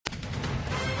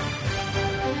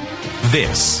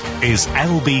This is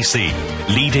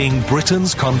LBC, leading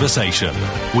Britain's conversation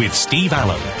with Steve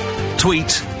Allen.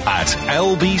 Tweet at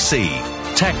LBC.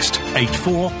 Text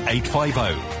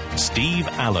 84850. Steve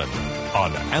Allen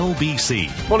on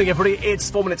LBC. Morning, everybody. It's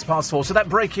 4 minutes past 4. So that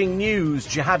breaking news,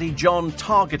 Jihadi John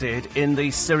targeted in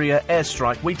the Syria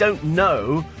airstrike. We don't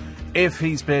know if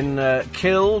he's been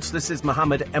killed. This is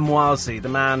Mohammed Emwazi, the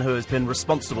man who has been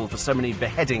responsible for so many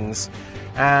beheadings.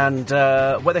 And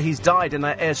whether he's died in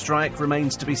that airstrike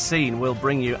remains to be seen. We'll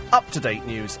bring you up-to-date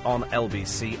news on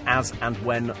LBC as and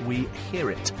when we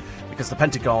hear it. Because the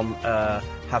Pentagon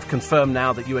have confirmed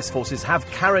now that US forces have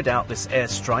carried out this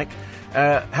airstrike.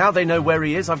 How they know where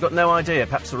he is, I've got no idea.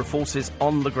 Perhaps there are forces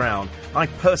on the ground. I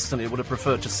personally would have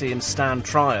preferred to see him stand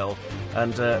trial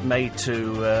and made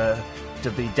to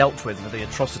be dealt with for the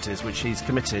atrocities which he's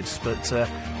committed. But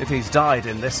if he's died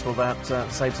in this, well,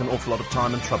 that saves an awful lot of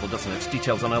time and trouble, doesn't it?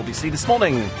 Details on LBC this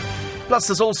morning. Plus,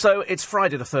 there's also, it's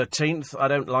Friday the 13th. I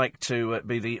don't like to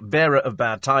be the bearer of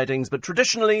bad tidings, but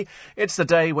traditionally, it's the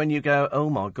day when you go, oh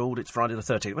my God, it's Friday the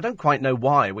 13th. We don't quite know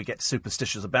why we get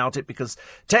superstitious about it, because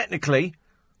technically,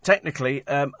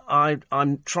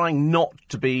 I'm trying not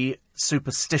to be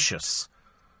superstitious.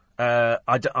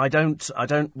 I don't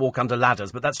walk under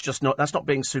ladders, but that's not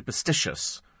being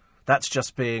superstitious. That's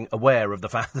just being aware of the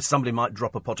fact that somebody might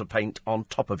drop a pot of paint on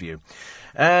top of you.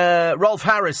 Rolf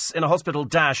Harris in a hospital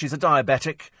dash. He's a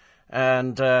diabetic,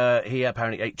 and he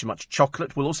apparently ate too much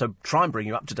chocolate. We'll also try and bring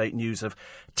you up-to-date news of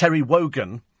Terry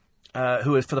Wogan,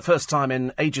 who is, for the first time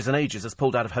in ages and ages, has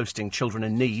pulled out of hosting Children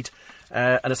in Need.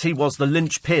 And as he was the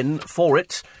linchpin for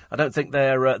it, I don't think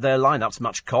their lineup's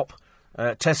much cop.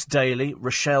 Tess Daly,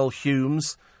 Rochelle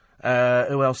Humes.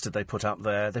 Who else did they put up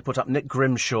there? They put up Nick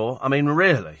Grimshaw. I mean,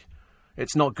 really,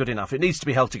 it's not good enough. It needs to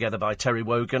be held together by Terry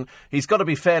Wogan. He's got to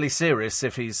be fairly serious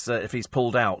if he's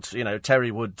pulled out. You know,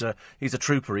 Terry would. He's a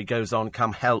trooper. He goes on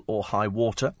come hell or high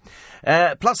water.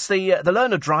 Plus the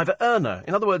learner driver earner.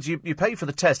 In other words, you pay for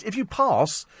the test. If you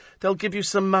pass, they'll give you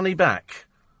some money back,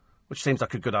 which seems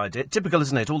like a good idea. Typical,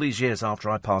 isn't it? All these years after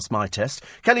I passed my test.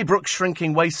 Kelly Brook's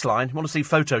shrinking waistline. You want to see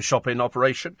Photoshop in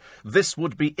operation? This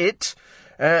would be it.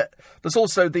 There's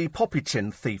also the poppy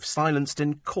tin thief silenced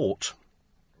in court.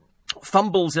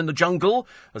 Fumbles in the jungle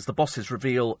as the bosses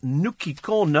reveal Nookie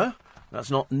Corner. That's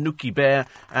not Nookie Bear.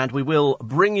 And we will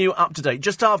bring you up to date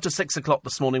just after 6 o'clock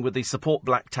this morning with the Support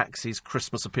Black Taxis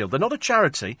Christmas Appeal. They're not a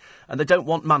charity and they don't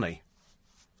want money.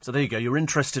 So there you go, you're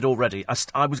interested already.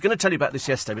 I was going to tell you about this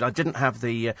yesterday, but I didn't have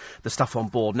the stuff on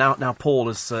board. Now Paul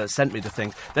has sent me the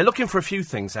things. They're looking for a few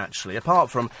things, actually.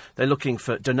 Apart from they're looking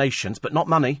for donations, but not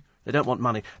money. They don't want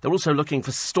money. They're also looking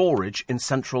for storage in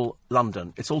central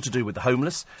London. It's all to do with the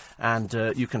homeless, and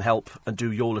you can help and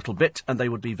do your little bit, and they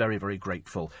would be very, very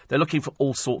grateful. They're looking for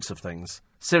all sorts of things.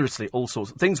 Seriously, all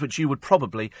sorts of things which you would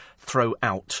probably throw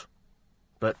out.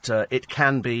 But it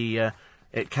can be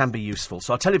useful.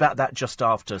 So I'll tell you about that just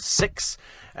after 6.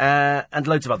 And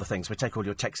loads of other things. We take all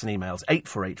your texts and emails.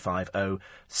 84850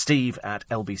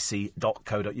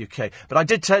 steve@lbc.co.uk. But I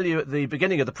did tell you at the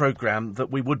beginning of the programme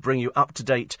that we would bring you up to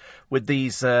date with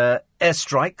these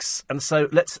airstrikes. And so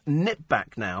let's nip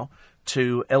back now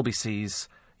to LBC's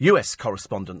US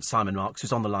correspondent, Simon Marks,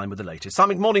 who's on the line with the latest.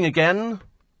 Simon, good morning again.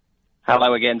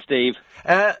 Hello again, Steve.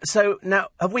 So now,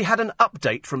 have we had an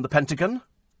update from the Pentagon?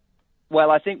 Well,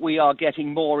 I think we are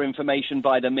getting more information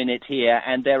by the minute here,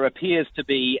 and there appears to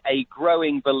be a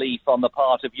growing belief on the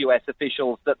part of US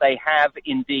officials that they have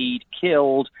indeed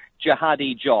killed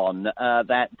Jihadi John,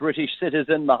 that British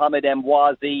citizen, Mohammed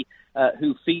Emwazi,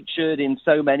 who featured in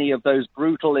so many of those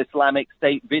brutal Islamic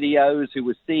State videos, who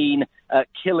was seen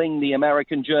killing the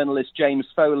American journalist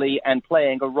James Foley and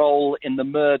playing a role in the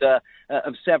murder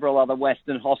of several other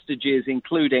Western hostages,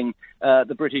 including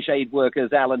the British aid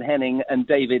workers Alan Henning and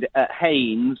David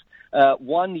Haynes.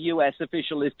 One US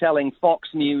official is telling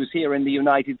Fox News here in the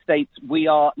United States, we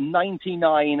are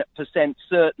 99%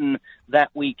 certain that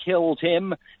we killed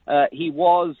him. He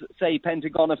was, say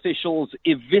Pentagon officials,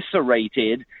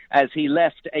 eviscerated as he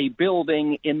left a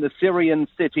building in the Syrian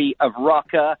city of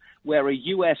Raqqa, where a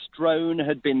US drone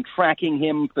had been tracking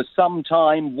him for some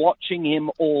time, watching him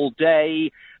all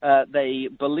day. They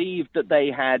believed that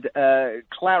they had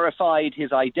clarified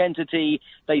his identity.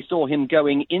 They saw him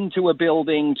going into a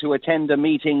building to attend a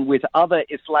meeting with other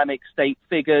Islamic State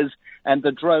figures, and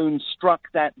the drone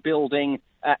struck that building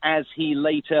as he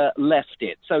later left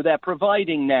it. So they're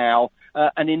providing now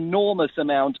an enormous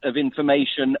amount of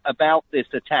information about this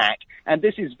attack. And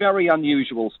this is very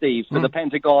unusual, Steve, for the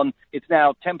Pentagon. It's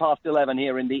now 10 past 11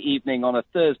 here in the evening on a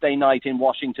Thursday night in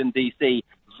Washington, D.C.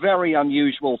 Very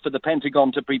unusual for the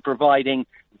Pentagon to be providing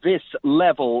this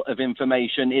level of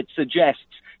information. It suggests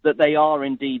that they are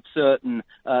indeed certain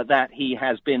that he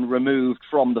has been removed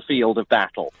from the field of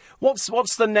battle.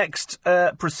 What's the next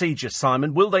procedure,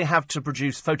 Simon? Will they have to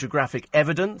produce photographic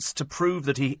evidence to prove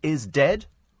that he is dead?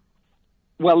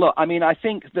 Well, look, I mean, I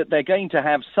think that they're going to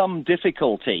have some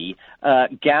difficulty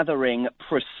gathering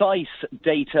precise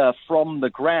data from the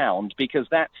ground, because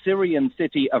that Syrian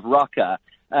city of Raqqa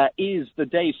is the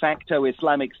de facto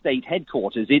Islamic State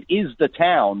headquarters. It is the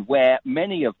town where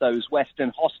many of those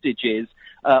Western hostages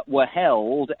were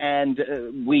held and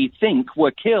we think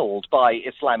were killed by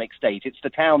Islamic State. It's the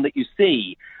town that you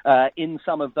see in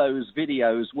some of those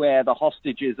videos where the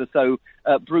hostages are so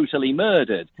brutally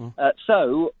murdered.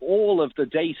 So all of the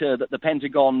data that the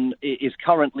Pentagon is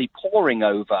currently poring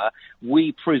over,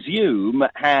 we presume,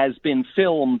 has been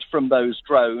filmed from those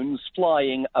drones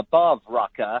flying above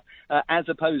Raqqa, as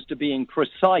opposed to being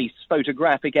precise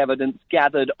photographic evidence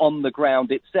gathered on the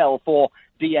ground itself, or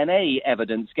DNA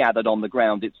evidence gathered on the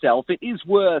ground itself. It is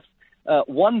worth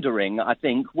wondering, I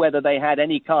think, whether they had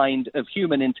any kind of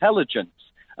human intelligence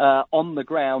on the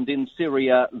ground in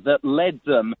Syria that led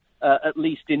them, at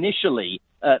least initially,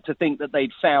 to think that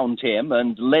they'd found him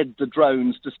and led the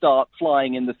drones to start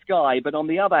flying in the sky. But on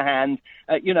the other hand,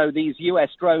 these US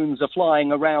drones are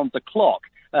flying around the clock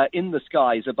in the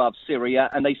skies above Syria,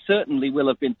 and they certainly will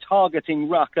have been targeting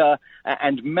Raqqa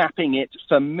and mapping it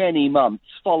for many months,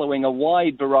 following a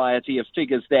wide variety of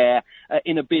figures there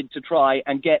in a bid to try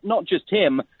and get not just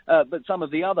him, but some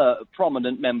of the other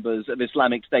prominent members of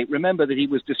Islamic State. Remember that he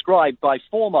was described by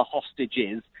former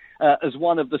hostages as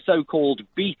one of the so-called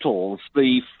Beatles,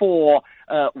 the four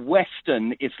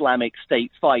Western Islamic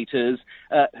State fighters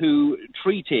who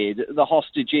treated the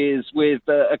hostages with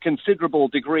a considerable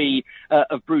degree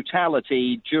of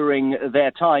brutality during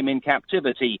their time in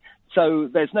captivity. So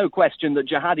there's no question that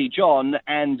Jihadi John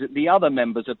and the other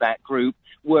members of that group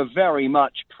were very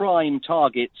much prime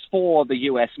targets for the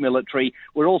US military.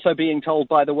 We're also being told,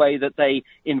 by the way, that they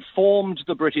informed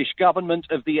the British government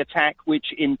of the attack, which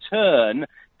in turn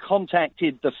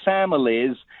contacted the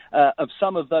families of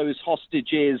some of those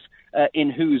hostages in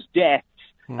whose deaths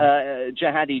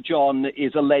Jihadi John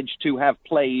is alleged to have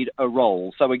played a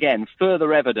role. So again,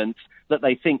 further evidence that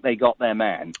they think they got their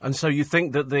man. And so you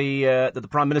think that the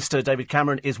Prime Minister, David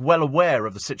Cameron, is well aware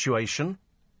of the situation?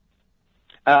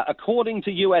 According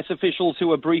to US officials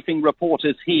who are briefing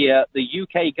reporters here, the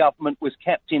UK government was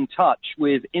kept in touch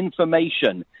with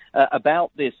information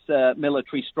about this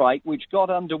military strike, which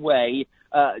got underway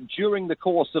during the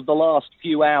course of the last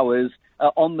few hours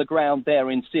on the ground there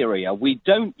in Syria. We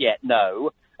don't yet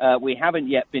know, we haven't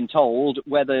yet been told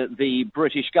whether the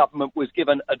British government was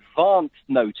given advance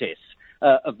notice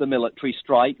of the military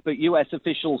strike, but US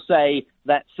officials say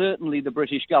that certainly the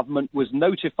British government was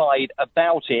notified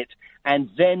about it and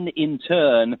then in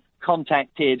turn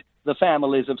contacted the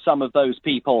families of some of those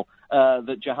people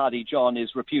that Jihadi John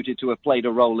is reputed to have played a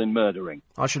role in murdering.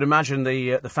 I should imagine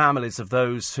the families of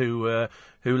those who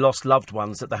lost loved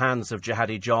ones at the hands of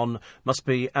Jihadi John must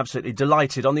be absolutely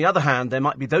delighted. On the other hand, there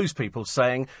might be those people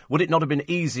saying, would it not have been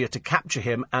easier to capture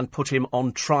him and put him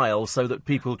on trial so that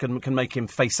people can make him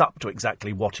face up to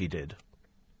exactly what he did?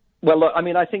 Well, look, I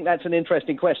mean, I think that's an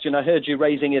interesting question. I heard you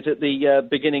raising it at the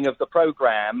beginning of the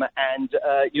programme, and,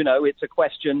 it's a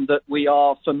question that we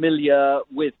are familiar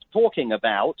with talking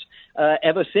about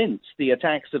ever since the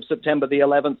attacks of September the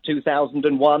 11th,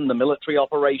 2001, the military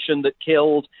operation that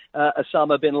killed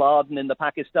Osama bin Laden in the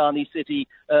Pakistani city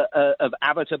of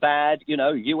Abbottabad.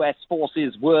 US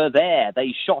forces were there.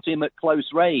 They shot him at close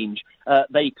range.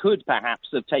 They could perhaps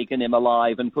have taken him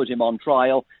alive and put him on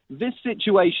trial. This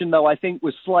situation, though, I think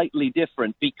was slightly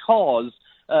different because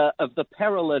of the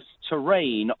perilous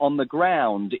terrain on the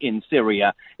ground in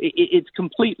Syria. It's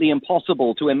completely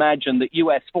impossible to imagine that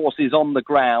US forces on the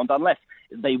ground, unless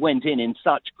they went in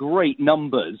such great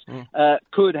numbers,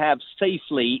 could have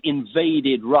safely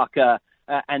invaded Raqqa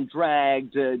and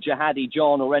dragged Jihadi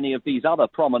John or any of these other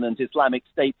prominent Islamic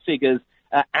State figures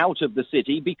out of the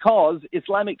city, because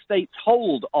Islamic State's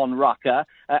hold on Raqqa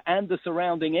and the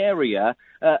surrounding area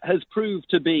has proved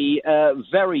to be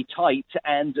very tight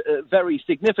and very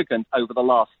significant over the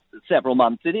last several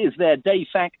months. It is their de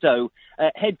facto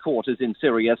headquarters in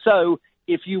Syria. So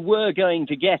if you were going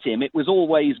to get him, it was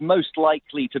always most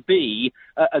likely to be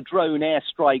a drone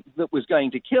airstrike that was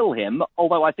going to kill him,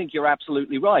 although I think you're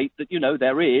absolutely right that,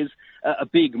 there is a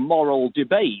big moral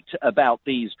debate about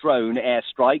these drone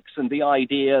airstrikes and the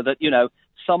idea that,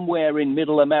 somewhere in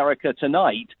Middle America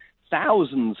tonight,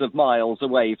 thousands of miles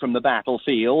away from the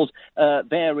battlefield,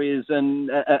 there is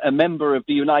a member of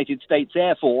the United States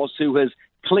Air Force who has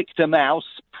clicked a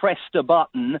mouse, pressed a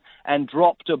button, and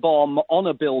dropped a bomb on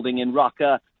a building in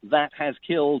Raqqa that has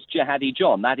killed Jihadi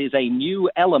John. That is a new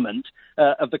element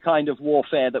of the kind of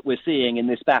warfare that we're seeing in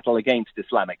this battle against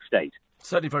Islamic State.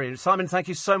 Certainly very interesting. Simon, thank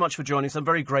you so much for joining us. I'm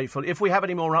very grateful. If we have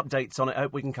any more updates on it, I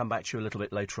hope we can come back to you a little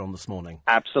bit later on this morning.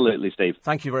 Absolutely, Steve.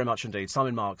 Thank you very much indeed.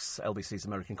 Simon Marks, LBC's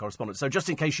American correspondent. So just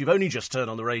in case you've only just turned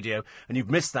on the radio and you've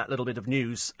missed that little bit of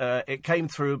news, it came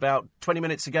through about 20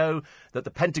 minutes ago that the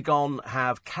Pentagon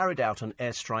have carried out an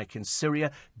airstrike in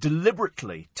Syria,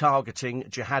 deliberately targeting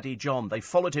Jihadi John. They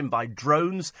followed him by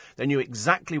drones. They knew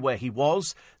exactly where he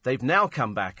was. They've now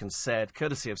come back and said,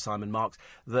 courtesy of Simon Marks,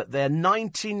 that they're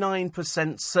 99%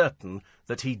 certain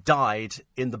that he died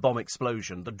in the bomb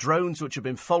explosion. The drones which have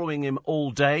been following him all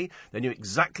day, they knew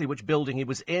exactly which building he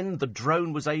was in. The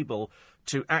drone was able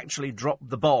to actually drop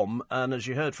the bomb. And as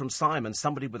you heard from Simon,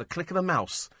 somebody with a click of a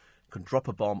mouse can drop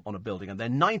a bomb on a building. And they're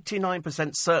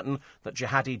 99% certain that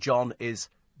Jihadi John is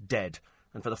dead.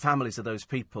 And for the families of those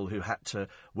people who had to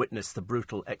witness the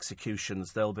brutal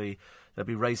executions, they'll be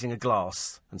raising a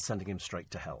glass and sending him straight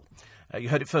to hell. You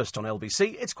heard it first on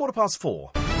LBC. It's 4:15.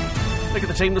 Look at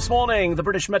the team this morning. The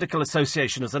British Medical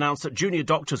Association has announced that junior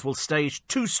doctors will stage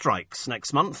 2 strikes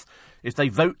next month if they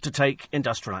vote to take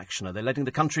industrial action. Are they letting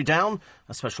the country down?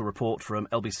 A special report from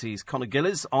LBC's Conor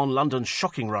Gillies on London's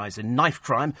shocking rise in knife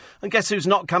crime. And guess who's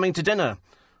not coming to dinner?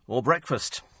 Or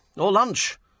breakfast? Or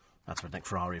lunch? That's with Nick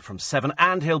Ferrari from 7,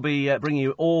 and he'll be bringing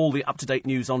you all the up-to-date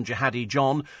news on Jihadi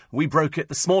John. We broke it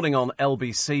this morning on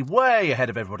LBC, way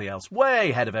ahead of everybody else, way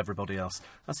ahead of everybody else.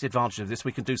 That's the advantage of this.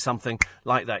 We can do something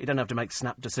like that. You don't have to make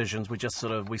snap decisions. We just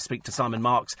we speak to Simon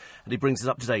Marks, and he brings us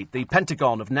up to date. The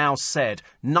Pentagon have now said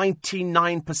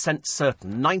 99%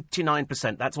 certain,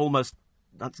 99%,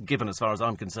 that's given as far as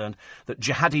I'm concerned, that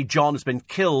Jihadi John has been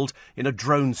killed in a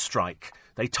drone strike.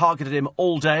 They targeted him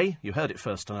all day. You heard it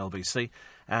first on LBC.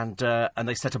 And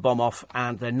they set a bomb off,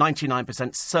 and they're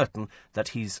 99% certain that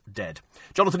he's dead.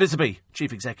 Jonathan Isserby,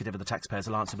 Chief Executive of the Taxpayers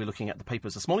Alliance, will be looking at the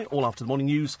papers this morning, all after the morning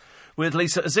news with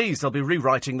Lisa Aziz. They'll be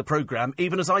rewriting the programme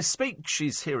even as I speak.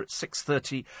 She's here at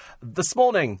 6:30 this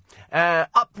morning.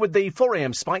 Up with the 4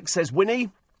 a.m. spike, says Winnie.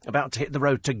 About to hit the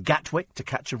road to Gatwick to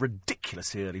catch a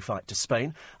ridiculously early flight to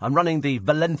Spain. I'm running the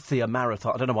Valencia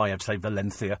Marathon. I don't know why you have to say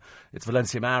Valencia. It's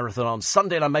Valencia Marathon on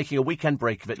Sunday, and I'm making a weekend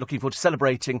break of it. Looking forward to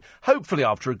celebrating, hopefully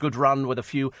after a good run, with a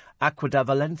few Aqua de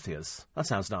Valencias. That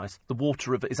sounds nice. The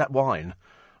water of it. Is that wine?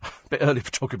 A bit early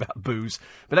for talking about booze.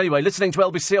 But anyway, listening to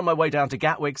LBC on my way down to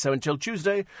Gatwick. So until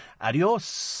Tuesday,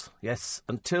 adios. Yes,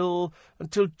 until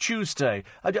Tuesday.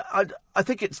 I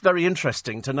think it's very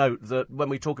interesting to note that when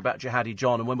we talk about Jihadi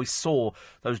John and when we saw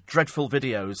those dreadful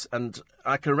videos, and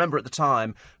I can remember at the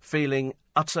time feeling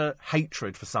utter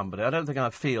hatred for somebody. I don't think I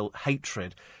feel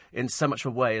hatred in so much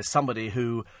of a way as somebody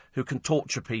who can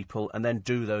torture people and then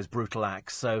do those brutal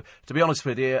acts. So, to be honest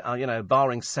with you,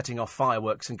 barring setting off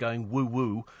fireworks and going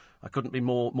woo-woo, I couldn't be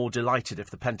more delighted if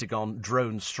the Pentagon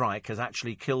drone strike has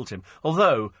actually killed him.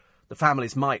 Although the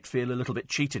families might feel a little bit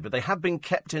cheated, but they have been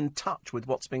kept in touch with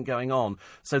what's been going on,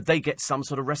 so they get some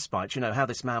sort of respite. You know, how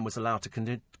this man was allowed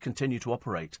to continue to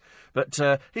operate. But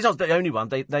he's not the only one.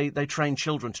 They train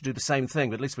children to do the same thing,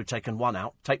 but at least we've taken one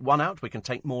out. Take one out, we can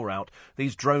take more out.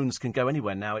 These drones can go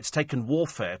anywhere now. It's taken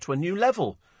warfare to a new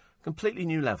level, completely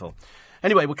new level.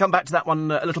 Anyway, we'll come back to that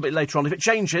one a little bit later on. If it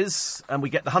changes and we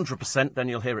get the 100%, then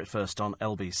you'll hear it first on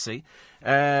LBC.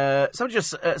 Somebody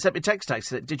just sent me a text.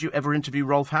 Did you ever interview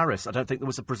Rolf Harris? I don't think there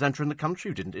was a presenter in the country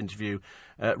who didn't interview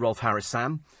Rolf Harris,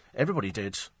 Sam. Everybody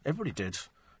did. Everybody did.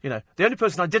 You know, the only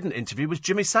person I didn't interview was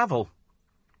Jimmy Savile.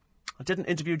 I didn't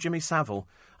interview Jimmy Savile.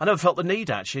 I never felt the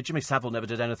need, actually. Jimmy Savile never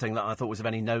did anything that I thought was of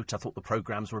any note. I thought the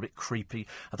programmes were a bit creepy.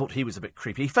 I thought he was a bit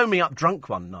creepy. He phoned me up drunk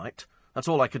one night. That's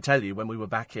all I could tell you when we were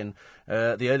back in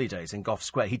the early days in Gough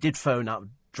Square. He did phone up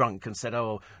drunk and said,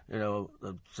 so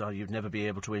you'd never be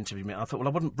able to interview me. I thought, well,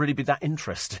 I wouldn't really be that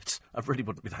interested. I really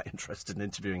wouldn't be that interested in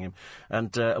interviewing him.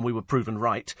 And we were proven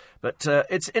right. But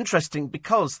it's interesting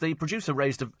because the producer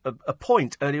raised a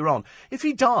point earlier on. If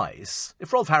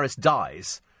Rolf Harris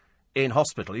dies in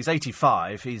hospital, he's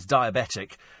 85, he's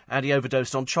diabetic, and he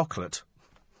overdosed on chocolate.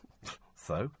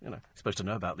 So, supposed to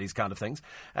know about these kind of things.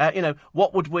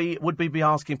 What would we be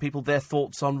asking people their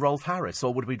thoughts on Rolf Harris?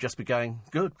 Or would we just be going,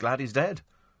 good, glad he's dead?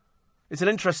 It's an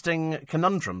interesting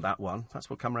conundrum, that one. Perhaps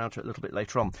we'll come around to it a little bit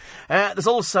later on. There's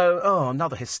also,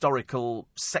 another historical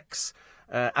sex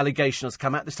allegation has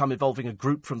come out, this time involving a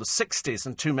group from the 60s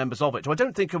and 2 members of it, who I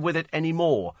don't think are with it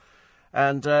anymore.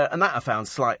 And that I found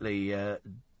slightly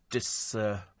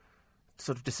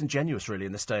sort of disingenuous, really,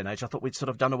 in this day and age. I thought we'd sort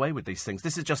of done away with these things.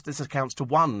 This accounts to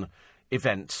one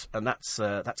event, and that's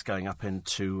going up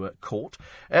into court.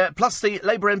 Plus the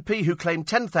Labour MP who claimed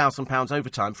 £10,000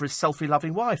 overtime for his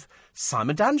selfie-loving wife,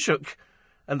 Simon Danczuk.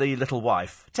 and the little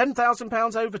wife.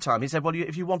 £10,000 overtime. He said, well,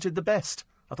 if you wanted the best.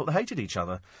 I thought they hated each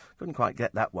other. Couldn't quite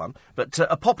get that one. But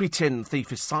a poppy tin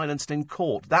thief is silenced in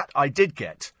court. That I did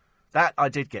get.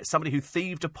 Somebody who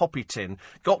thieved a poppy tin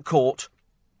got caught,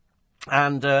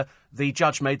 and the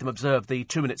judge made them observe the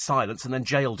 2-minute silence and then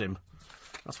jailed him.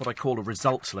 That's what I call a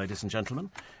result, ladies and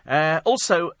gentlemen.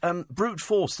 Also, brute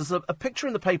force. There's a picture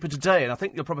in the paper today, and I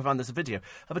think you'll probably find there's a video,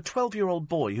 of a 12-year-old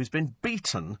boy who's been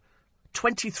beaten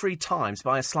 23 times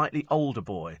by a slightly older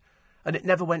boy, and it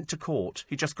never went to court.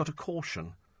 He just got a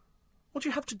caution. What do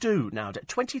you have to do nowadays?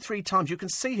 23 times. You can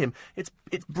see him. It's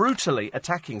brutally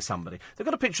attacking somebody. They've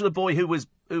got a picture of the boy who was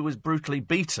brutally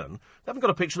beaten. They haven't got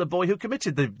a picture of the boy who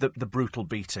committed the brutal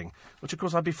beating, which, of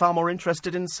course, I'd be far more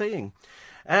interested in seeing.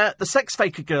 The sex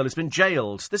faker girl has been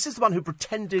jailed. This is the one who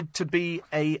pretended to be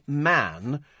a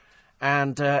man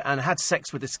and had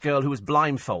sex with this girl who was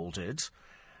blindfolded.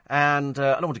 And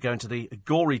I don't want to go into the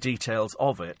gory details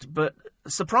of it, but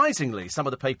surprisingly, some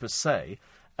of the papers say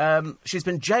she's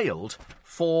been jailed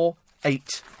for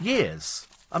 8 years.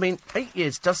 I mean, 8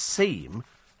 years does seem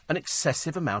an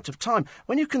excessive amount of time.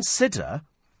 When you consider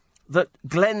that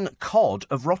Glenn Codd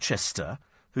of Rochester,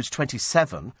 who's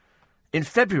 27, in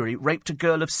February raped a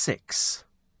girl of 6.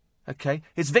 OK?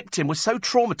 His victim was so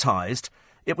traumatised,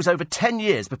 it was over 10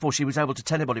 years before she was able to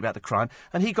tell anybody about the crime,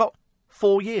 and he got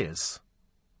 4 years.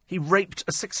 He raped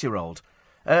a 6-year-old.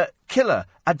 Killer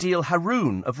Adil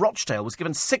Haroon of Rochdale was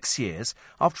given 6 years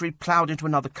after he ploughed into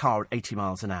another car at 80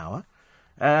 miles an hour.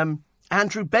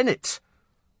 Andrew Bennett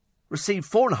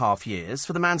received 4.5 years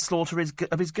for the manslaughter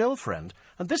of his girlfriend.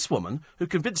 And this woman, who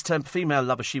convinced her female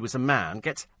lover she was a man,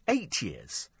 gets 8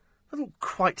 years. Doesn't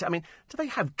quite... I mean, do they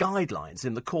have guidelines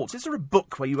in the courts? Is there a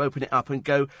book where you open it up and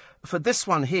go, for this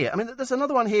one here... I mean, there's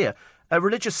another one here. A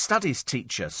religious studies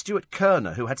teacher, Stuart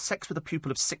Kerner, who had sex with a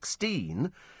pupil of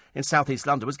 16... in South East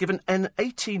London, was given an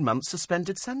 18-month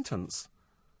suspended sentence.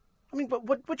 I mean,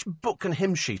 which book and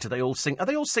hymn sheet are they all singing? Are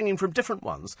they all singing from different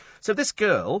ones? So this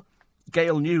girl,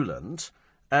 Gail Newland,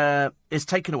 is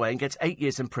taken away and gets 8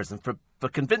 years in prison for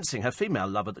convincing her female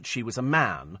lover that she was a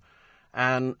man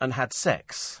and had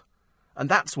sex. And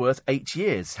that's worth 8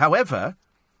 years. However,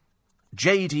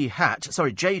 Jade Hatt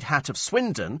of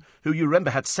Swindon, who you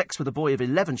remember had sex with a boy of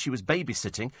 11 she was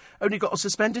babysitting, only got a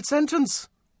suspended sentence.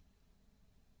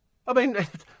 I mean,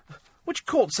 which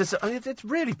court system... I mean, it's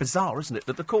really bizarre, isn't it,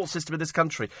 that the court system in this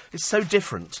country is so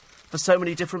different for so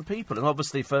many different people. And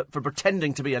obviously for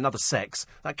pretending to be another sex,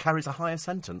 that carries a higher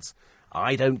sentence.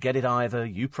 I don't get it either.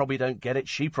 You probably don't get it.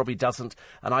 She probably doesn't.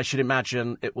 And I should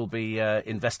imagine it will be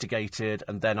investigated,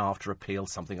 and then after appeal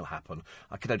something will happen.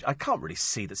 I can't really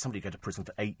see that somebody go to prison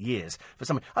for 8 years for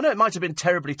something... I know it might have been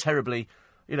terribly, terribly...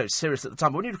 serious at the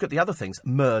time. But when you look at the other things,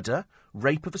 murder,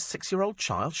 rape of a 6-year-old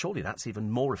child, surely that's even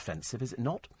more offensive, is it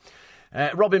not?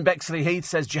 Robin Bexley-Heath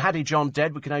says, Jihadi John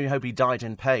dead, we can only hope he died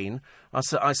in pain.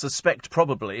 I suspect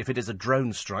probably, if it is a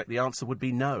drone strike, the answer would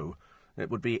be no. It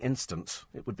would be instant.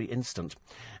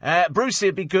 Brucey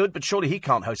would be good, but surely he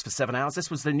can't host for 7 hours.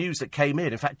 This was the news that came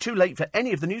in. In fact, too late for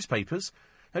any of the newspapers.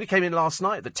 It only came in last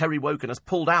night that Terry Wogan has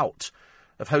pulled out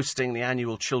of hosting the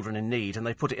annual Children in Need, and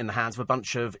they put it in the hands of a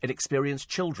bunch of inexperienced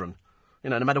children.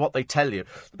 No matter what they tell you.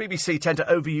 The BBC tend to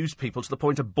overuse people to the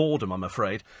point of boredom, I'm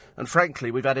afraid. And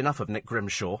frankly, we've had enough of Nick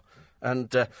Grimshaw.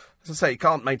 And, as I say, you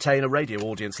can't maintain a radio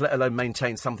audience, let alone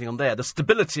maintain something on there. The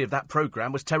stability of that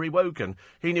programme was Terry Wogan.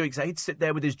 He knew exactly... He'd sit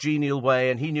there with his genial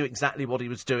way, and he knew exactly what he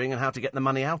was doing and how to get the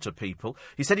money out of people.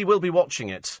 He said he will be watching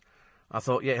it. I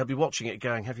thought, yeah, he'll be watching it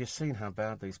going, have you seen how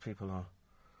bad these people are?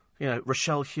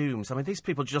 Rochelle Humes. I mean, these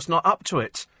people are just not up to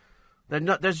it. They're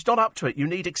just not up to it. You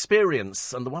need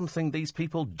experience. And the one thing these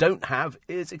people don't have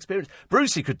is experience.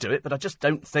 Brucey could do it, but I just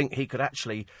don't think he could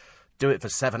actually do it for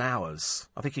 7 hours.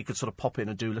 I think he could sort of pop in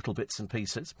and do little bits and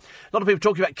pieces. A lot of people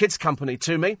talking about Kids Company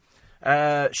to me.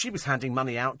 She was handing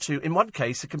money out to, in one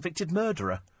case, a convicted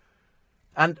murderer.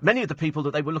 And many of the people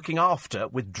that they were looking after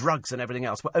with drugs and everything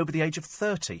else were over the age of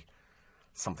 30.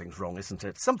 Something's wrong, isn't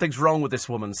it? Something's wrong with this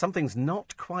woman. Something's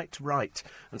not quite right.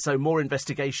 And so more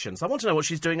investigations. I want to know what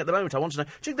she's doing at the moment. I want to know...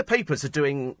 Do you think the papers are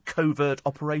doing covert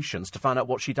operations to find out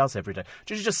what she does every day?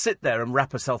 Does she just sit there and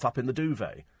wrap herself up in the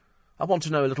duvet? I want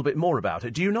to know a little bit more about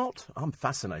it. Do you not? I'm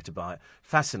fascinated by it.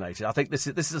 Fascinated. I think this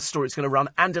is a story that's going to run,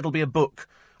 and it'll be a book.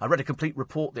 I read a complete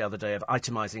report the other day of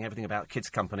itemising everything about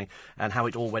Kids Company and how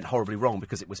it all went horribly wrong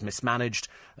because it was mismanaged,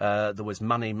 there was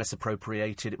money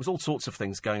misappropriated, it was all sorts of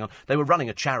things going on. They were running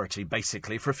a charity,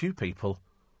 basically, for a few people.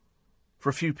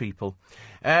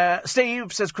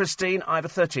 Steve, says Christine, I have a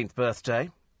 13th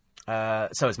birthday.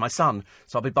 So is my son.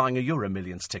 So I'll be buying a Euro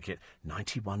Millions ticket.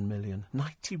 91 million.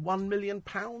 91 million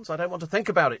pounds? I don't want to think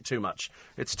about it too much.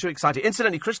 It's too exciting.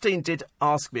 Incidentally, Christine did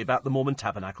ask me about the Mormon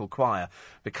Tabernacle Choir,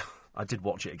 because I did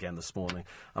watch it again this morning.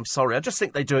 I'm sorry. I just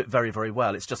think they do it very, very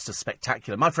well. It's just a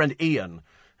spectacular. My friend Ian,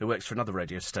 who works for another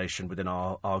radio station within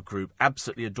our group,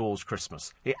 absolutely adores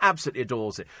Christmas. He absolutely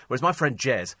adores it. Whereas my friend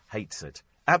Jez hates it.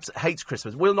 Hates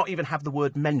Christmas. Will not even have the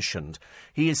word mentioned.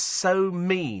 He is so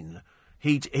mean.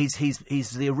 He's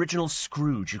the original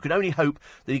Scrooge. You can only hope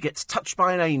that he gets touched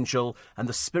by an angel and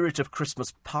the spirit of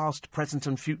Christmas past, present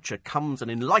and future comes and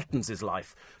enlightens his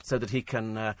life so that he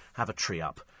can have a tree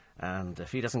up. And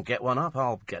if he doesn't get one up,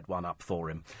 I'll get one up for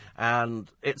him.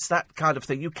 And it's that kind of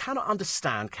thing. You cannot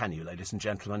understand, can you, ladies and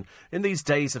gentlemen, in these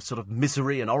days of sort of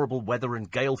misery and horrible weather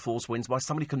and gale force winds, why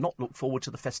somebody cannot look forward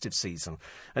to the festive season.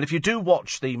 And if you do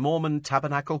watch the Mormon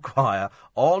Tabernacle Choir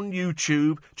on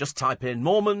YouTube, just type in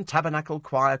Mormon Tabernacle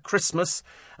Choir Christmas,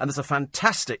 and there's a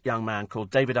fantastic young man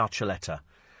called David Archuleta.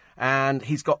 And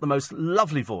he's got the most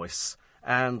lovely voice,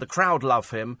 and the crowd love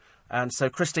him. And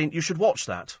so, Christine, you should watch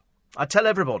that. I tell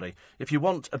everybody, if you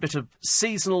want a bit of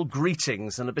seasonal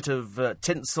greetings and a bit of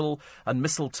tinsel and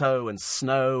mistletoe and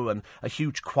snow and a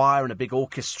huge choir and a big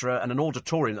orchestra and an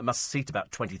auditorium that must seat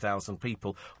about 20,000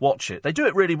 people, watch it. They do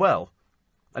it really well.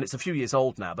 And it's a few years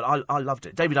old now, but I loved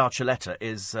it. David Archuleta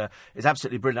is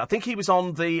absolutely brilliant. I think he was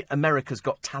on the America's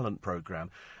Got Talent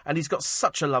programme, and he's got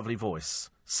such a lovely voice.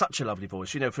 Such a lovely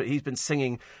voice. You know, he's been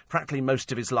singing practically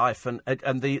most of his life. And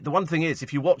the one thing is,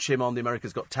 if you watch him on the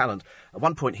America's Got Talent, at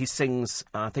one point he sings,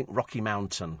 I think, Rocky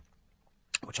Mountain,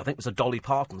 which I think was a Dolly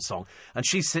Parton song. And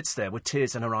she sits there with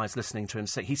tears in her eyes listening to him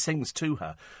sing. He sings to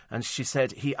her. And she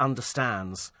said he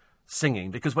understands singing.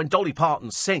 Because when Dolly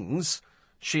Parton sings,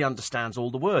 she understands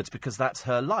all the words, because that's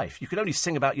her life. You can only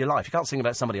sing about your life. You can't sing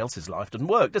about somebody else's life. Doesn't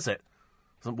work, does it?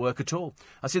 Doesn't work at all.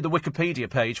 I see the Wikipedia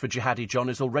page for Jihadi John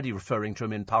is already referring to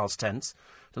him in past tense.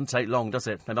 Doesn't take long, does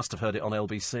it? They must have heard it on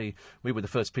LBC. We were the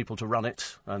first people to run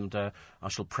it, and I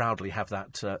shall proudly have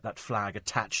that flag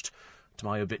attached to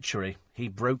my obituary. He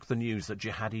broke the news that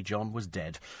Jihadi John was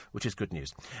dead, which is good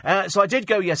news. So I did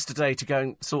go yesterday to go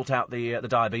and sort out the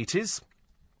diabetes,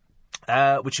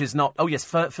 which is not... Oh, yes,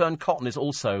 Fern Cotton is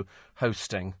also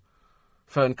hosting.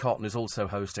 Fern Cotton is also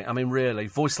hosting. I mean, really,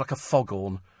 voice like a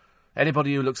foghorn.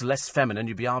 Anybody who looks less feminine,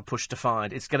 you'd be hard-pushed to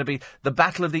find. It's going to be the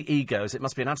battle of the egos. It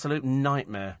must be an absolute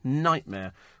nightmare.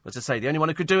 Nightmare. But to say, the only one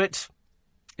who could do it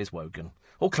is Wogan.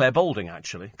 Or Claire Balding,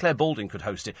 actually. Claire Balding could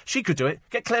host it. She could do it.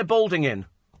 Get Claire Balding in.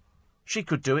 She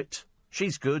could do it.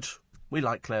 She's good. We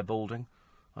like Claire Balding.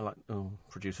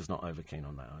 Producer's not over keen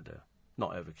on that idea.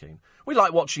 Not over keen. We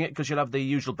like watching it because you'll have the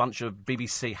usual bunch of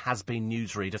BBC has-been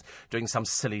newsreaders doing some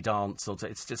silly dance.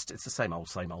 It's the same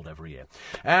old every year.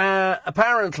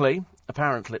 Apparently,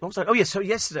 what was that? Oh, yes, so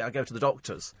yesterday I go to the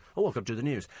doctors. Oh, I've got to do the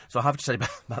news. So I have to say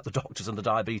about the doctors and the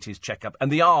diabetes checkup and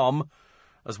the arm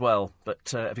as well.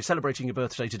 But if you're celebrating your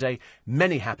birthday today,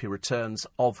 many happy returns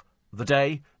of the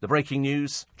day. The breaking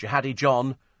news, Jihadi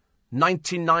John,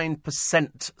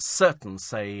 99% certain,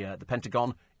 say the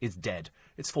Pentagon, is dead.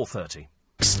 It's 4:30.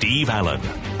 Steve Allen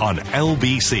on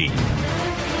LBC.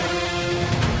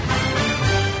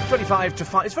 25 to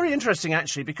 5. It's very interesting,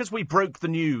 actually, because we broke the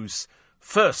news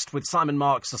first with Simon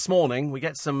Marks this morning. We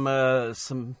get some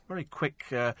very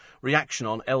quick reaction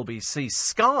on LBC.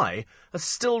 Sky are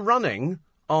still running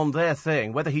on their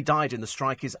thing. Whether he died in the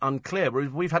strike is unclear.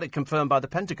 We've had it confirmed by the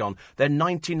Pentagon. They're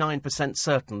 99%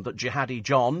 certain that Jihadi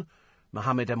John,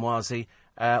 Mohammed Emwazi,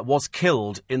 was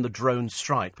killed in the drone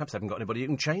strike. Perhaps they haven't got anybody who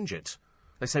can change it.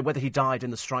 They say whether he died in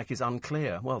the strike is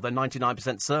unclear. Well, they're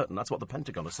 99% certain. That's what the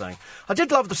Pentagon is saying. I did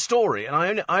love the story, and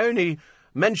I only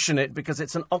mention it because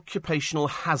it's an occupational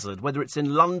hazard, whether it's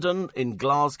in London, in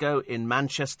Glasgow, in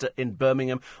Manchester, in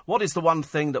Birmingham. What is the one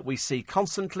thing that we see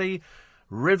constantly?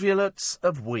 Rivulets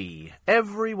of wee.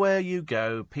 Everywhere you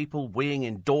go, people weeing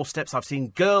in doorsteps. I've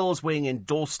seen girls weeing in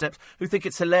doorsteps who think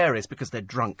it's hilarious because they're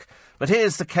drunk. But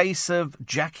here's the case of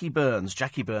Jackie Burns.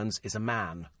 Jackie Burns is a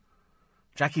man.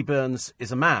 Jackie Burns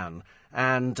is a man,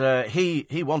 and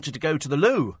he wanted to go to the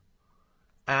loo.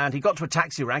 And he got to a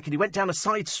taxi rank and he went down a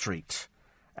side street.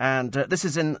 And this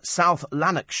is in South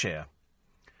Lanarkshire.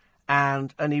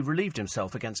 And he relieved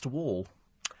himself against a wall.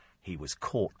 He was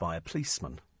caught by a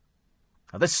policeman.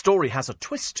 Now, this story has a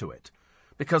twist to it,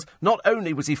 because not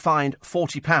only was he fined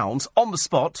 £40 on the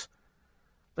spot,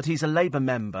 but he's a Labour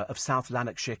member of South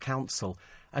Lanarkshire Council,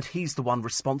 and he's the one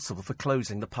responsible for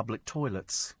closing the public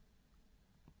toilets.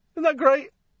 Isn't that great?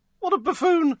 What a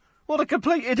buffoon! What a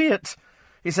complete idiot!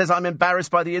 He says, I'm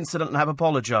embarrassed by the incident and have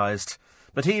apologised.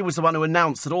 But he was the one who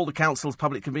announced that all the council's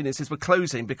public conveniences were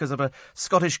closing because of a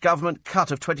Scottish Government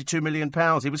cut of £22 million.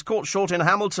 He was caught short in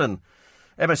Hamilton.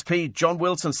 MSP John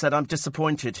Wilson said, I'm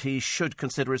disappointed. He should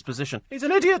consider his position. He's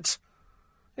an idiot.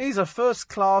 He's a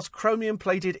first-class,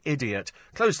 chromium-plated idiot.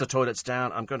 Close the toilets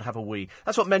down, I'm going to have a wee.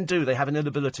 That's what men do. They have an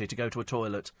inability to go to a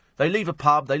toilet. They leave a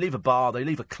pub, they leave a bar, they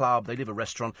leave a club, they leave a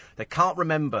restaurant. They can't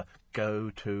remember. Go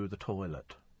to the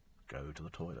toilet. Go to the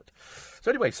toilet.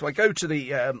 So anyway, I go to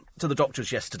the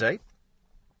doctor's yesterday.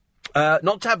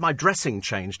 Not to have my dressing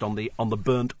changed on the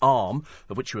burnt arm,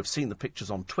 of which you have seen the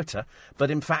pictures on Twitter, but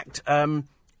in fact,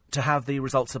 to have the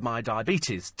results of my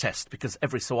diabetes test, because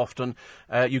every so often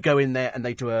you go in there and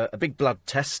they do a big blood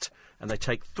test, and they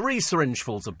take 3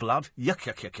 syringefuls of blood, yuck,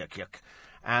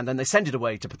 and then they send it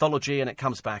away to pathology, and it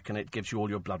comes back and it gives you all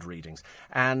your blood readings.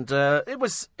 And it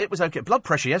was okay. Blood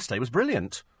pressure yesterday was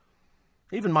brilliant.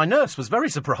 Even my nurse was very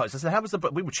surprised. I said, how was the...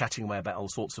 We were chatting away about all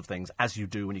sorts of things, as you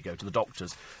do when you go to the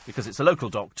doctors, because it's a local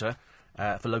doctor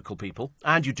for local people,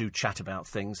 and you do chat about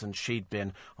things. And she'd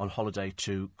been on holiday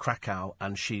to Krakow,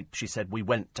 and she said, we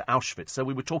went to Auschwitz. So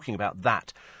we were talking about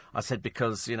that. I said,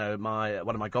 because, one of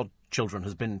my godchildren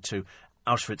has been to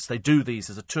Auschwitz. They do these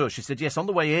as a tour. She said, yes, on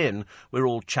the way in, we're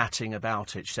all chatting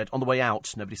about it. She said, on the way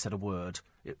out, nobody said a word.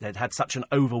 They'd had such an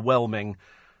overwhelming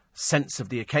sense of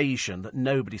the occasion that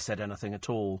nobody said anything at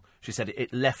all. She said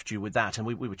it left you with that, and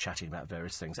we were chatting about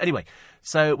various things. Anyway,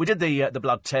 so we did the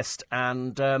blood test,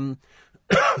 and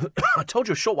I told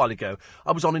you a short while ago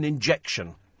I was on an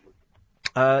injection.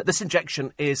 This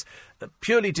injection is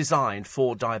purely designed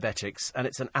for diabetics, and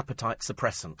it's an appetite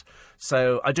suppressant.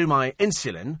 So I do my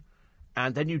insulin,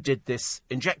 and then you did this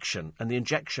injection, and the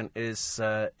injection is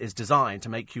designed to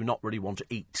make you not really want to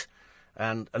eat.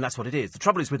 And that's what it is. The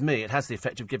trouble is with me, it has the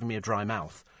effect of giving me a dry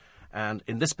mouth. And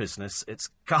in this business, it's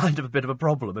kind of a bit of a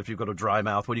problem if you've got a dry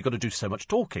mouth when you've got to do so much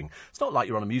talking. It's not like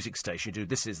you're on a music station. You do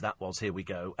this is, that was, here we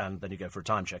go, and then you go for a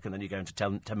time check, and then you go into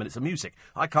 10 minutes of music.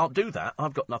 I can't do that.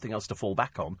 I've got nothing else to fall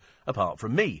back on apart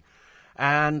from me.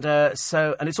 And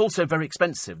and it's also very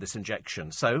expensive, this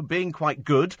injection. So, being quite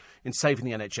good in saving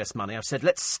the NHS money, I've said,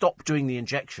 let's stop doing the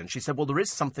injection. She said, well, there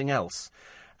is something else.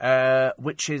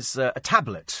 Which is a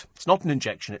tablet. It's not an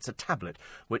injection, it's a tablet,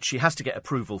 which she has to get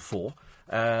approval for,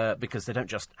 because they don't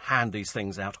just hand these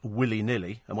things out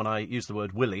willy-nilly. And when I use the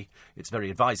word willy, it's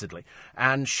very advisedly.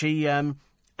 And she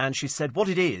said what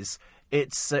it is,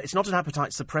 it's not an appetite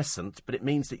suppressant, but it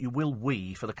means that you will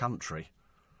wee for the country.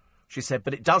 She said,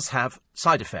 but it does have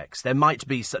side effects. There might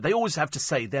be... They always have to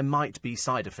say there might be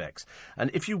side effects. And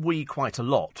if you wee quite a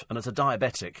lot, and as a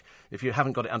diabetic, if you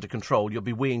haven't got it under control, you'll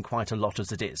be weeing quite a lot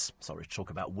as it is. Sorry to talk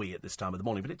about wee at this time of the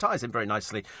morning, but it ties in very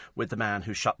nicely with the man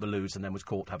who shut the loos and then was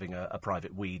caught having a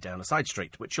private wee down a side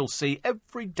street, which you'll see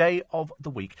every day of the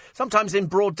week, sometimes in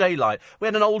broad daylight. We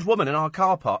had an old woman in our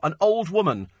car park, an old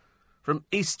woman from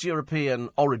East European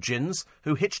origins,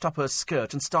 who hitched up her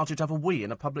skirt and started to have a wee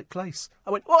in a public place. I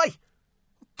went, oi!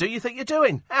 Do you think you're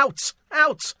doing? Out!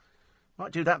 Out!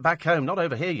 Might do that back home, not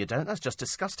over here you don't. That's just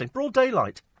disgusting. Broad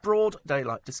daylight,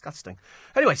 disgusting.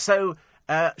 Anyway, so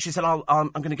she said,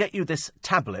 I'm going to get you this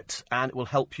tablet, and it will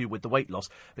help you with the weight loss,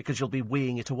 because you'll be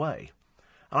weeing it away.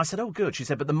 And I said, oh, good. She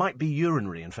said, but there might be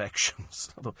urinary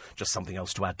infections. Just something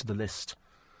else to add to the list.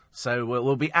 So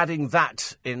we'll be adding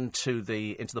that into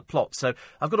the plot. So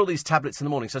I've got all these tablets in the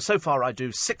morning. So far I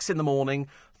do 6 in the morning,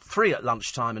 3 at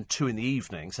lunchtime and 2 in the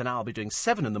evening. So now I'll be doing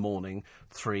 7 in the morning,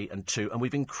 3 and 2. And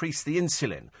we've increased the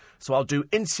insulin. So I'll do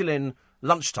insulin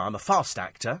lunchtime, a fast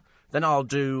actor. Then I'll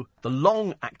do the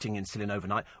long-acting insulin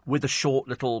overnight with a short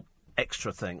little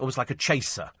extra thing, almost like a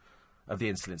chaser of the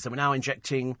insulin. So we're now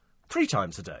injecting 3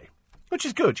 times a day. Which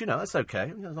is good, that's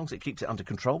okay. As long as it keeps it under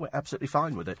control, we're absolutely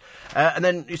fine with it. And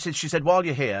then she said, while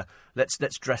you're here, let's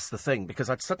dress the thing, because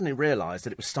I'd suddenly realised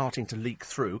that it was starting to leak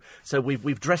through. So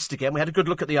we've dressed again. We had a good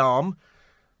look at the arm.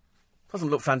 Doesn't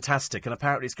look fantastic, and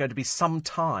apparently it's going to be some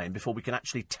time before we can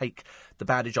actually take the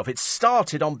bandage off. It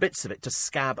started on bits of it to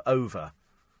scab over,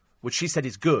 which she said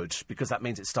is good, because that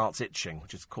means it starts itching,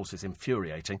 which of course is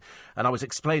infuriating. And I was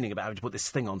explaining about having to put this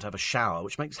thing on to have a shower,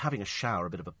 which makes having a shower a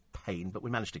bit of a pain, but we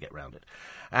managed to get round it.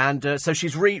 And so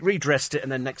she's redressed it,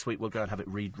 and then next week we'll go and have it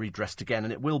redressed again,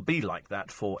 and it will be like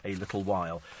that for a little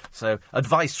while. So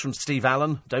advice from Steve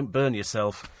Allen, don't burn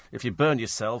yourself. If you burn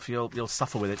yourself, you'll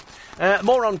suffer with it.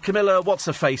 More on Camilla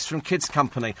What's-Her-Face from Kids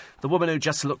Company, the woman who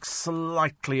just looks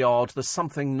slightly odd. There's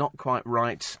something not quite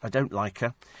right. I don't like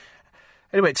her.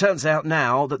 Anyway, it turns out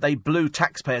now that they blew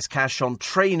taxpayers' cash on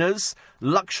trainers,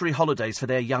 luxury holidays for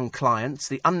their young clients.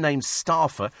 The unnamed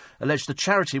staffer alleged the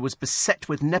charity was beset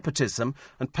with nepotism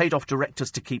and paid off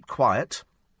directors to keep quiet.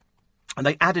 And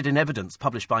they added in evidence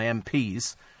published by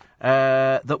MPs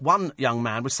that one young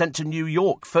man was sent to New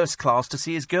York first class to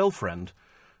see his girlfriend.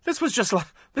 This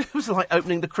was like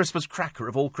opening the Christmas cracker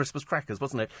of all Christmas crackers,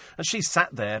 wasn't it? And she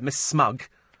sat there, Miss Smug,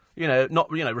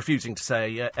 refusing to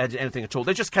say anything at all.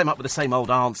 They just came up with the same old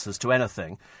answers to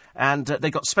anything. And they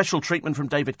got special treatment from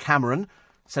David Cameron,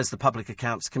 says the Public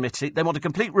Accounts Committee. They want a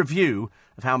complete review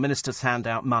of how ministers hand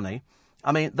out money.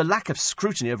 I mean, the lack of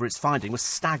scrutiny over its finding was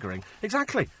staggering.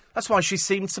 Exactly. That's why she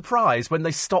seemed surprised when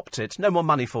they stopped it. No more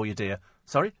money for you, dear.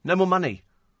 Sorry? No more money.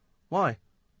 Why?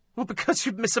 Well, because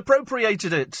you've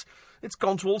misappropriated it. It's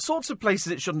gone to all sorts of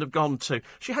places it shouldn't have gone to.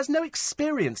 She has no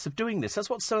experience of doing this. That's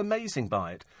what's so amazing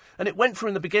by it. And it went from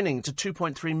in the beginning to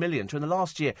 2.3 million to in the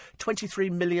last year,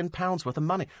 £23 million worth of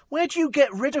money. Where do you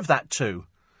get rid of that to?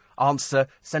 Answer,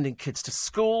 sending kids to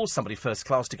school, somebody first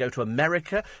class to go to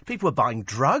America. People were buying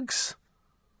drugs.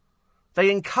 They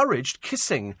encouraged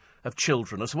kissing of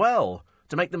children as well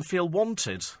to make them feel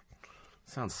wanted.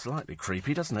 Sounds slightly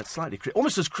creepy, doesn't it? Slightly creepy.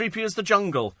 Almost as creepy as the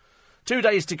jungle. 2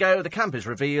 days to go, the camp is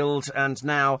revealed, and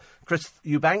now Chris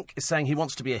Eubank is saying he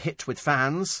wants to be a hit with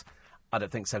fans. I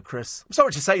don't think so, Chris. I'm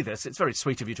sorry to say this. It's very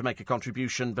sweet of you to make a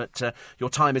contribution, but your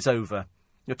time is over.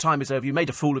 Your time is over. You made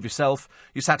a fool of yourself.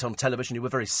 You sat on television. You were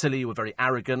very silly. You were very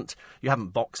arrogant. You haven't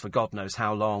boxed for God knows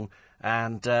how long.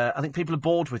 And I think people are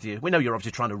bored with you. We know you're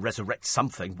obviously trying to resurrect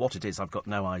something. What it is, I've got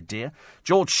no idea.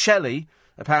 George Shelley,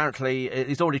 apparently,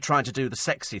 is already trying to do the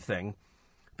sexy thing.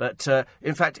 But,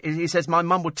 in fact, he says, my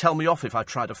mum would tell me off if I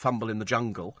tried to fumble in the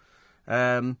jungle.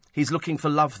 He's looking for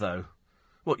love, though.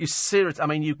 What, you serious? I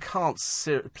mean, you can't...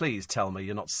 Please tell me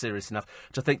you're not serious enough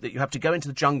to think that you have to go into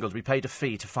the jungle to be paid a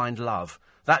fee to find love.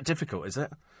 That difficult, is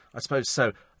it? I suppose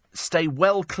so. Stay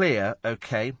well clear,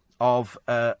 OK, of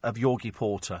Yorgie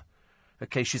Porter.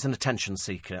 OK, she's an attention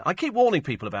seeker. I keep warning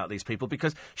people about these people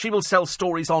because she will sell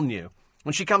stories on you.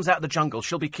 When she comes out of the jungle,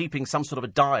 she'll be keeping some sort of a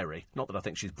diary. Not that I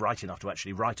think she's bright enough to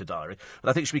actually write a diary, but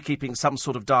I think she'll be keeping some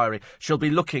sort of diary. She'll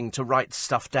be looking to write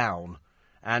stuff down.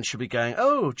 And she'll be going,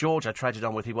 oh, George, I tried it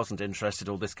on with, he wasn't interested,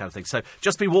 all this kind of thing. So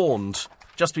just be warned.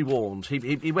 Just be warned.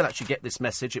 He will actually get this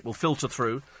message. It will filter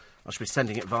through. I should be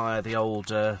sending it via the old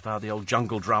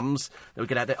jungle drums that we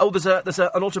get out there. Oh, there's an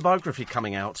autobiography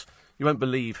coming out. You won't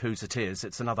believe whose it is.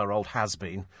 It's another old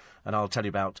has-been. And I'll tell you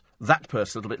about that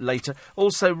person a little bit later.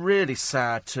 Also, really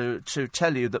sad to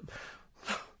tell you that...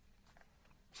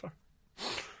 Sorry.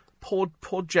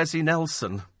 Poor Jessie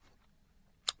Nelson.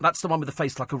 That's the one with the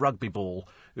face like a rugby ball,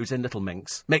 who's in Little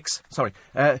Minx. Sorry.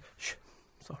 Sorry.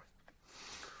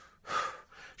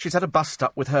 She's had a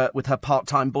bust-up with her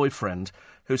part-time boyfriend,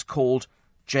 who's called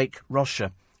Jake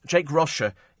Rosher. Jake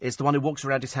Rosher is the one who walks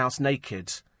around his house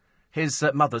naked. His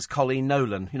mother's Colleen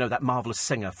Nolan, you know, that marvellous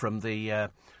singer from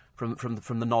the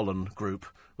Nolan group,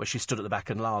 where she stood at the back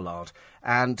and la-lard.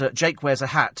 And Jake wears a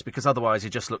hat, because otherwise he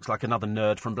just looks like another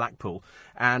nerd from Blackpool.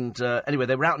 And anyway,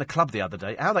 they were out in a club the other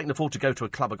day. How they can afford to go to a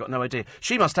club, I've got no idea.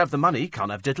 She must have the money, he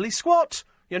can't have diddly squat.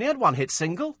 He only had one hit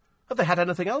single. Have they had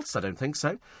anything else? I don't think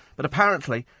so. But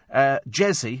apparently,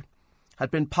 Jessie had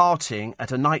been partying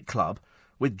at a nightclub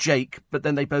with Jake, but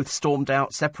then they both stormed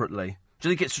out separately. Do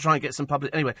you think it's to try and get some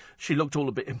public... Anyway, she looked all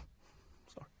a bit...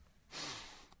 Sorry.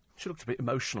 She looked a bit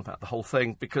emotional about the whole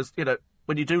thing, because, you know,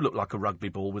 when you do look like a rugby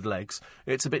ball with legs,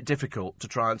 it's a bit difficult to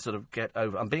try and sort of get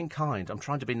over... I'm being kind. I'm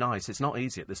trying to be nice. It's not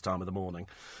easy at this time of the morning.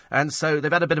 And so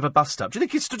they've had a bit of a bust-up. Do you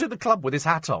think he stood at the club with his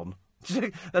hat on?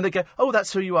 And they go, oh,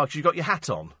 that's who you are, because you've got your hat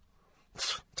on.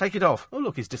 Take it off. Oh,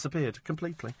 look, he's disappeared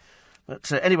completely.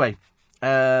 But anyway,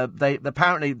 they did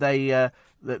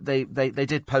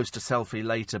post a selfie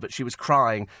later, but she was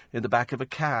crying in the back of a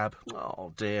cab.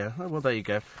 Oh, dear. Oh, well, there you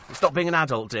go. Stop being an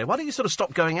adult, dear. Why don't you sort of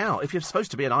stop going out? If you're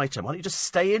supposed to be an item, why don't you just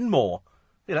stay in more?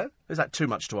 You know, is that too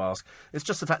much to ask? It's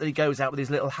just the fact that he goes out with his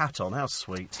little hat on. How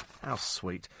sweet. How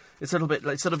sweet. It's a little bit,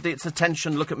 like, sort of, it's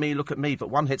attention, look at me, but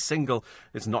one hit single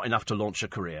is not enough to launch a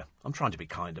career. I'm trying to be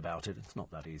kind about it. It's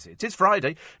not that easy. It is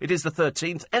Friday. It is the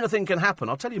 13th. Anything can happen.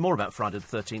 I'll tell you more about Friday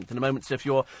the 13th in a moment. So if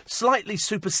you're slightly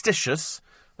superstitious,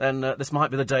 then this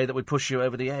might be the day that we push you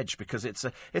over the edge, because it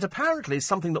apparently is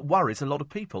something that worries a lot of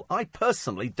people. I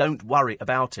personally don't worry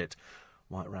about it.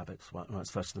 White rabbits. Well, it's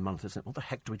first of the month, isn't it? What the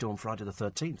heck do we do on Friday the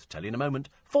 13th? Tell you in a moment.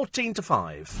 14 to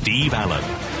 5. Steve Allen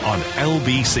on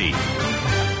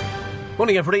LBC.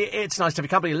 Morning, everybody. It's nice to have your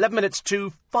company. 11 minutes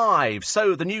to 5.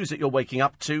 So the news that you're waking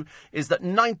up to is that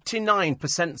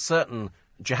 99% certain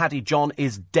Jihadi John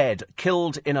is dead,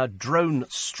 killed in a drone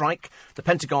strike. The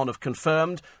Pentagon have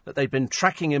confirmed that they've been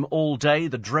tracking him all day.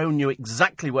 The drone knew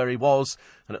exactly where he was,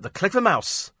 and at the click of a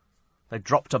mouse, they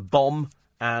dropped a bomb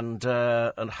and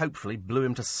hopefully blew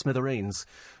him to smithereens.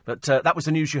 But that was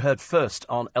the news you heard first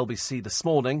on LBC this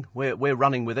morning. We're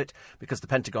running with it because the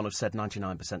Pentagon have said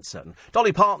 99% certain.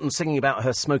 Dolly Parton singing about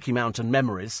her Smoky Mountain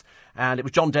memories, and it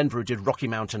was John Denver who did Rocky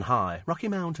Mountain High. Rocky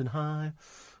Mountain High.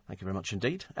 Thank you very much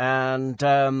indeed. And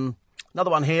another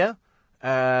one here.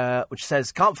 Which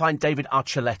says, can't find David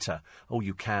Archuleta. Oh,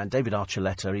 you can. David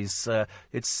Archuleta, he's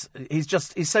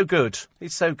so good.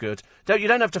 He's so good. You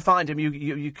don't have to find him.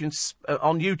 You can,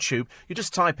 on YouTube, you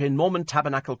just type in Mormon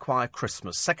Tabernacle Choir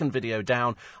Christmas. Second video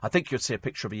down, I think you'll see a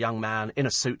picture of a young man in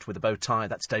a suit with a bow tie.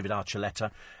 That's David Archuleta.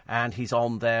 And he's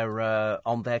on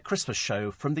their Christmas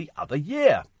show from the other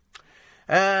year.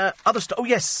 Oh,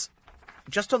 yes.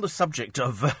 Just on the subject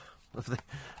of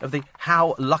the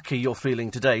how lucky you're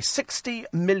feeling today. 60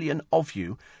 million of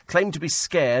you claim to be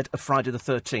scared of Friday the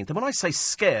 13th. And when I say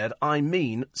scared, I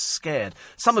mean scared.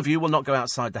 Some of you will not go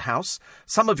outside the house.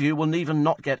 Some of you will even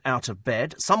not get out of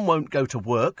bed. Some won't go to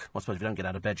work. Well, I suppose if you don't get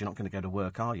out of bed, you're not going to go to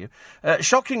work, are you?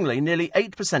 Shockingly, nearly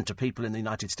 8% of people in the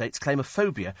United States claim a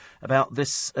phobia about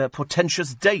this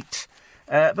portentous date.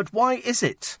 But why is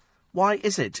it? Why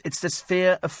is it? It's this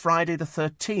fear of Friday the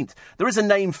 13th. There is a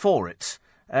name for it.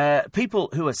 People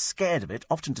who are scared of it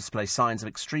often display signs of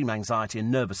extreme anxiety and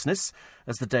nervousness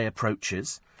as the day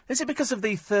approaches. Is it because of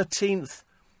the 13th?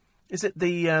 Is it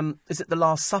the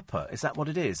Last Supper? Is that what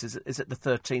it is? Is it the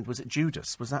 13th? Was it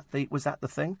Judas? Was that the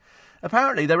thing?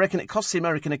 Apparently, they reckon it costs the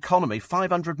American economy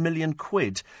 500 million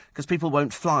quid because people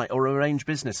won't fly or arrange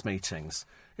business meetings.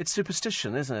 It's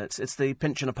superstition, isn't it? It's the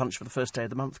pinch and a punch for the first day of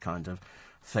the month kind of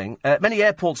thing. Many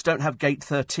airports don't have Gate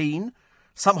 13.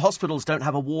 Some hospitals don't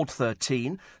have a Ward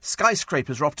 13.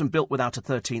 Skyscrapers are often built without a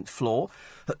 13th floor.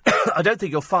 I don't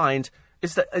think you'll find...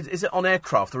 Is it on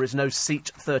aircraft there is no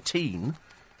seat 13?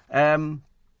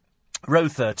 Row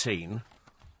 13.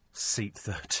 Seat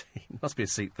 13. Must be a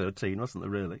seat 13, wasn't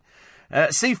there, really?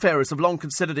 Seafarers have long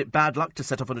considered it bad luck to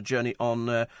set off on a journey on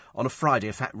a Friday,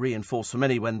 a fact reinforced for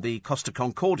many when the Costa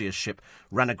Concordia ship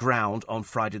ran aground on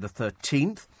Friday the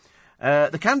 13th. There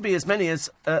can be as many as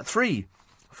 3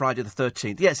 Friday the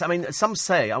 13th. Yes, I mean, some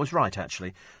say, I was right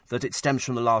actually, that it stems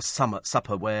from the Last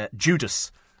Supper where Judas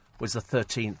was the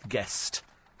 13th guest.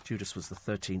 Judas was the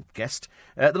 13th guest.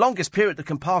 The longest period that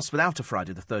can pass without a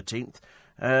Friday the 13th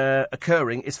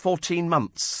occurring is 14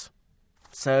 months.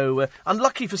 So,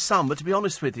 unlucky for some, but to be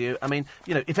honest with you, I mean,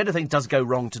 you know, if anything does go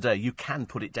wrong today, you can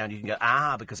put it down. You can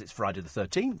go, because it's Friday the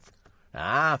 13th.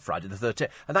 Friday the 13th.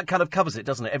 And that kind of covers it,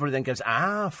 doesn't it? Everybody then goes,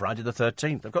 Friday the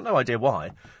 13th. I've got no idea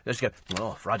why. They just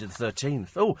go, Friday the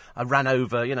 13th. Oh, I ran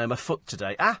over, my foot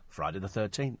today. Friday the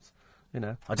 13th.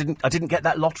 I didn't get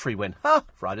that lottery win.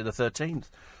 Friday the 13th.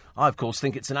 I, of course,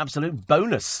 think it's an absolute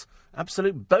bonus.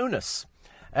 Absolute bonus.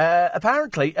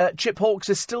 Apparently, Chip Hawkes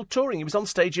is still touring. He was on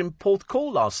stage in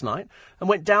Porthcawl last night and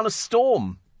went down a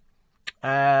storm.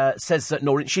 Says that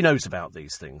Noreen, she knows about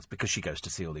these things because she goes to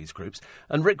see all these groups.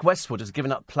 And Rick Westwood has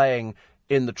given up playing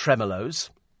in the Tremolos.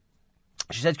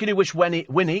 She said, can you wish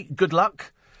Winnie good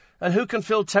luck? And who can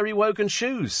fill Terry Wogan's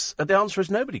shoes? And the answer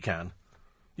is nobody can.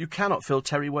 You cannot fill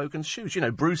Terry Wogan's shoes.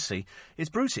 Brucey is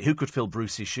Brucey. Who could fill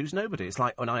Brucey's shoes? Nobody. It's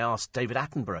like when I asked David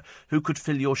Attenborough, who could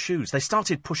fill your shoes? They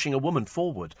started pushing a woman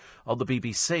forward on the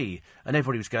BBC, and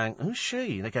everybody was going, who's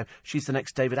she? And they go, she's the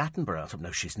next David Attenborough. I thought,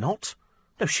 no, she's not.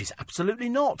 No, she's absolutely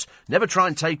not. Never try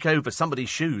and take over somebody's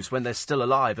shoes when they're still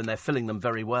alive and they're filling them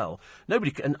very well.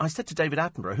 Nobody. And I said to David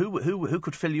Attenborough, who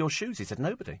could fill your shoes? He said,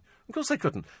 nobody. Of course they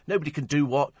couldn't. Nobody can do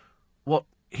what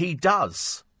he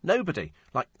does. Nobody.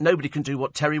 Like, nobody can do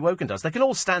what Terry Wogan does. They can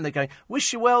all stand there going,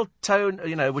 wish you well, Tone,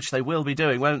 which they will be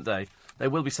doing, won't they? They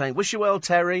will be saying, wish you well,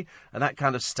 Terry, and that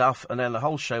kind of stuff, and then the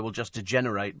whole show will just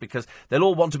degenerate because they'll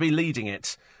all want to be leading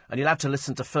it. And you'll have to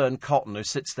listen to Fern Cotton, who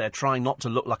sits there trying not to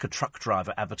look like a truck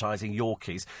driver advertising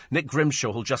Yorkies. Nick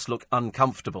Grimshaw will just look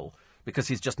uncomfortable because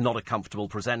he's just not a comfortable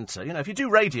presenter. If you do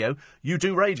radio, you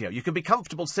do radio. You can be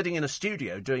comfortable sitting in a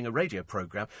studio doing a radio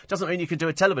programme. Doesn't mean you can do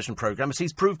a television programme, as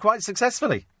he's proved quite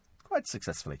successfully.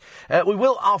 We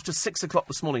will, after 6 o'clock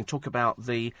this morning, talk about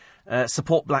the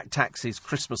Support Black Taxis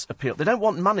Christmas appeal. They don't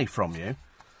want money from you,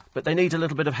 but they need a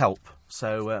little bit of help.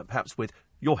 So perhaps with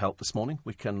your help this morning,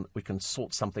 we can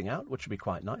sort something out, which would be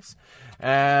quite nice.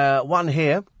 One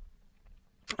here,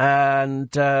 and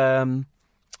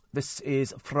this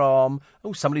is from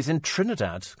somebody's in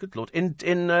Trinidad. Good Lord, in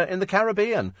the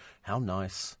Caribbean. How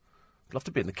nice! I'd love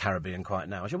to be in the Caribbean quite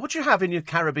now. What do you have in your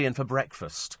Caribbean for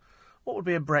breakfast? What would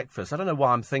be a breakfast? I don't know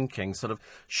why I'm thinking sort of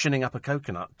shinning up a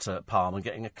coconut palm and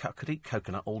getting I could eat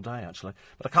coconut all day, actually.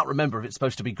 But I can't remember if it's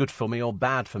supposed to be good for me or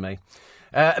bad for me.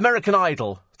 American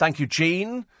Idol. Thank you,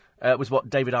 Gene. Was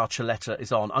what David Archuleta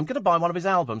is on. I'm going to buy one of his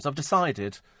albums. I've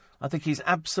decided. I think he's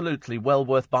absolutely well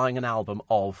worth buying an album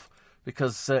of,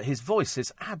 because his voice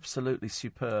is absolutely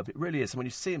superb. It really is. And when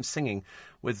you see him singing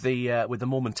with the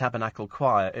Mormon Tabernacle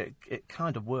Choir, it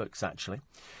kind of works, actually.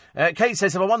 Kate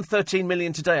says, if I won 13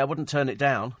 million today, I wouldn't turn it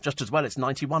down. Just as well, it's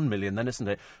 91 million then, isn't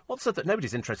it? What's that?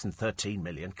 Nobody's interested in 13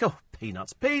 million. Oh,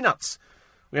 peanuts, peanuts!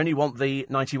 We only want the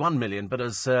 91 million, but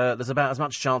there's about as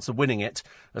much chance of winning it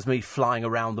as me flying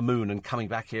around the moon and coming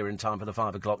back here in time for the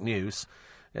 5 o'clock news.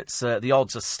 It's the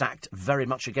odds are stacked very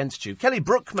much against you. Kelly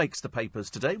Brook makes the papers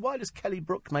today. Why does Kelly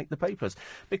Brook make the papers?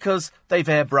 Because they've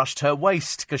airbrushed her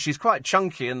waist, because she's quite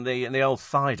chunky in the old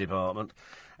thigh department.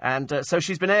 And so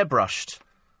she's been airbrushed.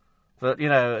 But, you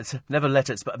know, it's never let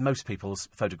it... But most people's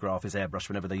photograph is airbrushed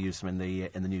whenever they use them in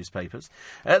the newspapers.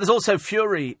 There's also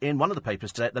fury in one of the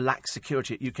papers today at the lax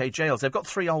security at UK jails. They've got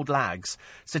 3 old lags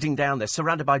sitting down there,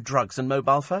 surrounded by drugs and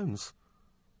mobile phones.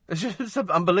 It's just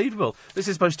unbelievable. This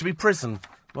is supposed to be prison.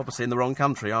 I'm obviously in the wrong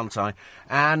country, aren't I?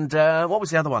 And what was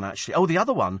the other one, actually? Oh, the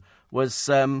other one was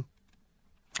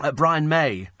Brian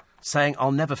May saying,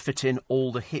 I'll never fit in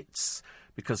all the hits,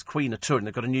 because Queen are touring.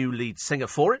 They've got a new lead singer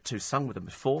for it, who's sung with them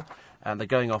before, and they're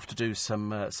going off to do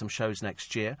some shows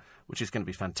next year, which is going to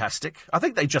be fantastic. I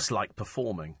think they just like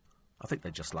performing.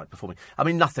 I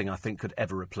mean, nothing, I think, could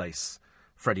ever replace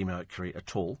Freddie Mercury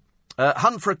at all.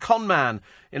 Hunt for a con man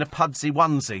in a pudsey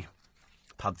onesie.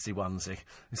 Pudsey onesie.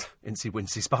 It's Incy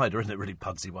Wincy Spider, isn't it, really,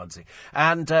 pudsey onesie?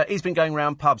 And he's been going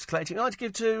around pubs collecting, I'd like to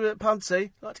give to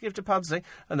Pudsey,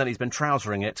 and then he's been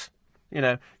trousering it. You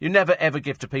know, you never ever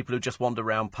give to people who just wander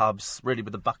around pubs, really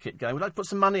with a bucket going, would I put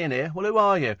some money in here? Well, who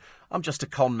are you? I'm just a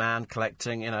con man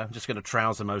collecting, I'm just going to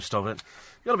trouser most of it.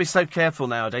 You've got to be so careful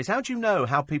nowadays. How do you know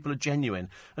how people are genuine?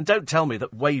 And don't tell me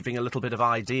that waving a little bit of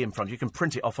ID in front, you can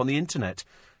print it off on the internet.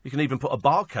 You can even put a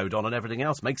barcode on and everything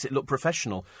else, makes it look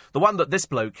professional. The one that this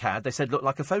bloke had, they said looked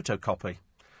like a photocopy.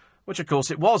 Which, of course,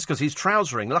 it was, because he's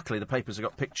trousering. Luckily, the papers have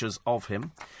got pictures of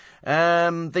him.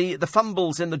 The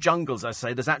fumbles in the jungle, as I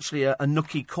say, there's actually a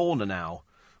nookie corner now.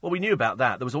 Well, we knew about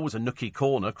that. There was always a nookie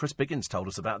corner. Chris Biggins told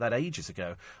us about that ages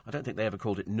ago. I don't think they ever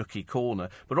called it nookie corner.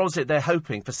 But obviously, they're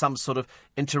hoping for some sort of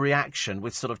interreaction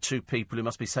with sort of 2 people who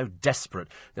must be so desperate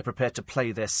they're prepared to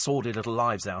play their sordid little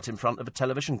lives out in front of a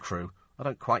television crew. I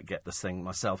don't quite get this thing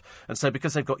myself. And so,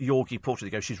 because they've got Yorgie Porter,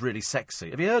 they go, she's really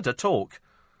sexy. Have you heard her talk?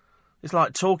 It's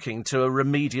like talking to a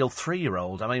remedial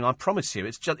 3-year-old. I mean, I promise you,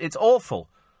 it's awful.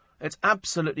 It's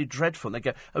absolutely dreadful. And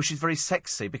they go, oh, she's very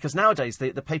sexy, because nowadays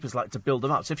the papers like to build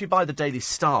them up. So if you buy the Daily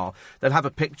Star, they'll have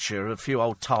a picture of a few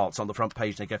old tarts on the front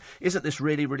page, and they go, isn't this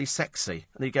really, really sexy?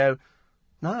 And you go,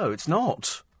 no, it's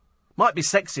not. Might be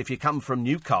sexy if you come from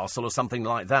Newcastle or something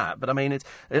like that, but I mean,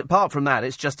 apart from that,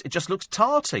 it just looks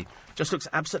tarty. Just looks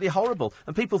absolutely horrible.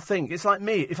 And people think, it's like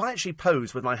me, if I actually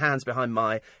pose with my hands behind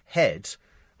my head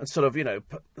and sort of,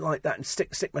 like that, and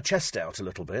stick my chest out a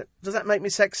little bit, does that make me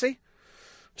sexy?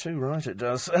 Too right it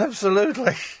does.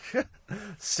 Absolutely.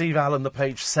 Steve Allen, the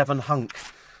page 7 hunk.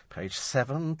 Page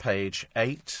 7, page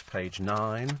 8, page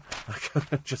 9. I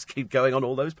can just keep going on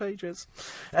all those pages.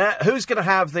 Who's going to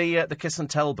have the Kiss and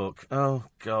Tell book? Oh,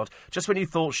 God. Just when you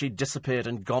thought she'd disappeared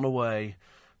and gone away.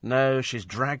 No, she's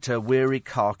dragged her weary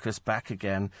carcass back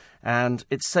again. And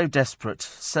it's so desperate,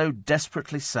 so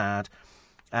desperately sad.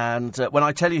 And when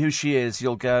I tell you who she is,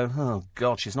 you'll go, oh,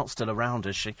 God, she's not still around,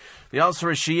 is she? The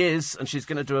answer is she is, and she's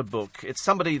going to do a book. It's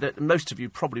somebody that most of you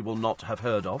probably will not have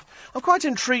heard of. I'm quite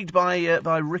intrigued by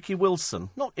Ricky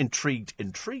Wilson. Not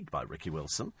intrigued by Ricky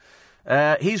Wilson.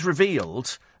 He's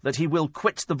revealed that he will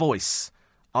quit The Voice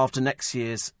after next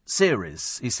year's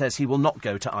series. He says he will not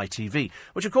go to ITV,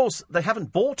 which, of course, they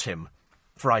haven't bought him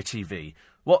for ITV.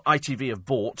 What ITV have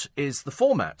bought is the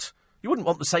format. You wouldn't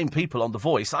want the same people on The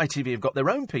Voice. ITV have got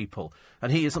their own people,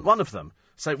 and he isn't one of them.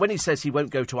 So when he says he won't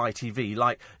go to ITV,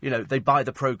 like, they buy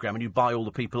the programme and you buy all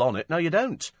the people on it. No, you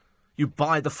don't. You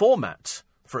buy the format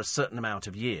for a certain amount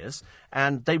of years,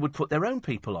 and they would put their own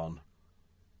people on.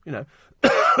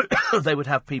 They would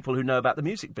have people who know about the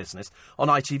music business on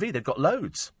ITV. They've got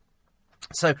loads.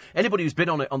 So anybody who's been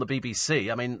on it on the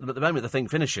BBC, I mean, at the moment the thing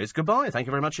finishes, goodbye, thank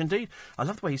you very much indeed. I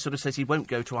love the way he sort of says he won't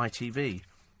go to ITV.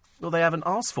 Well, they haven't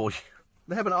asked for you.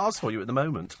 They haven't asked for you at the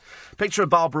moment. Picture of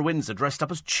Barbara Windsor dressed up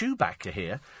as Chewbacca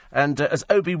here. And as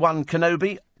Obi-Wan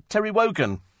Kenobi, Terry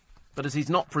Wogan. But as he's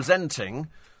not presenting,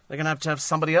 they're going to have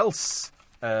somebody else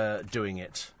doing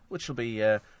it. Which will be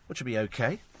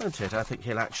okay, won't it? I think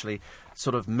he'll actually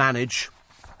sort of manage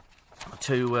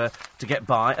to get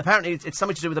by. Apparently it's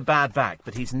something to do with a bad back,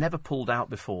 but he's never pulled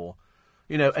out before.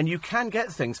 And you can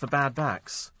get things for bad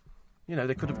backs. You know,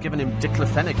 they could have given him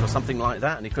diclofenac or something like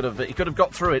that, and he could have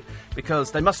got through it,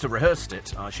 because they must have rehearsed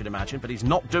it, I should imagine, but he's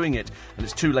not doing it, and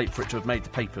it's too late for it to have made the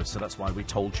papers, so that's why we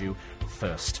told you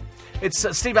first. It's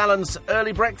Steve Allen's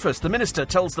Early Breakfast. The Minister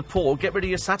tells the poor, get rid of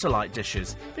your satellite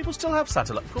dishes. People still have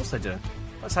satellite. Of course they do.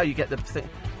 That's how you get the thing.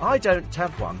 I don't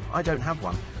have one.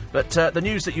 But the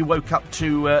news that you woke up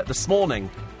to this morning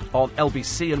on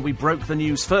LBC, and we broke the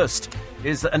news first,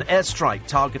 is that an airstrike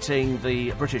targeting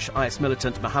the British IS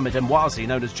militant Mohammed Emwazi,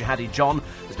 known as Jihadi John,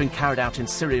 has been carried out in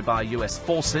Syria by US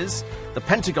forces. The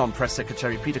Pentagon press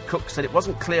secretary Peter Cook said it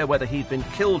wasn't clear whether he'd been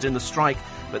killed in the strike,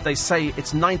 but they say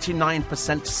it's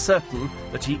 99% certain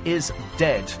that he is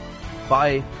dead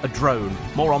by a drone.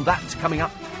 More on that coming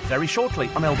up very shortly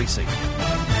on LBC.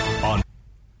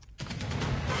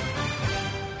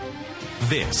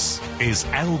 This is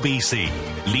LBC,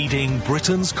 leading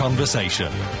Britain's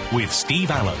conversation with Steve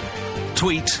Allen.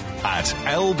 Tweet at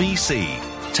LBC.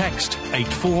 Text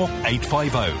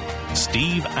 84850.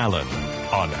 Steve Allen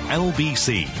on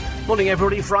LBC. Morning,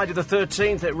 everybody. Friday the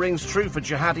 13th. It rings true for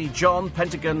Jihadi John.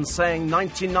 Pentagon saying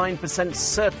 99%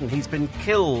 certain he's been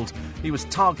killed. He was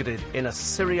targeted in a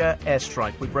Syria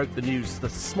airstrike. We broke the news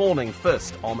this morning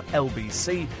first on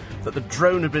LBC that the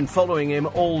drone had been following him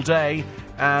all day.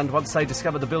 And once they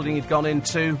discovered the building he'd gone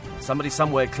into, somebody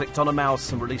somewhere clicked on a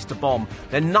mouse and released a bomb.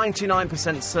 They're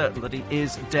 99% certain that he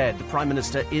is dead. The Prime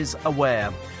Minister is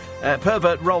aware.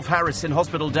 Pervert Rolf Harris in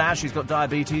hospital dash. He's got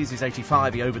diabetes. He's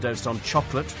 85. He overdosed on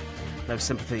chocolate. No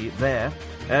sympathy there.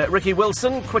 Ricky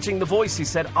Wilson quitting The Voice, he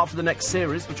said, after the next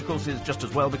series, which of course is just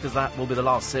as well because that will be the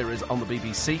last series on the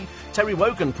BBC. Terry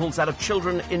Wogan pulls out of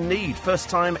Children in Need. First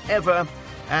time ever.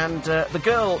 And the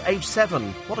girl, age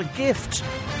 7. What a gift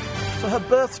for her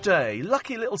birthday.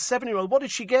 Lucky little 7-year-old. What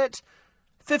did she get?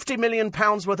 £50 million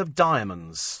worth of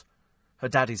diamonds. Her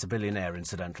daddy's a billionaire,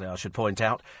 incidentally, I should point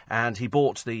out, and he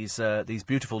bought these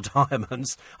beautiful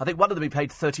diamonds. I think one of them he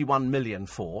paid $31 million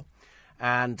for,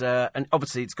 and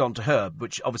obviously it's gone to her,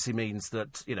 which obviously means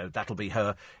that, you know, that'll be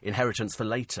her inheritance for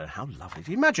later. How lovely.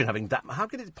 Do you imagine having that? How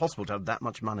could it be possible to have that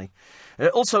much money?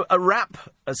 Also, a rap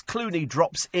as Clooney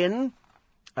drops in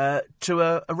to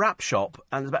a rap shop,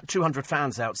 and there's about 200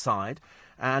 fans outside,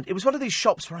 and it was one of these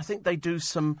shops where I think they do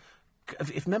some,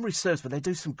 if memory serves, but they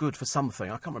do some good for something.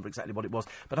 I can't remember exactly what it was,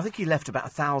 but I think he left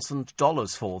about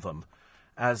 $1,000 for them,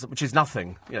 which is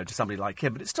nothing, you know, to somebody like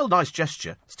him, but it's still a nice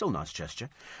gesture.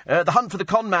 The hunt for the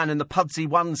con man in the Pudsey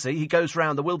onesie. He goes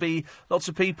round. There will be lots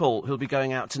of people who'll be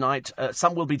going out tonight.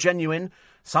 Some will be genuine,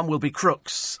 some will be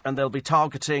crooks, and they'll be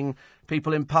targeting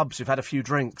people in pubs who've had a few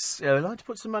drinks. I'd like to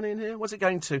put some money in here. What's it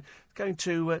going to? Going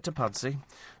to Pudsey.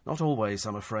 Not always,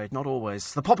 I'm afraid. Not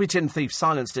always. The poppy tin thief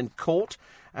silenced in court.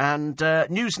 And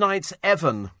Newsnight's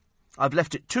Evan. I've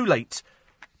left it too late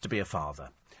to be a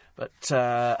father. But,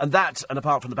 and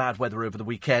apart from the bad weather over the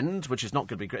weekend, which is not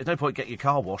going to be great, there's no point getting your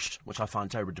car washed, which I find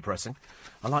terribly depressing.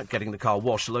 I like getting the car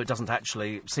washed, although it doesn't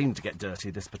actually seem to get dirty,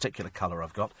 this particular colour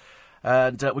I've got.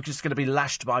 And we're just going to be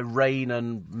lashed by rain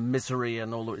and misery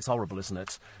and all. It's horrible, isn't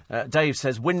it? Dave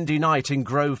says, windy night in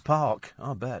Grove Park.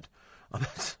 I bet.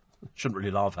 Shouldn't really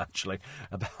laugh, actually,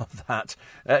 about that.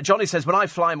 Johnny says, when I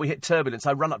fly and we hit turbulence,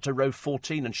 I run up to row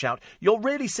 14 and shout, you're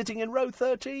really sitting in row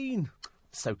 13.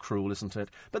 So cruel, isn't it?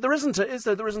 But there isn't, is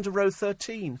there? There isn't a row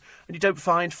 13. And you don't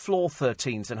find floor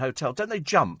 13s in hotels. Don't they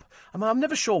jump? I mean, I'm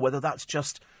never sure whether that's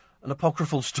just an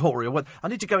apocryphal story or whether... I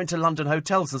need to go into London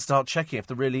hotels and start checking if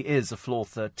there really is a floor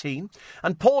 13.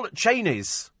 And Paul at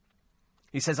Cheney's,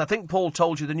 he says, I think Paul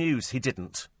told you the news. He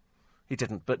didn't.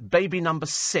 But baby number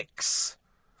 6.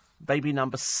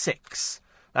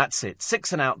 That's it.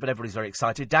 6 and out, but everybody's very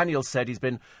excited. Daniel said he's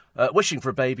been wishing for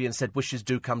a baby and said wishes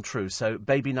do come true. So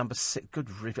baby number 6. Good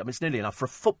grief. I mean, it's nearly enough for a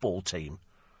football team.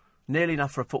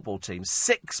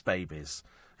 6 babies.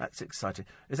 That's exciting.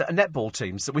 Is that a netball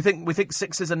team? So we think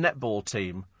 6 is a netball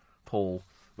team, Paul.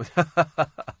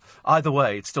 Either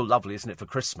way, it's still lovely, isn't it, for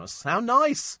Christmas? How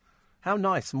nice. And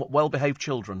what well-behaved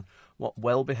children.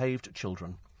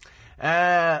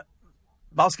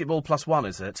 Basketball +1,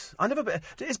 is it?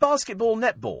 Is basketball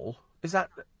netball? Is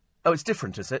that... Oh, it's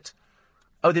different, is it?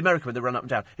 Oh, the American when they run up and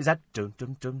down. Is that dum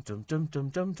dum dum dum dum dum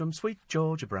dum dum sweet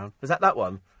Georgia Brown? Is that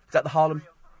one? Is that the Harlem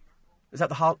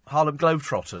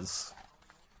Globetrotters?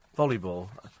 Volleyball.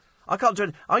 I can't do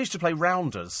it. I used to play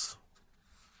rounders,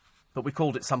 but we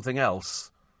called it something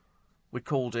else. I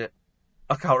can't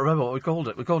remember what we called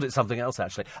it. We called it something else,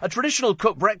 actually. A traditional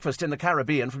cooked breakfast in the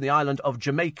Caribbean from the island of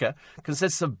Jamaica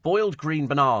consists of boiled green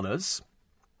bananas,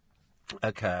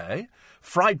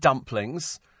 fried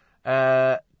dumplings,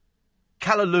 callaloo,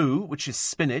 which is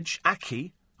spinach,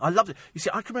 ackee, I loved it. You see,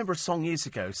 I can remember a song years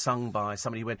ago sung by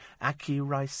somebody who went, Aki,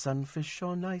 rice and fish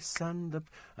or nice and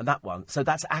that one. So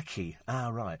that's Aki. Ah,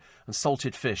 right. And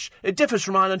salted fish. It differs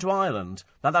from island to island.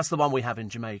 Now, that's the one we have in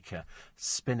Jamaica.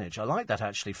 Spinach. I like that,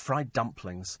 actually. Fried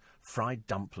dumplings.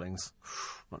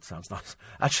 That sounds nice.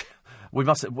 Actually,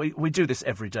 we do this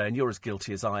every day, and you're as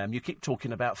guilty as I am. You keep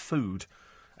talking about food.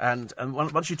 And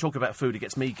once you talk about food, it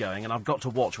gets me going, and I've got to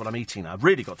watch what I'm eating now. I've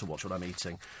really got to watch what I'm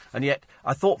eating. And yet,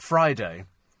 I thought Friday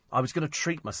I was going to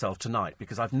treat myself tonight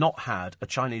because I've not had a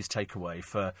Chinese takeaway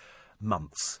for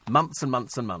months. Months and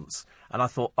months and months. And I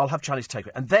thought, I'll have Chinese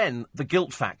takeaway. And then the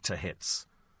guilt factor hits.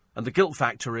 And the guilt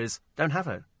factor is, don't have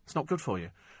it. It's not good for you.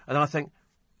 And then I think,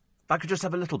 I could just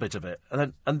have a little bit of it.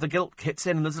 And the guilt hits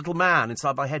in, and there's a little man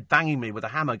inside my head banging me with a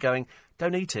hammer going,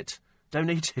 don't eat it. Don't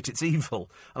eat it, it's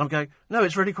evil. And I'm going, no,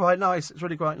 it's really quite nice. It's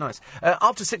really quite nice.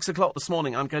 After 6 o'clock this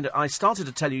morning, I started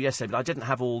to tell you yesterday, but I didn't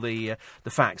have all the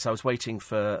facts. I was waiting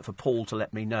for Paul to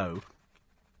let me know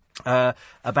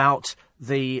about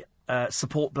the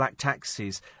Support Black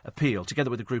Taxis appeal, together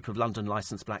with a group of London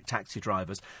licensed black taxi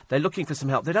drivers. They're looking for some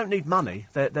help. They don't need money.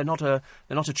 They're not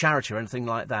a charity or anything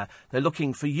like that. They're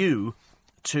looking for you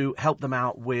to help them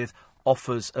out with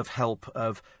offers of help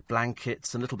of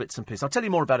blankets and little bits and pieces. I'll tell you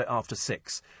more about it after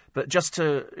 6. But just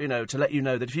to let you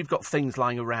know that if you've got things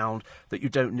lying around that you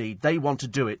don't need, they want to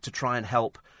do it to try and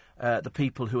help the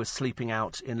people who are sleeping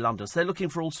out in London. So they're looking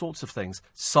for all sorts of things.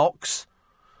 Socks,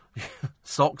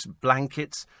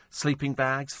 blankets, sleeping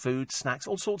bags, food, snacks,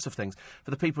 all sorts of things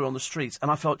for the people who are on the streets. And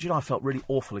I felt really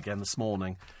awful again this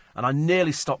morning. And I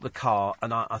nearly stopped the car,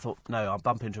 and I thought, no, I'll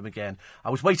bump into him again. I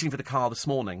was waiting for the car this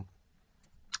morning.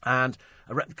 And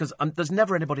because there's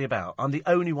never anybody about. I'm the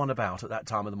only one about at that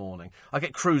time of the morning. I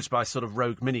get cruised by sort of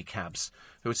rogue minicabs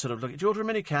who would sort of look, do you order a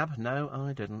minicab? No,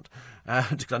 I didn't.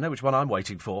 Because I know which one I'm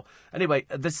waiting for. Anyway,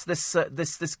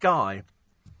 this guy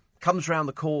comes round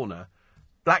the corner,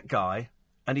 black guy,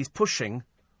 and he's pushing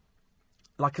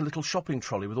like a little shopping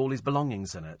trolley with all his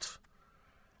belongings in it.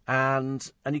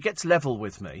 And he gets level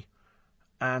with me.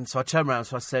 And so I turned around,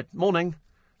 so I said, morning.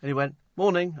 And he went,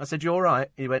 morning. I said, you all right?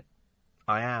 He went,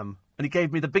 I am. And he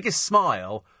gave me the biggest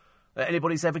smile that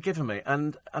anybody's ever given me.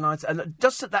 And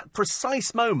just at that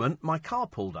precise moment, my car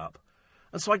pulled up.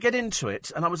 And so I get into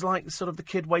it, and I was like sort of the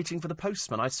kid waiting for the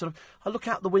postman. I look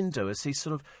out the window as he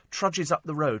sort of trudges up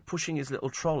the road, pushing his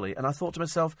little trolley, and I thought to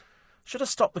myself, should I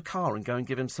stop the car and go and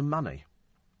give him some money?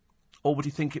 Or would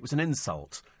he think it was an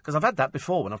insult? Because I've had that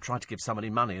before when I've tried to give somebody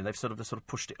money and they've sort of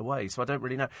pushed it away, so I don't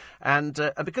really know. And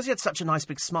because he had such a nice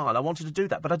big smile, I wanted to do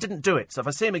that, but I didn't do it. So if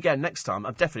I see him again next time,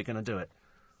 I'm definitely going to do it.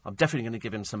 I'm definitely going to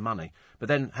give him some money. But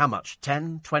then how much?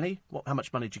 10, 20? How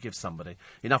much money do you give somebody?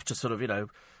 Enough to sort of,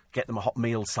 get them a hot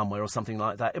meal somewhere or something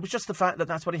like that. It was just the fact that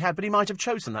that's what he had, but he might have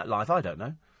chosen that life. I don't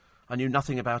know. I knew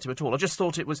nothing about him at all. I just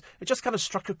thought it just kind of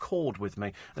struck a chord with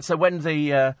me. And so when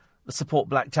the Support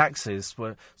Black Taxis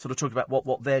were sort of talking about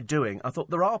what they're doing, I thought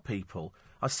there are people.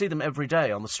 I see them every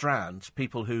day on the Strand,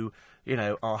 people who,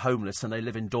 are homeless and they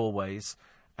live in doorways.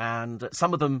 And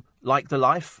some of them like the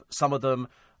life. Some of them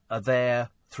are there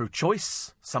through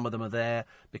choice. Some of them are there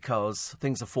because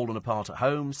things have fallen apart at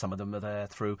home. Some of them are there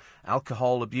through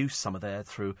alcohol abuse. Some are there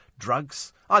through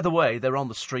drugs. Either way, they're on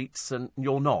the streets and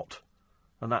you're not.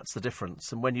 And that's the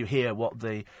difference. And when you hear what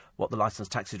the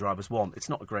licensed taxi drivers want, it's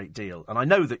not a great deal. And I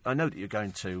know that you're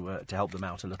going to help them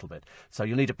out a little bit. So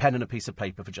you'll need a pen and a piece of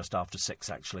paper for just after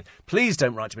 6, actually. Please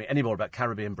don't write to me any more about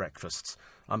Caribbean breakfasts.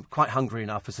 I'm quite hungry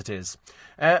enough as it is.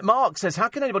 Mark says, how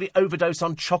can anybody overdose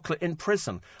on chocolate in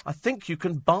prison? I think you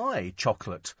can buy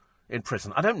chocolate in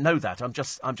prison. I don't know that. I'm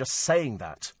just saying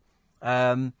that.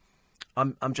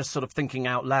 I'm just sort of thinking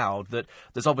out loud that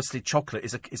there's obviously chocolate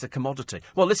is a commodity.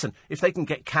 Well, listen, if they can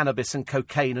get cannabis and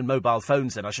cocaine and mobile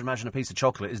phones in, I should imagine a piece of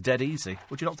chocolate is dead easy.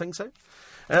 Would you not think so?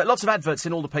 Lots of adverts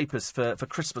in all the papers for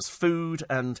Christmas food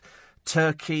and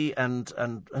turkey and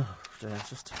oh dear,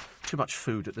 just too much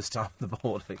food at this time of the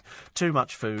morning. Too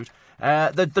much food.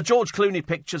 The George Clooney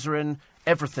pictures are in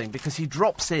everything because he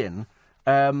drops in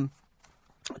to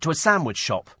a sandwich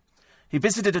shop. He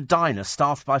visited a diner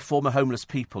staffed by former homeless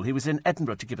people. He was in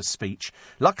Edinburgh to give a speech.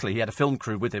 Luckily, he had a film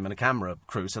crew with him and a camera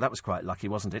crew, so that was quite lucky,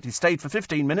 wasn't it? He stayed for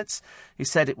 15 minutes. He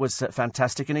said it was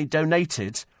fantastic, and he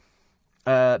donated,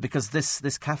 because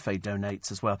this cafe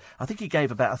donates as well. I think he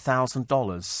gave about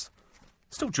 $1,000.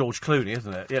 Still George Clooney,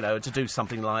 isn't it? To do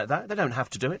something like that. They don't have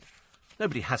to do it.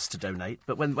 Nobody has to donate,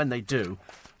 but when they do,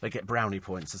 they get brownie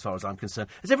points, as far as I'm concerned.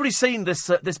 Has everybody seen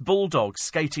this bulldog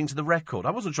skating to the record?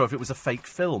 I wasn't sure if it was a fake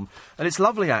film, and it's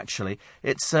lovely, actually.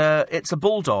 It's a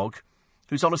bulldog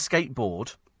who's on a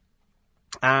skateboard,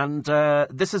 and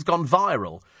this has gone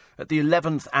viral. at the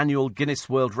 11th annual Guinness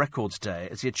World Records Day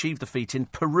as he achieved the feat in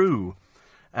Peru.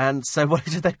 And so what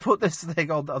did they put this thing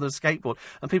on the skateboard?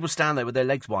 And people stand there with their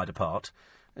legs wide apart.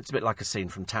 It's a bit like a scene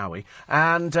from Towie.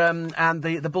 And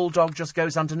the bulldog just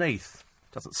goes underneath.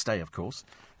 Doesn't stay, of course.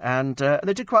 And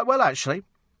they did quite well, actually.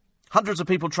 Hundreds of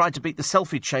people tried to beat the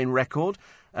selfie chain record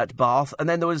at Bath. And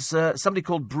then there was somebody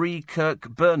called Bree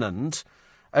Kirk-Burnand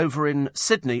over in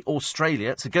Sydney,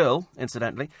 Australia. It's a girl,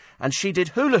 incidentally. And she did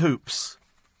hula hoops.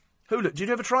 Did you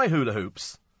ever try hula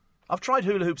hoops? I've tried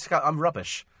hula hoops. I'm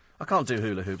rubbish. I can't do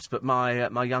hula hoops, but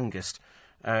my youngest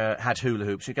had hula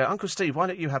hoops. You go, Uncle Steve, why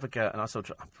don't you have a go? And I sort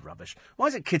of, I'm rubbish. Why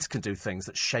is it kids can do things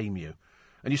that shame you?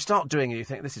 And you start doing it, you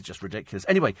think, this is just ridiculous.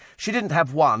 Anyway, she didn't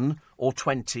have 1 or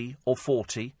 20 or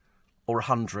 40 or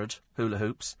 100 hula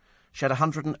hoops. She had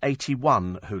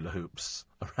 181 hula hoops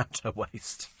around her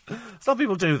waist. Some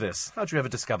people do this. How do you ever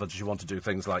discover that you want to do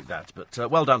things like that? But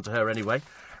well done to her anyway.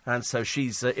 And so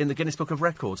she's in the Guinness Book of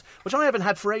Records, which I haven't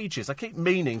had for ages. I keep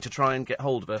meaning to try and get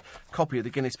hold of a copy of the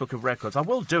Guinness Book of Records. I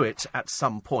will do it at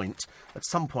some point. At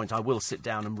some point I will sit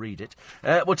down and read it.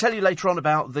 We'll tell you later on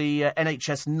about the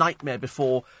NHS nightmare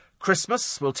before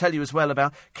Christmas. We'll tell you as well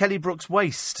about Kelly Brook's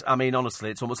waist. I mean, honestly,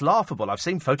 it's almost laughable. I've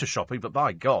seen photoshopping, but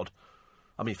by God.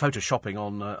 I mean, photoshopping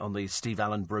on the Steve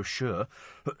Allen brochure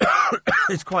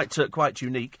is quite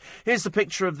unique. Here's the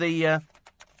picture of the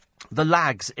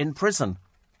lags in prison.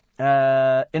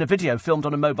 In a video filmed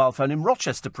on a mobile phone in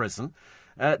Rochester Prison.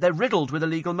 They're riddled with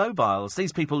illegal mobiles.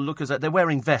 These people look as though they're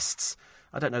wearing vests.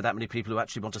 I don't know that many people who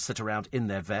actually want to sit around in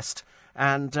their vest.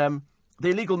 And the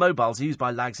illegal mobiles are used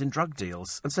by lags in drug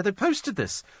deals. And so they posted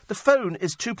this. The phone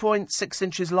is 2.6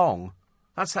 inches long.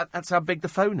 That's how big the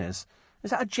phone is. Is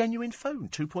that a genuine phone?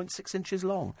 2.6 inches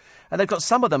long. And they've got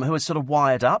some of them who are sort of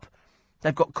wired up.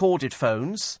 They've got corded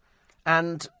phones.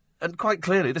 And quite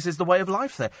clearly, this is the way of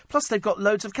life there. Plus, they've got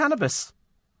loads of cannabis.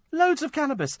 Loads of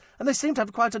cannabis. And they seem to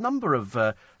have quite a number of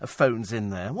phones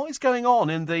in there. What is going on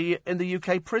in the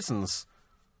UK prisons?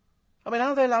 I mean, how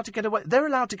are they allowed to get away? They're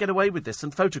allowed to get away with this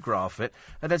and photograph it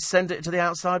and then send it to the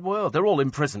outside world. They're all in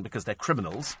prison because they're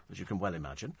criminals, as you can well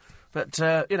imagine. But,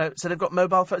 so they've got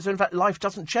mobile phones. So, in fact, life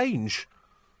doesn't change.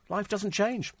 Life doesn't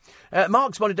change.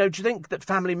 Mark's wanted to know, do you think that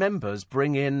family members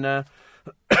bring in,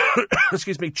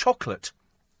 chocolate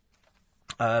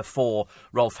for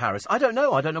Rolf Harris? I don't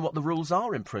know. I don't know what the rules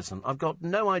are in prison. I've got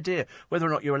no idea whether or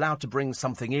not you're allowed to bring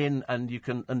something in and you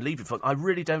can leave it for. I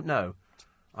really don't know.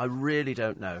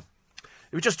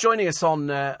 If you're just joining us on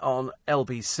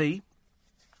LBC,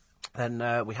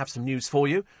 then we have some news for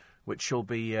you, which you'll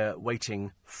be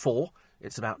waiting for.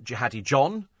 It's about Jihadi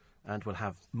John, and we'll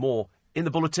have more in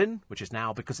the bulletin, which is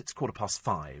now because it's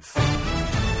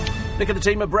 5:15. Nick and the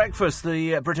team at breakfast.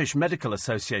 The British Medical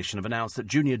Association have announced that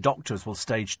junior doctors will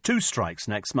stage 2 strikes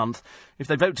next month. If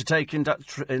they vote to take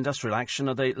industrial action,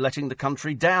 are they letting the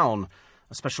country down?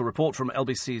 A special report from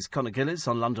LBC's Conor Gillies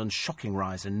on London's shocking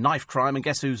rise in knife crime. And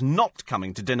guess who's not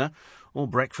coming to dinner, or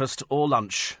breakfast, or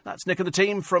lunch? That's Nick and the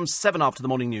team from 7 after the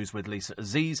morning news with Lisa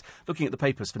Aziz. Looking at the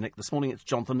papers for Nick this morning, it's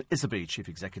Jonathan Isaby, Chief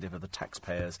Executive of the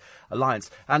Taxpayers Alliance.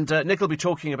 And Nick will be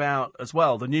talking about, as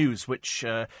well, the news, which,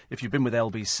 if you've been with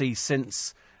LBC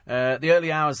since the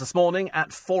early hours this morning,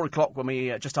 at 4 o'clock, when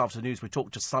we, just after the news, we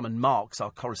talked to Simon Marks,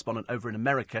 our correspondent over in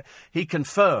America. He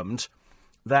confirmed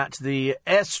that the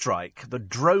airstrike, the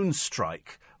drone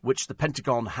strike, which the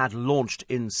Pentagon had launched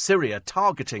in Syria,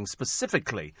 targeting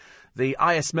specifically the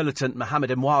IS militant Mohammed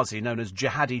Emwazi, known as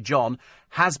Jihadi John,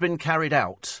 has been carried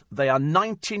out. They are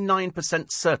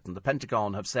 99% certain, the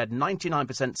Pentagon have said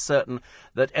 99% certain,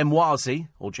 that Emwazi,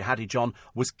 or Jihadi John,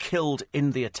 was killed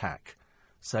in the attack.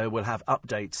 So we'll have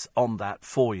updates on that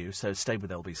for you. So stay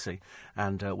with LBC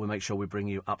and we'll make sure we bring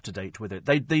you up to date with it.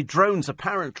 The drones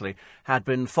apparently had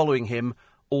been following him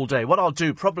all day. What I'll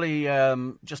do, probably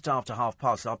just after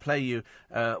 5:30, I'll play you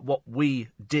what we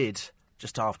did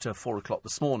just after 4 o'clock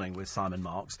this morning with Simon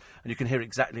Marks. And you can hear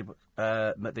exactly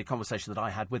the conversation that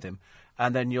I had with him.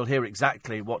 And then you'll hear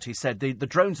exactly what he said. The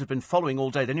drones have been following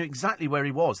all day. They knew exactly where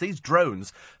he was. These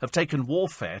drones have taken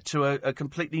warfare to a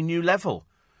completely new level.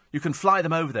 You can fly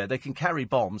them over there, they can carry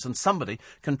bombs, and somebody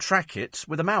can track it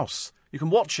with a mouse. You can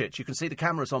watch it, you can see the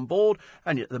cameras on board,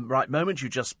 and at the right moment you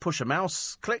just push a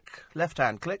mouse, click,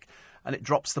 left-hand click, and it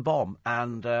drops the bomb.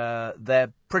 And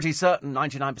they're pretty certain,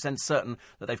 99% certain,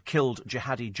 that they've killed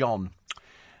Jihadi John.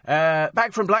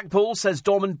 Back from Blackpool, says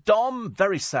Dorman Dom.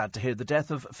 Very sad to hear the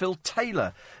death of Phil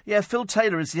Taylor. Yeah, Phil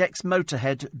Taylor is the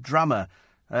ex-Motorhead drummer.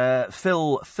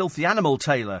 Phil Filthy Animal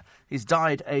Taylor. He's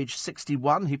died aged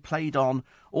 61. He played on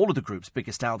all of the group's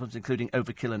biggest albums, including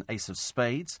Overkill and Ace of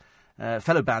Spades.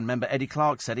 Fellow band member Eddie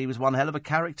Clark said he was one hell of a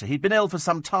character. He'd been ill for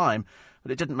some time,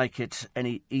 but it didn't make it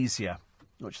any easier.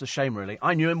 Which is a shame, really.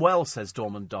 I knew him well, says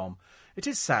Dorman Dom. It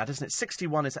is sad, isn't it?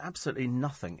 61 is absolutely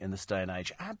nothing in this day and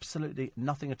age. Absolutely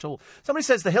nothing at all. Somebody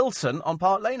says the Hilton on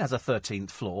Park Lane has a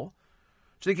 13th floor.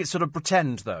 Do you think it's sort of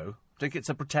pretend, though? Do you think it's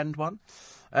a pretend one?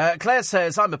 Claire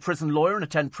says, I'm a prison lawyer and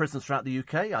attend prisons throughout the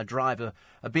UK. I drive a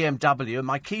BMW and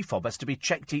my key fob has to be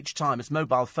checked each time as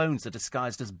mobile phones are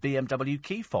disguised as BMW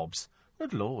key fobs.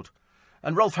 Good Lord.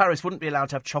 And Rolf Harris wouldn't be allowed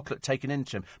to have chocolate taken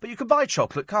into him. But you can buy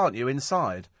chocolate, can't you,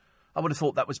 inside? I would have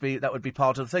thought that would be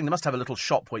part of the thing. They must have a little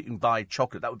shop where you can buy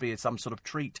chocolate. That would be some sort of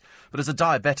treat. But as a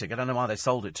diabetic, I don't know why they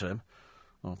sold it to him.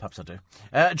 Well, perhaps I do.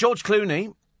 George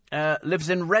Clooney lives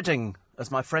in Reading, as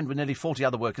my friend with nearly 40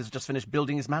 other workers have just finished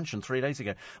building his mansion 3 days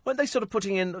ago. Weren't they sort of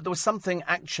putting in... There was something,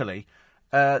 actually,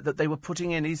 that they were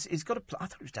putting in. He's got a... I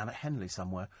thought it was down at Henley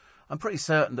somewhere. I'm pretty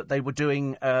certain that they were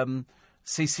doing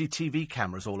CCTV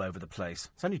cameras all over the place.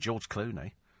 It's only George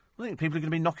Clooney. I think people are going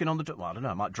to be knocking on the door. Well, I don't know.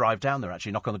 I might drive down there,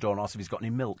 actually, knock on the door and ask if he's got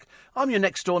any milk. I'm your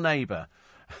next-door neighbour.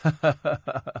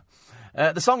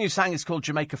 The song you sang is called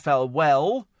Jamaica Fell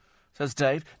Well, says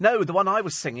Dave. No, the one I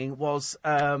was singing was...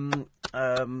 I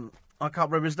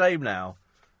can't remember his name now.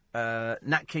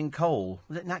 Nat King Cole.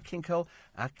 Was it Nat King Cole?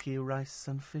 Ackee rice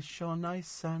and fish on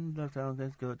ice and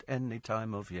it's good any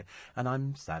time of year. And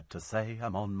I'm sad to say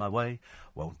I'm on my way.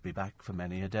 Won't be back for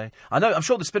many a day. I know, I'm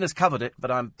sure the Spinners covered it,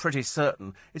 but I'm pretty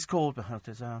certain it's called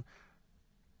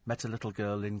Met a Little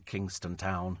Girl in Kingston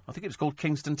Town. I think it was called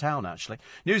Kingston Town, actually.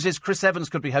 News is Chris Evans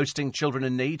could be hosting Children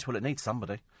in Need. Well, it needs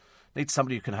somebody. Needs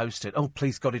somebody who can host it. Oh,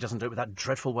 please, God, he doesn't do it with that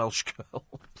dreadful Welsh girl.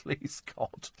 Please,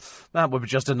 God. That would be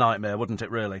just a nightmare, wouldn't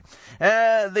it, really?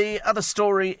 The other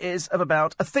story is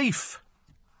about a thief.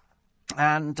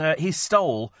 And he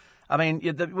stole... I mean,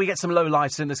 we get some low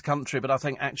lights in this country, but I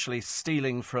think actually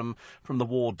stealing from the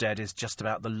war dead is just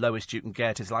about the lowest you can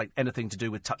get. It's like anything to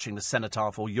do with touching the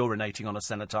cenotaph or urinating on a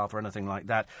cenotaph or anything like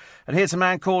that. And here's a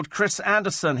man called Chris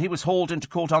Anderson. He was hauled into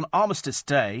court on Armistice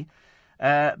Day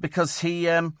because he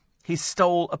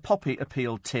stole a poppy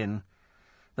appeal tin.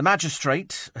 The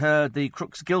magistrate heard the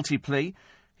crook's guilty plea.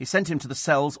 He sent him to the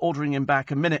cells, ordering him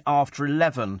back a minute after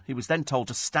 11. He was then told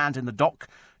to stand in the dock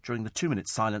during the 2-minute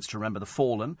silence to remember the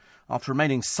fallen. After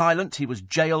remaining silent, he was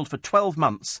jailed for 12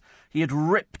 months. He had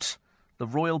ripped the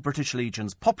Royal British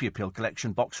Legion's poppy appeal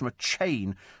collection box from a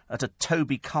chain at a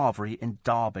Toby carvery in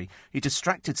Derby. He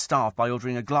distracted staff by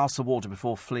ordering a glass of water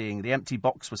before fleeing. The empty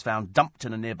box was found dumped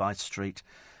in a nearby street.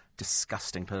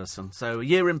 Disgusting person. So a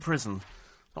year in prison.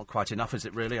 Not quite enough, is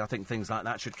it, really? I think things like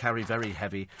that should carry very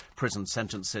heavy prison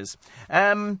sentences.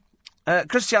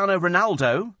 Cristiano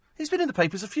Ronaldo, he's been in the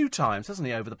papers a few times, hasn't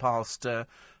he, over the past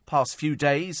few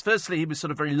days. Firstly, he was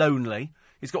sort of very lonely.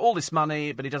 He's got all this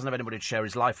money, but he doesn't have anybody to share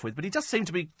his life with. But he does seem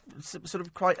to be sort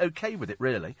of quite OK with it,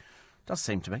 really. Does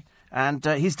seem to be. And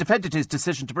he's defended his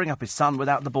decision to bring up his son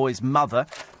without the boy's mother.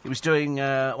 He was doing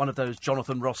one of those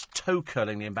Jonathan Ross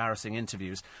toe-curlingly embarrassing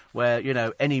interviews where, you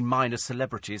know, any minor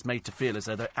celebrity is made to feel as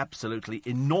though they're absolutely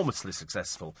enormously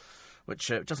successful,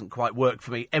 which doesn't quite work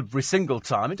for me every single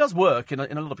time. It does work in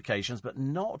a lot of occasions, but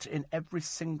not in every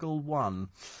single one.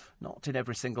 Not in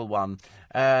every single one.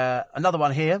 Another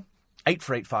one here.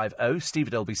 84850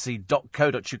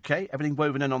 steve@lbc.co.uk. Everything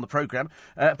woven in on the programme.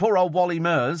 Poor old Wally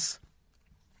Mears,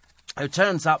 who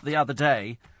turns up the other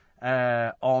day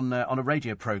on a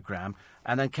radio programme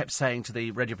and then kept saying to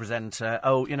the radio presenter,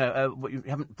 you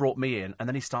haven't brought me in. And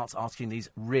then he starts asking these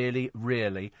really,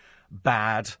 really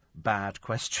bad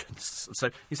questions.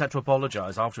 So he's had to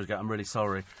apologise afterwards. I'm really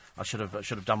sorry. I should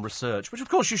have done research, which of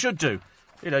course you should do.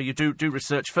 You know, you do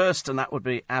research first, and that would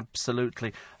be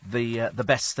absolutely the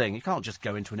best thing. You can't just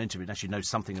go into an interview unless you know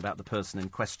something about the person in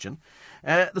question.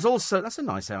 There's also... That's a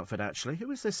nice outfit, actually.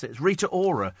 Who is this? It's Rita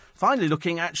Ora. Finally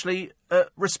looking, actually,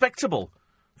 respectable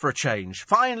for a change.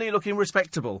 Finally looking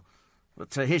respectable.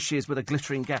 But here she is with a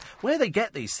glittering gown. Where they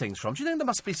get these things from? Do you think there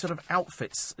must be sort of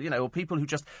outfits, you know, or people who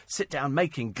just sit down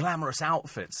making glamorous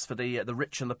outfits for the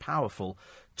rich and the powerful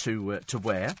to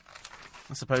wear?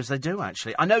 I suppose they do,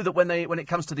 actually. I know that when it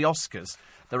comes to the Oscars,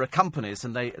 there are companies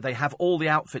and they have all the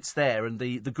outfits there, and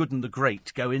the good and the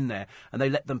great go in there and they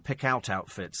let them pick out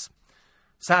outfits.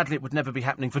 Sadly, it would never be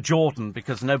happening for Jordan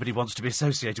because nobody wants to be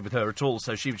associated with her at all,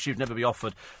 so she would never be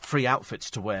offered free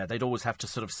outfits to wear. They'd always have to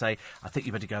sort of say, I think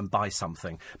you better go and buy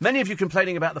something. Many of you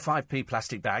complaining about the 5p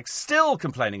plastic bags, still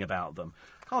complaining about them.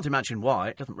 Can't imagine why.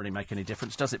 It doesn't really make any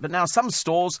difference, does it? But now some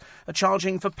stores are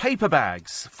charging for paper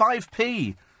bags.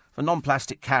 5p for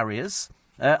non-plastic carriers.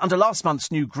 Under last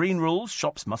month's new green rules,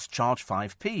 shops must charge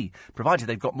 5p, provided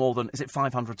they've got more than,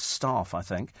 500 staff, I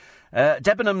think.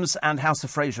 Debenhams and House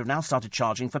of Fraser have now started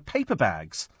charging for paper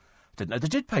bags. Didn't know they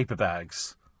did paper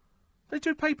bags. They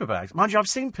do paper bags. Mind you, I've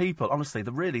seen people, honestly,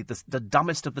 the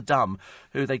dumbest of the dumb,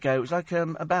 who they go, it's like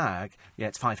a bag. Yeah,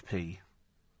 it's 5p.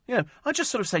 You know, I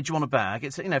just sort of say, do you want a bag?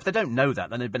 It's, if they don't know that,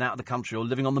 then they've been out of the country or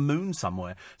living on the moon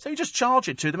somewhere. So you just charge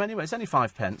it to them anyway. It's only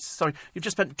 5 pence. Sorry, you've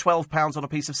just spent £12 on a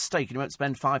piece of steak and you won't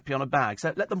spend 5p on a bag.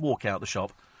 So let them walk out the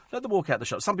shop. Let them walk out the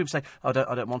shop. Some people say, I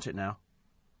don't want it now.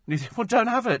 And you think, well, don't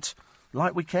have it.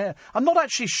 Like we care. I'm not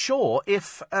actually sure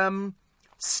if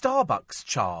Starbucks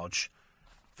charge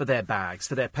for their bags,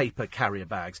 for their paper carrier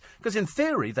bags. Because in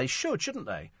theory, they should, shouldn't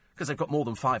they? Because they've got more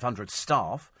than 500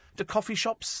 staff. Do coffee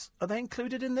shops, are they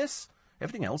included in this?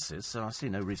 Everything else is, so I see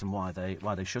no reason why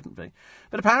they shouldn't be.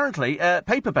 But apparently,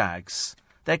 paper bags,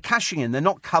 they're cashing in, they're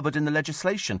not covered in the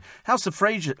legislation. House of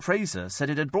Fraser said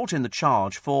it had brought in the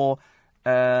charge for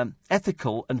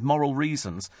ethical and moral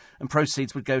reasons, and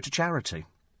proceeds would go to charity.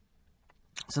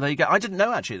 So there you go. I didn't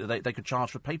know, actually, that they could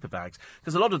charge for paper bags,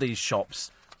 because a lot of these shops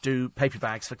do paper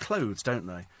bags for clothes, don't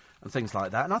they? And things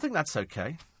like that, and I think that's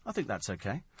okay.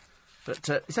 But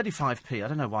it's only 5p. I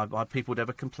don't know why people would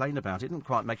ever complain about it. It didn't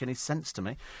quite make any sense to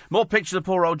me. More pictures of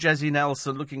poor old Jessie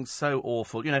Nelson looking so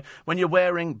awful. You know, when you're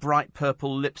wearing bright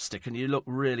purple lipstick and you look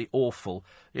really awful,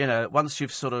 you know, once your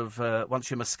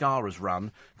mascara's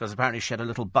run, because apparently she had a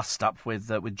little bust-up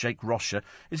with Jake Rosher,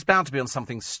 it's bound to be on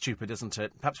something stupid, isn't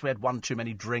it? Perhaps we had one too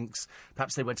many drinks.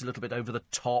 Perhaps they went a little bit over the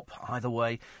top. Either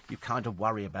way, you kind of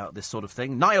worry about this sort of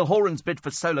thing. Niall Horan's bid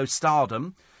for solo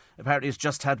stardom apparently has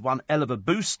just had one hell of a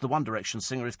boost. The One Direction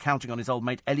singer is counting on his old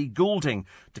mate Ellie Goulding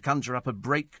to conjure up a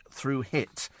breakthrough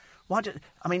hit.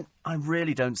 I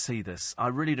really don't see this. I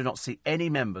really do not see any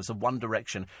members of One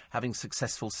Direction having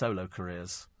successful solo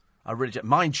careers. I really don't.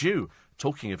 Mind you,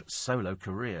 talking of solo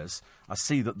careers, I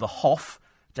see that the Hoff,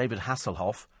 David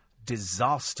Hasselhoff,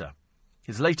 disaster.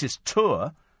 His latest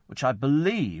tour, which I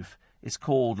believe is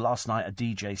called Last Night a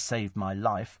DJ Saved My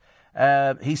Life,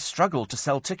 he's struggled to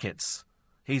sell tickets.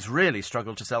 He's really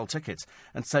struggled to sell tickets.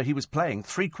 And so he was playing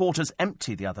 3/4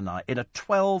 empty the other night in a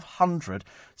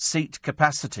 1,200-seat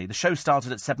capacity. The show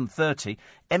started at 7:30.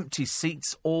 Empty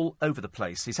seats all over the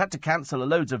place. He's had to cancel a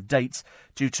loads of dates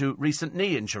due to recent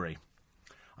knee injury.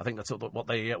 I think that's what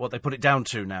they put it down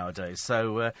to nowadays.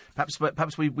 So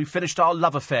perhaps we finished our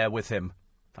love affair with him.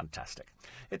 Fantastic.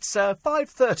 It's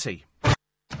 5:30.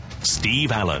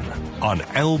 Steve Allen on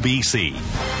LBC.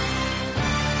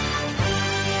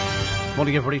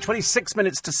 Morning, everybody. 26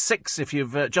 minutes to 6 if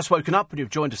you've just woken up and you've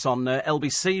joined us on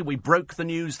LBC. We broke the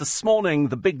news this morning,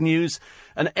 the big news.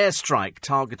 An airstrike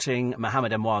targeting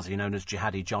Mohammed Emwazi, known as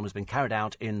Jihadi John, has been carried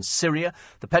out in Syria.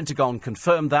 The Pentagon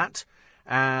confirmed that.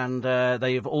 And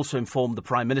they have also informed the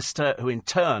Prime Minister, who in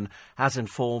turn has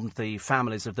informed the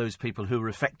families of those people who were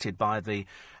affected by the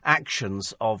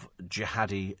actions of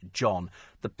Jihadi John.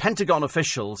 The Pentagon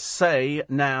officials say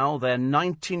now they're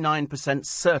 99%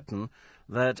 certain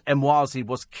that Emwazi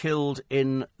was killed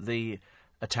in the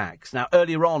attacks. Now,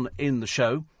 earlier on in the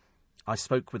show, I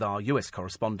spoke with our US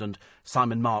correspondent,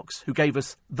 Simon Marks, who gave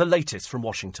us the latest from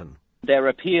Washington. There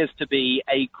appears to be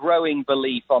a growing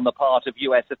belief on the part of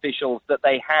US officials that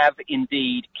they have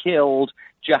indeed killed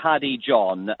Jihadi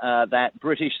John, that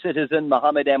British citizen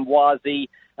Mohammed Emwazi,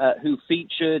 who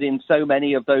featured in so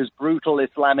many of those brutal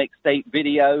Islamic State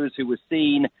videos, who was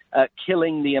seen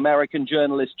killing the American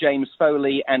journalist James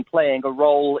Foley and playing a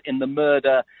role in the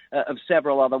murder of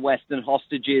several other Western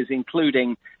hostages,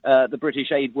 including the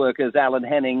British aid workers Alan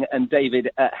Henning and David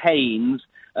Haynes.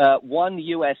 One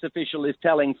U.S. official is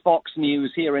telling Fox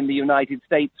News here in the United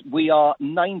States, we are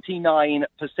 99%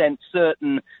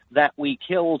 certain that we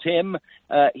killed him.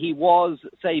 He was,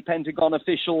 say Pentagon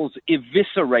officials,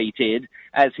 eviscerated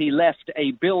as he left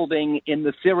a building in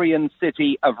the Syrian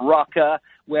city of Raqqa,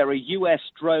 where a U.S.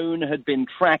 drone had been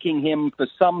tracking him for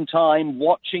some time,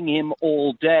 watching him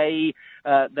all day.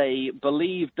 They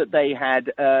believed that they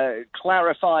had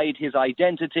clarified his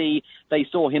identity. They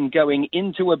saw him going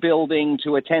into a building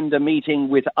to attend a meeting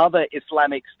with other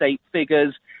Islamic State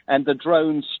figures, and the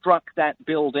drone struck that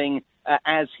building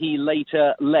as he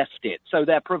later left it. So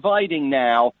they're providing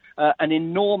now an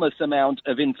enormous amount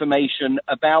of information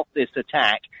about this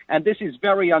attack. And this is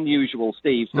very unusual,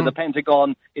 Steve, for the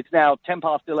Pentagon. It's now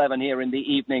 11:10 here in the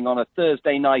evening on a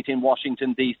Thursday night in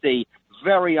Washington, D.C.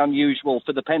 Very unusual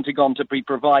for the Pentagon to be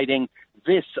providing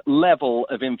this level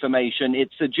of information.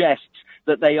 It suggests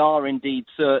that they are indeed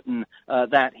certain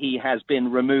that he has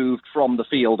been removed from the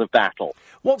field of battle.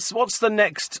 What's the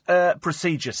next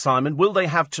procedure, Simon? Will they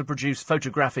have to produce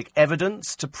photographic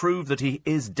evidence to prove that he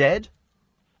is dead?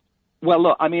 Well,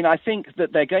 look, I mean, I think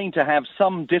that they're going to have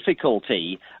some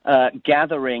difficulty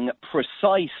gathering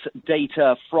precise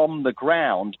data from the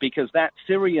ground, because that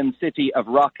Syrian city of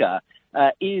Raqqa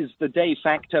is the de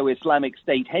facto Islamic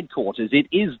State headquarters. It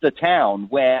is the town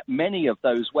where many of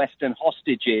those Western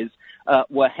hostages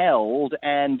were held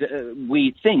and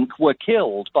we think were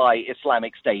killed by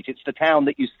Islamic State. It's the town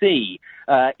that you see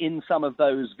in some of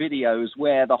those videos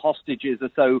where the hostages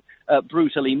are so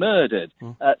brutally murdered.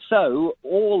 So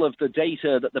all of the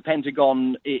data that the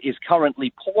Pentagon is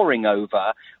currently poring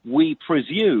over, we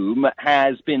presume,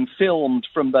 has been filmed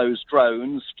from those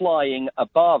drones flying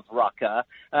above Raqqa,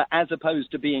 as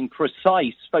opposed to being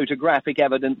precise photographic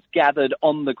evidence gathered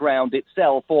on the ground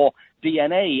itself, or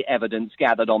DNA evidence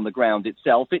gathered on the ground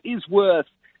itself. It is worth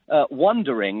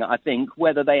wondering, I think,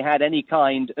 whether they had any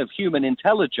kind of human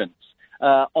intelligence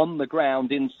on the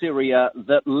ground in Syria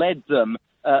that led them,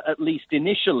 at least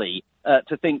initially,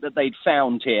 to think that they'd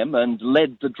found him and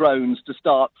led the drones to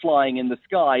start flying in the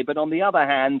sky. But on the other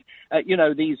hand,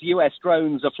 these US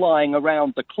drones are flying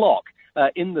around the clock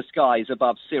in the skies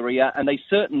above Syria, and they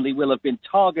certainly will have been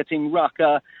targeting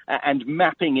Raqqa and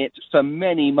mapping it for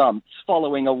many months,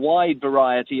 following a wide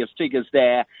variety of figures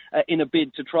there in a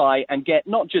bid to try and get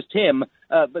not just him,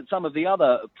 but some of the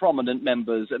other prominent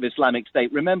members of Islamic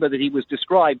State. Remember that he was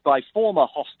described by former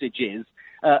hostages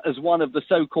as one of the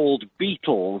so-called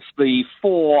Beatles, the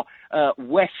four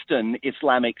Western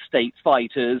Islamic State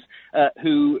fighters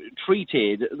who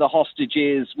treated the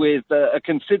hostages with a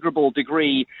considerable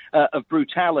degree of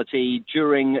brutality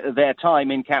during their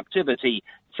time in captivity.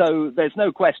 So there's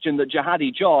no question that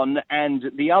Jihadi John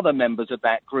and the other members of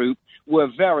that group were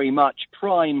very much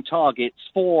prime targets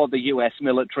for the US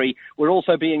military. We're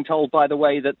also being told, by the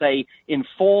way, that they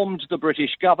informed the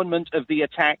British government of the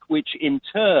attack, which in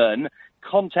turn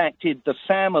contacted the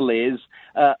families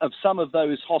of some of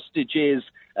those hostages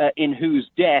in whose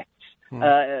deaths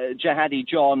Jihadi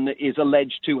John is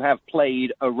alleged to have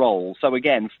played a role. So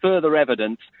again, further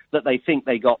evidence that they think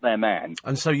they got their man.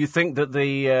 And so you think that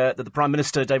the Prime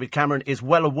Minister, David Cameron, is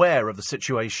well aware of the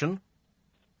situation?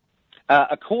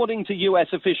 According to US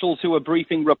officials who are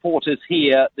briefing reporters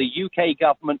here, the UK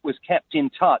government was kept in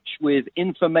touch with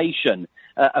information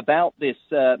about this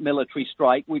military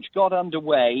strike, which got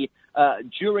underway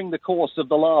during the course of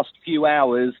the last few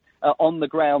hours on the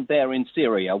ground there in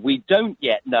Syria. We don't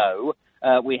yet know,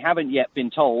 we haven't yet been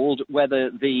told whether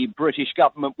the British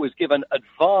government was given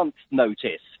advance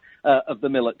notice of the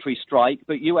military strike,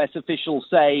 but US officials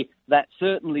say that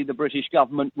certainly the British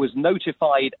government was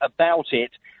notified about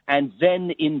it and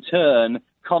then in turn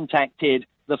contacted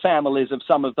the families of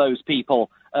some of those people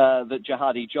that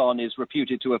Jihadi John is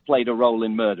reputed to have played a role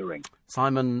in murdering.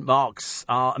 Simon Marks,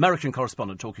 our American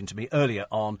correspondent, talking to me earlier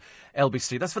on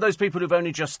LBC. That's for those people who've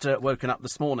only just woken up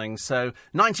this morning. So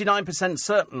 99%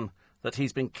 certain that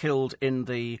he's been killed in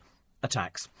the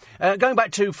attacks. Going back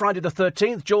to Friday the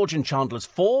 13th, George in Chandler's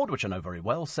Ford, which I know very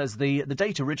well, says the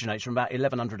date originates from about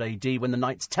 1100 AD when the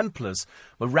Knights Templars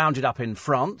were rounded up in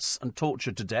France and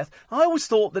tortured to death. I always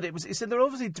thought that it was... there are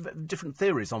obviously different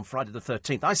theories on Friday the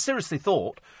 13th. I seriously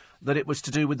thought that it was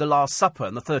to do with the Last Supper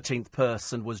and the 13th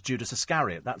person was Judas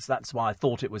Iscariot. That's why I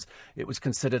thought it was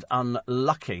considered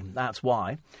unlucky. That's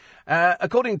why.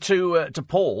 According to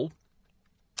Paul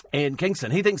in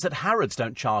Kingston, he thinks that Harrods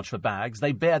don't charge for bags.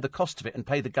 They bear the cost of it and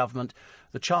pay the government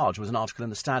the charge, was an article in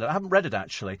the Standard. I haven't read it,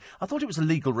 actually. I thought it was a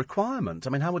legal requirement.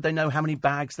 I mean, how would they know how many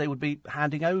bags they would be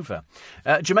handing over?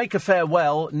 Jamaica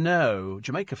Farewell, no.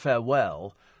 Jamaica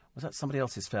Farewell... Was that somebody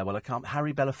else's farewell? I can't...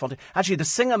 Harry Belafonte. Actually, the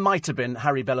singer might have been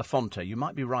Harry Belafonte. You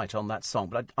might be right on that song,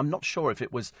 but I'm not sure if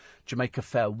it was Jamaica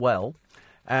Farewell.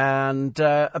 And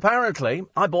apparently,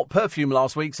 I bought perfume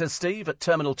last week, says Steve, at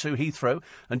Terminal 2 Heathrow,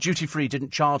 and duty-free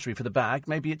didn't charge me for the bag.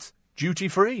 Maybe it's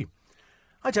duty-free.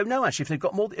 I don't know, actually, if they've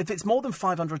got more... If it's more than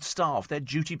 500 staff, they're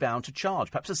duty-bound to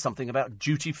charge. Perhaps there's something about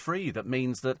duty-free that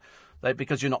means that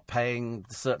because you're not paying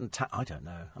certain I don't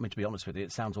know. I mean, to be honest with you,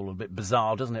 it sounds all a bit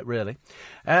bizarre, doesn't it, really?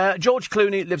 George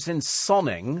Clooney lives in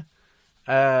Sonning,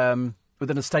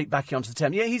 with an estate backing onto the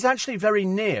Thames. Yeah, he's actually very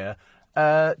near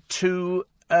to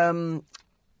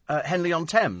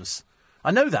Henley-on-Thames.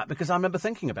 I know that because I remember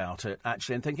thinking about it,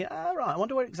 actually, and thinking, right, I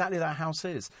wonder where exactly that house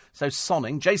is. So,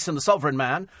 Sonning. Jason, the Sovereign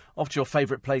Man, off to your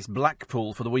favourite place,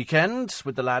 Blackpool, for the weekend,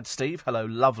 with the lad Steve. Hello,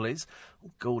 lovelies. Oh,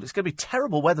 God, it's going to be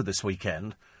terrible weather this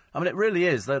weekend. I mean, it really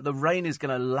is. The rain is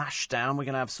going to lash down. We're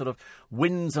going to have sort of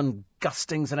winds and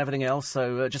gustings and everything else,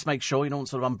 so just make sure you don't want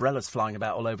sort of umbrellas flying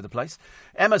about all over the place.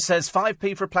 Emma says,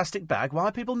 5p for a plastic bag. Why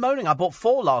are people moaning? I bought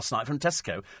 4 last night from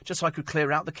Tesco just so I could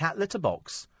clear out the cat litter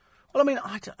box. Well, I mean,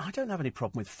 I don't have any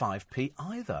problem with 5p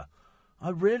either. I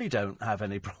really don't have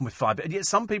any problem with fibre. And yet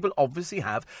some people obviously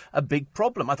have a big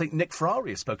problem. I think Nick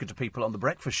Ferrari has spoken to people on The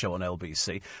Breakfast Show on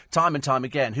LBC time and time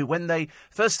again who, when they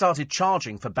first started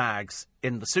charging for bags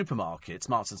in the supermarkets,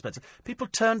 Marks and Spencer, people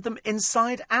turned them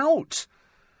inside out.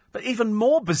 But even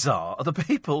more bizarre are the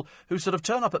people who sort of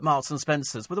turn up at Marks and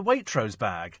Spencer's with a Waitrose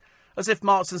bag. As if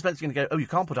Marks and Spencer are going to go, oh, you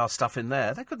can't put our stuff in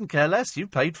there. They couldn't care less. You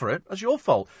paid for it. That's your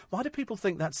fault. Why do people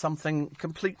think that's something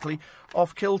completely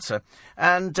off kilter?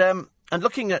 And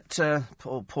looking at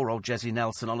poor old Jessie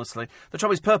Nelson, honestly, the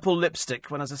trouble is purple lipstick,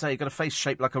 when, as I say, you've got a face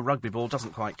shaped like a rugby ball,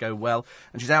 doesn't quite go well.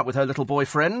 And she's out with her little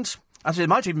boyfriend. Actually, they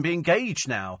might even be engaged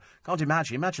now. Can't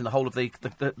imagine. Imagine the whole of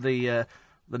the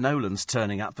Nolans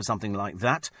turning up for something like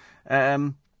that.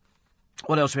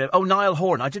 What else do we have? Oh, Niall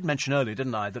Horan. I did mention earlier,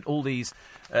 didn't I, that all these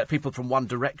people from One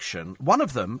Direction, one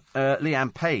of them,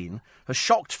 Liam Payne, has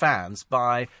shocked fans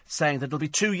by saying that it'll be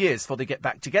 2 years before they get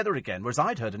back together again, whereas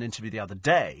I'd heard an interview the other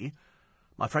day.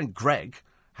 My friend Greg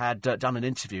had done an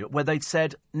interview where they'd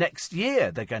said next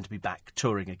year they're going to be back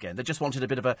touring again. They just wanted a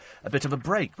bit of a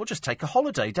break. We'll just take a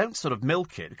holiday. Don't sort of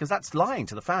milk it, because that's lying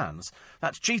to the fans.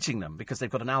 That's cheating them, because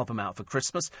they've got an album out for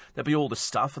Christmas. There'll be all this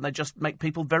stuff, and they just make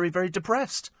people very, very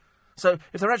depressed. So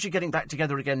if they're actually getting back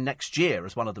together again next year,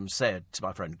 as one of them said to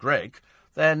my friend Greg,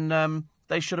 then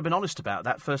they should have been honest about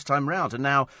that first time round. And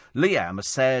now Liam has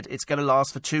said it's going to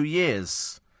last for 2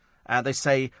 years. And they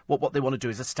say what they want to do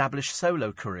is establish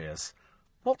solo careers.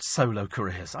 What solo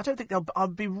careers? I don't think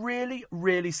I'd be really,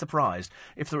 really surprised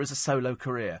if there is a solo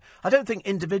career. I don't think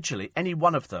individually any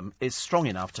one of them is strong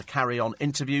enough to carry on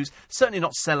interviews, certainly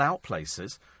not sell out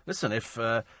places. Listen, if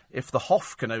the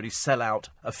Hoff can only sell out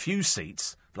a few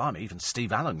seats, blimey, even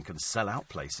Steve Allen can sell out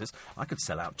places. I could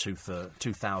sell out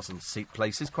 2,000 seat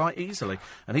places quite easily.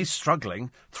 And he's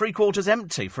struggling, 3/4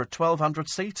 empty for a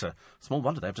 1,200-seater. Small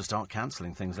wonder they have to start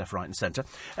cancelling things left, right and centre.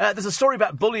 There's a story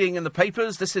about bullying in the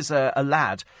papers. This is a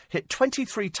lad hit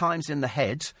 23 times in the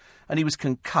head and he was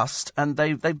concussed, and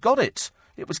they've got it.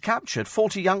 It was captured.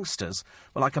 40 youngsters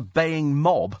were like a baying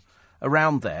mob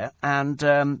around there, and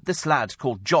this lad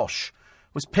called Josh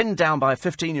was pinned down by a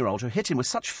 15-year-old who hit him with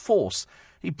such force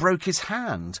he broke his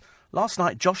hand. Last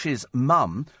night, Josh's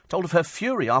mum told of her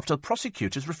fury after the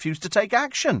prosecutors refused to take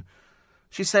action.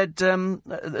 She said,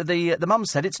 the mum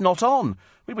said, it's not on.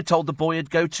 We were told the boy would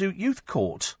go to youth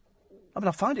court. I mean,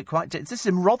 I find it quite... This is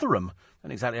in Rotherham.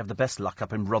 Don't exactly have the best luck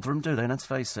up in Rotherham, do they? Let's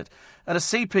face it. And a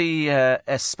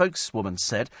CPS spokeswoman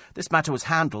said this matter was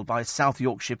handled by South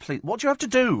Yorkshire Police. What do you have to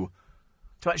do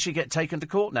to actually get taken to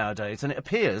court nowadays? And it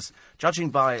appears, judging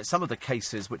by some of the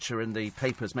cases which are in the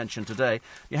papers mentioned today,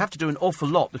 you have to do an awful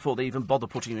lot before they even bother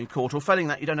putting you in court, or failing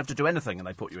that, you don't have to do anything and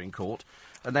they put you in court.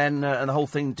 And then and the whole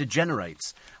thing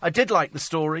degenerates. I did like the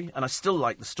story, and I still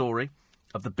like the story,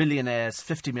 of the billionaire's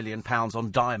 £50 million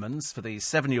on diamonds for the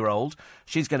 7-year-old.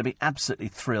 She's going to be absolutely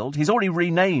thrilled. He's already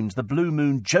renamed the Blue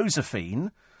Moon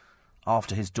Josephine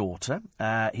after his daughter.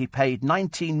 He paid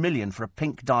 $19 million for a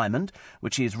pink diamond,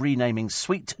 which he is renaming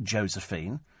Sweet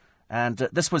Josephine. And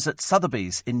this was at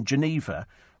Sotheby's in Geneva,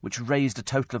 which raised a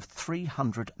total of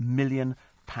 £300 million.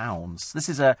 This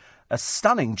is a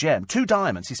stunning gem. 2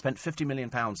 diamonds he spent £50 million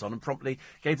on and promptly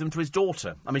gave them to his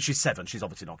daughter. I mean, she's 7. She's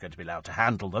obviously not going to be allowed to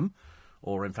handle them,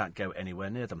 or in fact go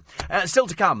anywhere near them. Still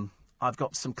to come, I've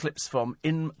got some clips from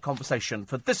In Conversation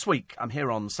for this week. I'm here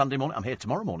on Sunday morning. I'm here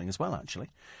tomorrow morning as well, actually.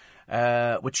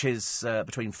 Which is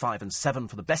between 5 and 7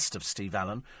 for the best of Steve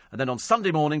Allen. And then on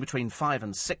Sunday morning between 5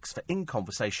 and 6 for In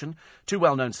Conversation. 2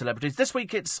 well-known celebrities. This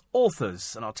week it's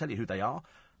authors, and I'll tell you who they are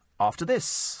after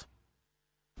this.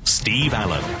 Steve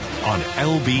Allen on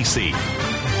LBC.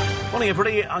 Morning,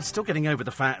 everybody. I'm still getting over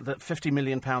the fact that £50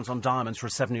 million on diamonds for a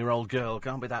 7-year-old girl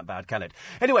can't be that bad, can it?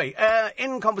 Anyway,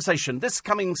 In Conversation, this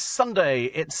coming Sunday,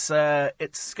 it's going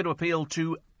to appeal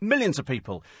to millions of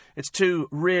people. It's 2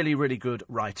 really, really good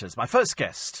writers. My first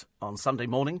guest on Sunday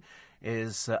morning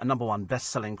is a #1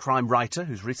 best-selling crime writer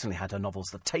who's recently had her novels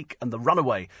The Take and The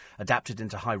Runaway adapted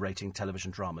into high-rating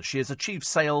television dramas. She has achieved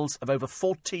sales of over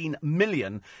 14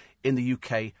 million in the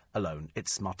UK alone.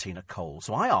 It's Martina Cole.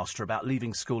 So I asked her about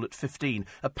leaving school at 15,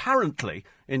 apparently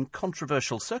in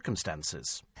controversial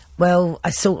circumstances. Well, I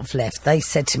sort of left. They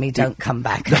said to me, don't come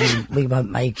back and we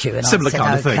won't make you. And similar I said,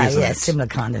 kind of thing, isn't it? Similar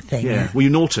kind of thing. Yeah. Were you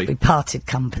naughty? We parted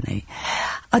company.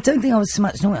 I don't think I was so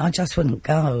much naughty. I just wouldn't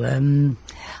go.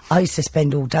 I used to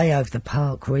spend all day over the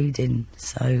park reading,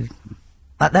 so...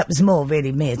 But that was more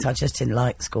really me. I just didn't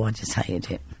like school. I just hated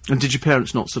it. And did your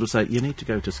parents not sort of say, you need to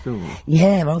go to school?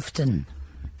 Yeah, often.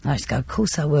 I used to go, of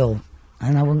course I will.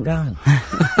 And I wouldn't go.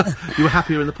 You were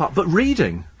happier in the park. But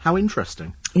reading, how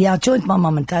interesting. Yeah, I joined my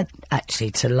mum and dad, actually,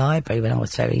 to the library when I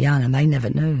was very young, and they never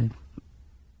knew.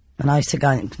 And I used to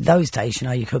go, those days,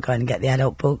 you could go in and get the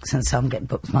adult books, and some get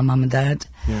books my mum and dad.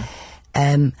 Yeah.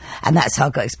 And that's how I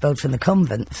got expelled from the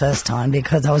convent the first time,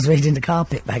 because I was reading the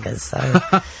Carpetbaggers. So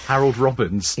Harold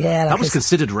Robbins. Yeah, that was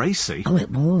considered racy. Oh, it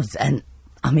was. And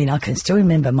I mean, I can still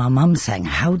remember my mum saying,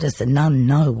 "How does the nun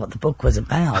know what the book was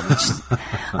about?" Which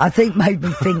I think made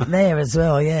me think there as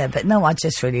well. Yeah, but no, I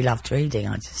just really loved reading.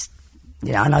 I just.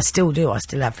 And I still do. I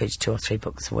still average 2 or 3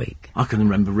 books a week. I can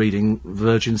remember reading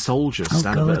Virgin Soldier. God,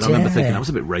 I remember thinking that was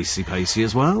a bit racy-pacey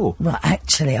as well. Well,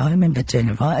 actually, I remember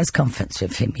doing a writers' conference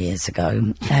with him years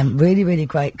ago. Really, really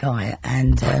great guy.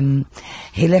 And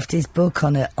he left his book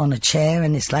on a chair,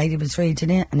 and this lady was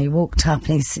reading it, and he walked up,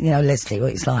 and he's, Leslie,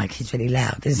 what he's like, he's really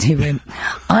loud, isn't he? Went,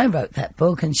 "I wrote that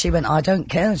book," and she went, "I don't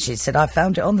care." And she said, "I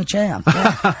found it on the chair."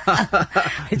 Yeah.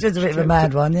 It's just a bit of a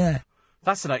mad one, yeah.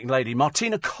 Fascinating lady.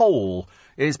 Martina Cole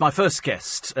is my first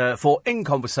guest for In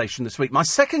Conversation this week. My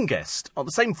second guest on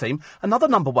the same theme, another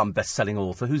 #1 best-selling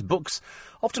author whose books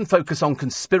often focus on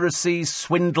conspiracies,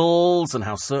 swindles, and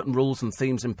how certain rules and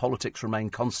themes in politics remain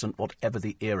constant whatever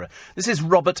the era. This is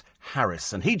Robert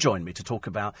Harris, and he joined me to talk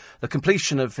about the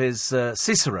completion of his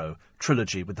Cicero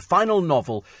trilogy with the final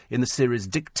novel in the series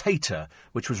Dictator,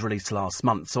 which was released last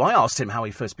month. So I asked him how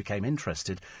he first became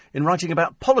interested in writing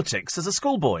about politics as a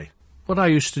schoolboy. What I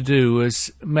used to do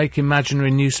was make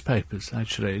imaginary newspapers,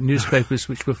 actually. Newspapers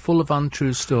which were full of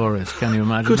untrue stories. Can you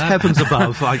imagine Good that? heavens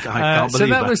above. I can't believe that. So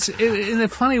that was, in a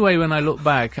funny way, when I look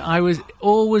back, I was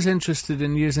always interested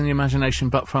in using the imagination,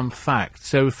 but from fact.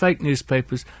 So fake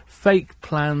newspapers, fake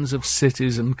plans of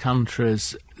cities and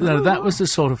countries. That was the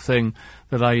sort of thing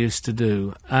that I used to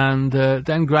do. And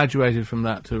then graduated from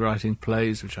that to writing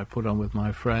plays, which I put on with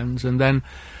my friends. And then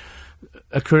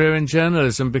a career in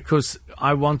journalism, because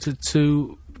I wanted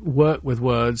to work with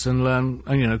words and learn,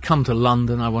 come to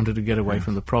London. I wanted to get away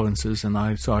from the provinces,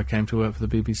 and so I came to work for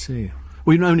the BBC.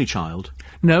 Were you an only child?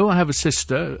 No, I have a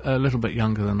sister, a little bit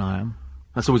younger than I am.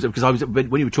 That's always because when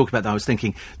you were talking about that, I was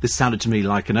thinking this sounded to me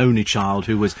like an only child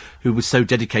who was so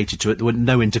dedicated to it there were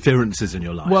no interferences in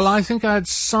your life. Well, I think I had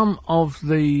some of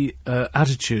the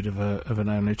attitude of an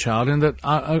only child, in that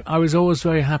I was always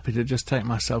very happy to just take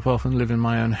myself off and live in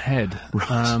my own head.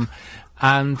 Right.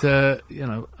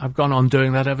 I've gone on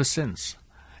doing that ever since.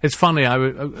 It's funny, I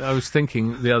was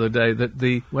thinking the other day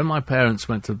that when my parents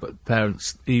went to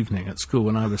parents' evening at school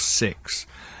when I was 6,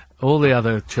 all the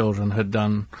other children had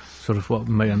done sort of what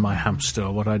me and my hamster,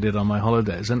 or what I did on my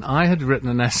holidays, and I had written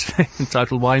an essay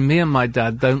entitled "Why Me and My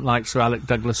Dad Don't Like Sir Alec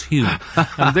Douglas Hume."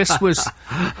 And this was,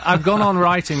 I've gone on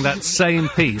writing that same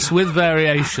piece with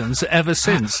variations ever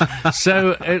since.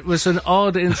 So it was an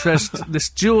odd interest, this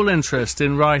dual interest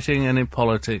in writing and in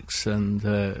politics, and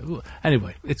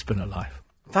anyway, it's been a life.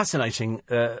 Fascinating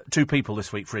 2 people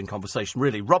this week for In Conversation,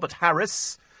 really. Robert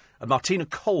Harris and Martina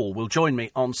Cole will join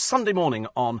me on Sunday morning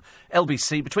on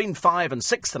LBC between 5 and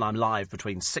 6, and I'm live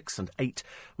between 6 and 8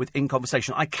 with In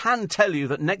Conversation. I can tell you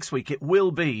that next week it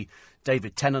will be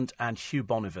David Tennant and Hugh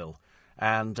Bonneville.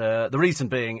 And the reason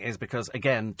being is because,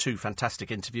 again, 2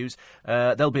 fantastic interviews.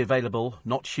 They'll be available,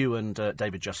 not Hugh and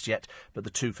David just yet, but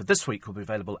the 2 for this week will be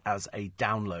available as a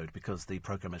download, because the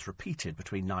programme is repeated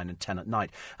between 9 and 10 at night.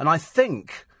 And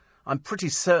I'm pretty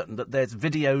certain that there's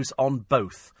videos on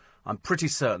both. I'm pretty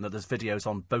certain that there's videos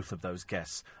on both of those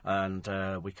guests, and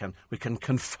we can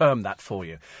confirm that for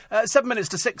you. 7 minutes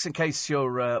to 6, in case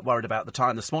you're worried about the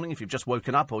time this morning, if you've just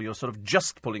woken up or you're sort of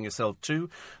just pulling yourself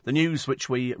to. The news which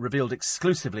we revealed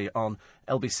exclusively on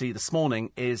LBC this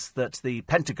morning is that the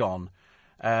Pentagon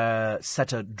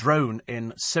set a drone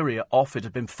in Syria off. It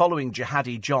had been following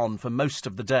Jihadi John for most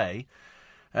of the day,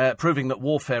 proving that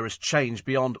warfare has changed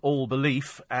beyond all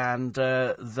belief, and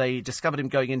they discovered him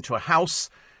going into a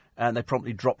house, and they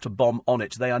promptly dropped a bomb on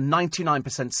it. They are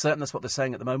 99% certain, that's what they're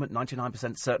saying at the moment,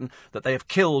 99% certain that they have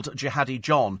killed Jihadi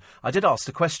John. I did ask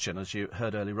the question, as you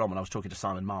heard earlier on when I was talking to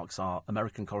Simon Marks, our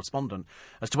American correspondent,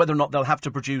 as to whether or not they'll have to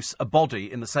produce a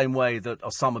body in the same way that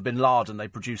Osama bin Laden, they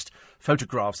produced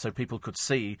photographs so people could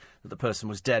see that the person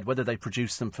was dead. Whether they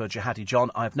produced them for Jihadi John,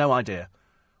 I have no idea.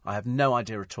 I have no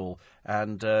idea at all.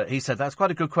 And he said, that's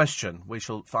quite a good question. We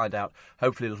shall find out,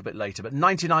 hopefully a little bit later. But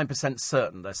 99%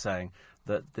 certain, they're saying,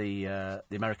 that the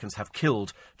Americans have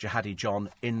killed Jihadi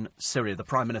John in Syria. The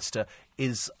Prime Minister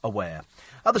is aware.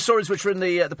 Other stories which are in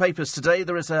the papers today,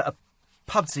 there is a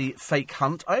Pudsey fake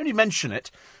hunt. I only mention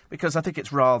it because I think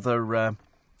it's rather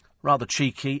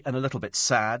cheeky and a little bit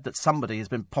sad that somebody has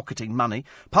been pocketing money.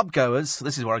 Pub goers,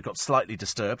 this is where I got slightly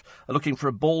disturbed, are looking for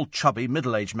a bald, chubby,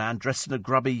 middle-aged man dressed in a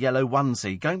grubby yellow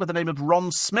onesie, going by the name of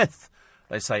Ron Smith,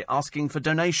 they say, asking for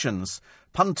donations.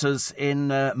 Punters in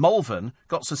Malvern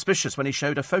got suspicious when he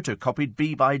showed a photocopied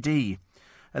B by D.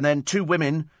 And then 2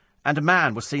 women And a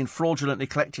man was seen fraudulently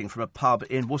collecting from a pub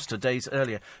in Worcester days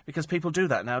earlier. Because people do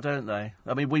that now, don't they?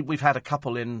 I mean, we've had a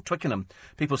couple in Twickenham.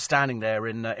 People standing there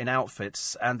in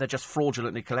outfits, and they're just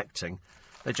fraudulently collecting.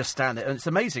 They just stand there. And it's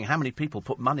amazing how many people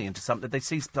put money into something. They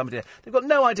see somebody there. They've got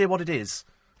no idea what it is.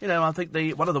 You know, I think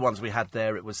one of the ones we had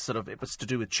there, it was to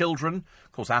do with children.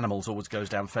 Of course, animals always goes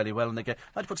down fairly well, and they go,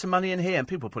 I'd put some money in here, and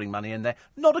people were putting money in there.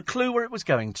 Not a clue where it was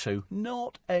going to.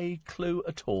 Not a clue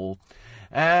at all.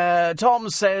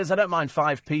 Tom says, I don't mind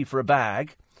 5p for a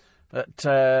bag,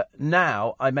 but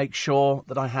now I make sure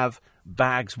that I have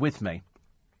bags with me.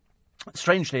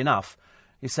 Strangely enough,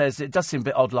 he says, it does seem a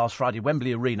bit odd last Friday,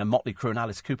 Wembley Arena, Motley Crue and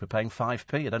Alice Cooper paying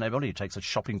 5p. I don't know anybody who takes a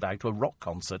shopping bag to a rock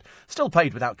concert. Still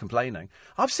paid without complaining.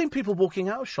 I've seen people walking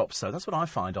out of shops, though, that's what I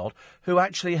find odd, who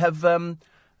actually have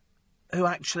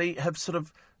sort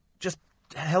of just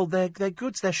held their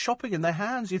goods, their shopping in their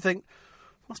hands. You think,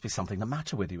 must be something the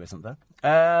matter with you, isn't there?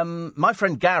 My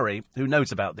friend Gary, who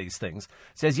knows about these things,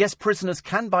 says, yes, prisoners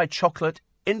can buy chocolate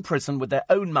in prison with their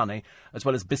own money, as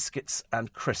well as biscuits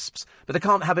and crisps. But they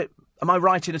can't have it... Am I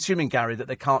right in assuming, Gary, that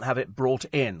they can't have it brought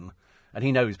in? And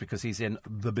he knows because he's in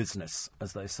the business,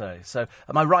 as they say. So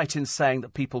am I right in saying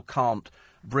that people can't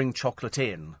bring chocolate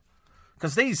in?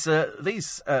 Because these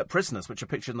prisoners, which are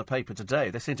pictured in the paper today,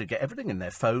 they seem to get everything in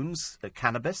their phones, their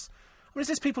cannabis. I mean, is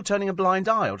this people turning a blind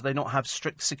eye, or do they not have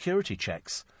strict security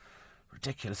checks?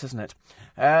 Ridiculous, isn't it?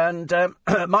 And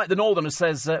Mike the Northerner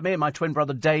says, me and my twin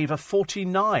brother Dave are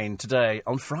 49 today,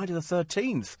 on Friday the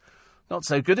 13th. Not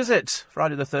so good, is it?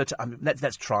 Friday the 13th. I mean,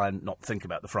 let's try and not think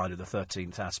about the Friday the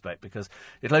 13th aspect, because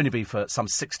it'll only be for some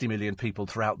 60 million people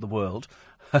throughout the world,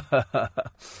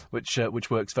 which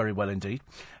works very well indeed.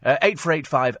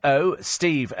 84850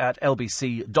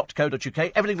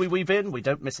 steve@lbc.co.uk. Everything we weave in, we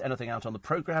don't miss anything out on the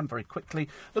programme. Very quickly,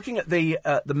 looking at the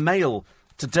Mail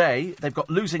today, they've got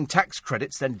losing tax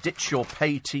credits, then ditch your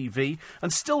pay TV,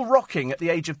 and still rocking at the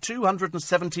age of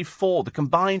 274, the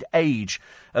combined age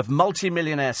of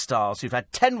multi-millionaire stars who've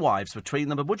had 10 wives between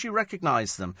them. But would you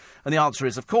recognise them? And the answer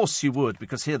is, of course you would,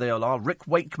 because here they all are. Rick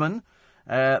Wakeman,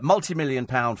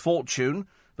 multi-million-pound fortune,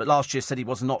 but last year said he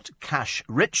was not cash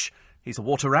rich. He's a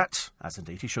water rat, as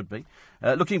indeed he should be.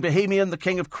 Looking bohemian, the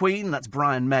king of Queen, that's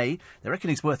Brian May. They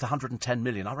reckon he's worth 110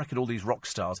 million. I reckon all these rock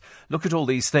stars look at all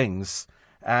these things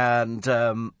and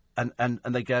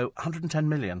they go, 110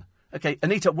 million. OK,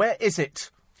 Anita, where is it?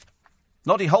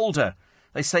 Noddy Holder.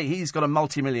 They say he's got a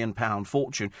multi-million-pound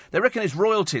fortune. They reckon his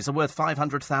royalties are worth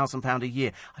 £500,000 a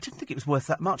year. I didn't think it was worth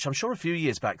that much. I'm sure a few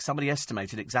years back somebody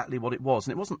estimated exactly what it was,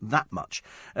 and it wasn't that much.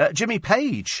 Jimmy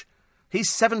Page, he's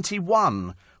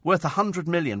 71, worth 100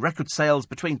 million. Record sales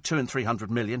between 200 and 300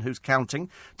 million. Who's counting?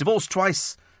 Divorced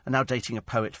twice, and now dating a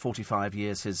poet, 45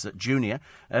 years his junior.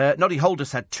 Noddy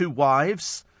Holder's had 2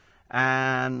 wives,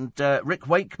 and Rick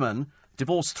Wakeman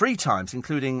divorced 3 times,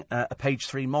 including a Page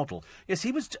 3 model. Yes,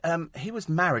 he was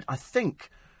married, I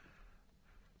think,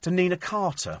 to Nina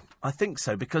Carter. I think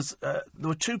so, because there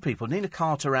were 2 people, Nina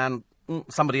Carter and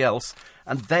somebody else,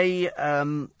 and they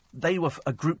were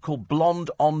a group called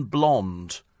Blonde on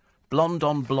Blonde. Blonde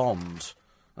on Blonde.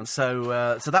 And so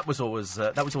that was always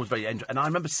very interesting. And I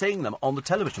remember seeing them on the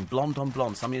television, Blonde on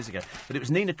Blonde, some years ago. But it was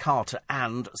Nina Carter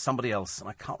and somebody else, and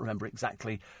I can't remember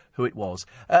exactly who it was.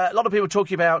 A lot of people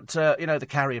talking about, the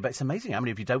carrier bags. It's amazing how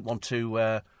many of you don't want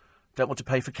to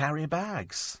pay for carrier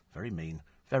bags. Very mean.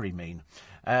 Very mean.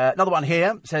 Another one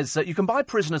here says, you can buy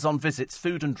prisoners on visits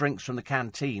food and drinks from the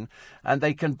canteen, and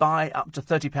they can buy up to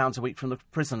 £30 a week from the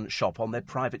prison shop on their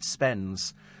private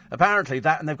spends. Apparently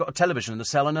that, and they've got a television in the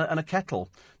cell and a kettle.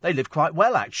 They live quite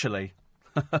well, actually.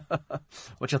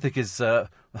 Which I think is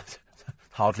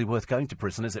hardly worth going to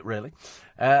prison, is it really?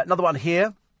 Another one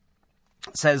here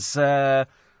says, at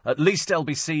least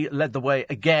LBC led the way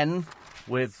again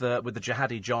with the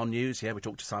Jihadi John news. Yeah, we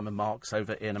talked to Simon Marks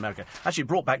over in America. Actually, it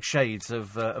brought back shades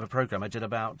of a programme I did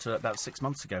about 6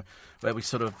 months ago, where we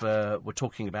sort of were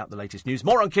talking about the latest news.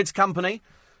 More on Kids Company.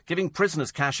 Giving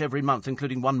prisoners cash every month,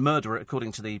 including one murderer,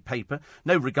 according to the paper.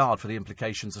 No regard for the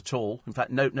implications at all. In fact,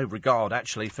 no regard,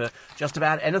 actually, for just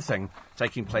about anything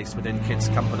taking place within Kids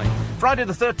Company. Friday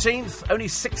the 13th, only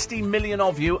 60 million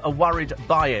of you are worried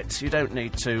by it. You don't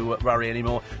need to worry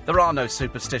anymore. There are no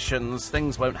superstitions.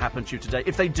 Things won't happen to you today.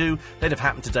 If they do, they'd have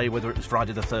happened today, whether it was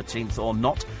Friday the 13th or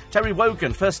not. Terry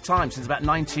Wogan, first time since about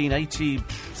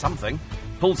 1980-something.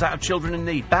 Pulls out of children in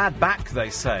need. Bad back,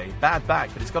 they say. Bad back,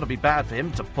 but it's got to be bad for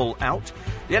him to pull out.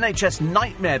 The NHS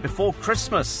nightmare before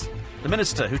Christmas. The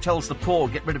minister who tells the poor,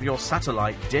 get rid of your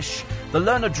satellite dish. The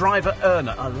learner driver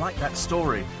earner. I like that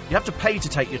story. You have to pay to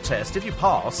take your test. If you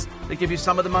pass, they give you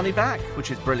some of the money back, which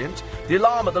is brilliant. The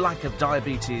alarm at the lack of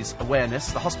diabetes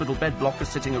awareness. The hospital bed blocker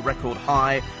sitting a record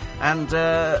high. And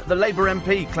the Labour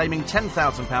MP claiming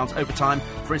 £10,000 overtime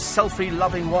for his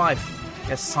selfie-loving wife.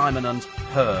 Yes, Simon and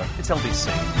her. It's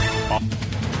LBC.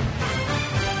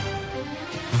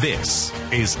 This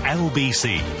is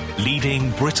LBC,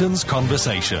 leading Britain's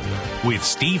conversation with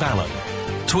Steve Allen.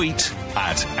 Tweet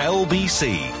at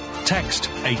LBC. Text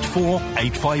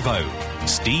 84850.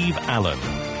 Steve Allen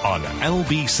on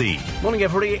LBC. Morning,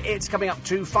 everybody. It's coming up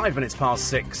to 5 minutes past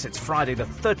 6. It's Friday, the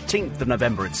 13th of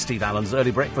November. It's Steve Allen's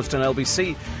Early Breakfast on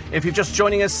LBC. If you're just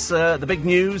joining us, the big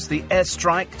news, the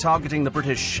airstrike targeting the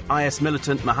British IS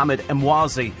militant Mohammed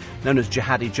Emwazi, known as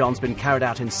Jihadi John's been carried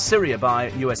out in Syria by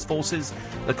US forces.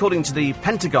 According to the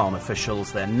Pentagon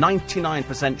officials, they're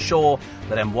 99% sure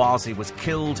that Emwazi was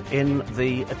killed in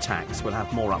the attacks. We'll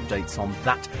have more updates on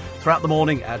that throughout the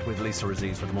morning, and with Lisa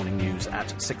Aziz with the morning news at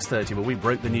 6:30, where we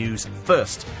broke the news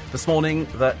first this morning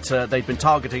that they'd been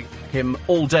targeting him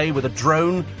all day with a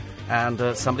drone,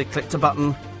 and somebody clicked a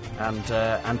button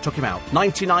and took him out.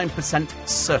 99%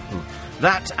 certain.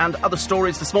 That and other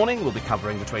stories this morning we'll be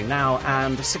covering between now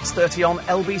and 6:30 on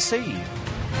LBC.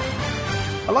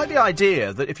 I like the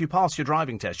idea that if you pass your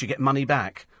driving test, you get money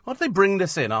back. Why did they bring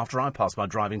this in after I passed my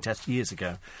driving test years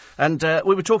ago? And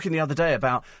we were talking the other day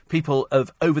about people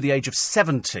of over the age of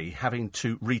 70 having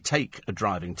to retake a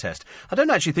driving test. I don't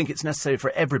actually think it's necessary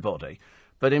for everybody.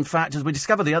 But in fact, as we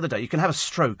discovered the other day, you can have a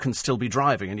stroke and still be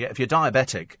driving. And yet if you're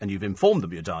diabetic and you've informed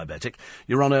them you're diabetic,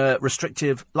 you're on a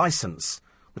restrictive licence,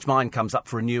 which mine comes up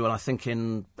for renewal, I think,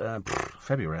 in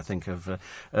February, I think,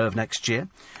 of next year.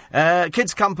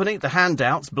 Kids Company, the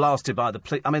handouts blasted by the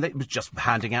police. I mean, it was just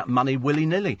handing out money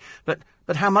willy-nilly. But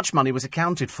how much money was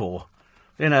accounted for?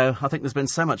 You know, I think there's been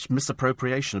so much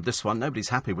misappropriation of this one. Nobody's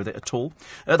happy with it at all.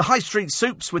 The high street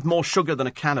soups with more sugar than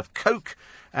a can of Coke.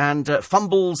 And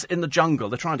fumbles in the jungle.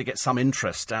 They're trying to get some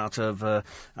interest out of a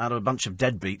bunch of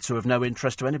deadbeats who have no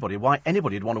interest to anybody. Why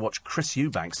anybody would want to watch Chris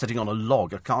Eubanks sitting on a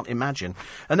log, I can't imagine.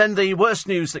 And then the worst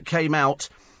news that came out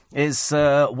is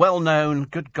well-known,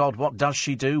 good God, what does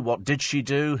she do? What did she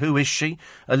do? Who is she?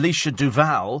 Alicia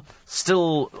Duval,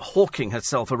 still hawking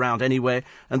herself around anywhere.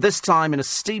 And this time in a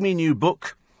steamy new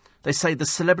book. They say the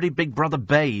celebrity Big Brother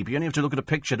Babe. You only have to look at a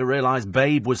picture to realise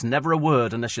Babe was never a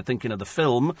word, unless you're thinking of the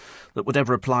film, that would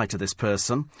ever apply to this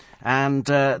person. And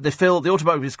the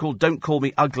autobiography is called Don't Call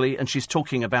Me Ugly, and she's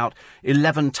talking about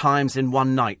 11 times in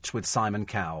one night with Simon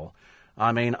Cowell.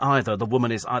 I mean, either the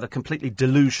woman is either completely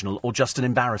delusional or just an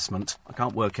embarrassment. I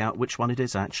can't work out which one it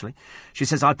is, actually. She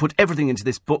says, I put everything into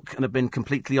this book and have been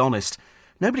completely honest.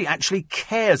 Nobody actually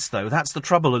cares, though. That's the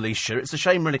trouble, Alicia. It's a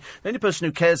shame, really. The only person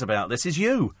who cares about this is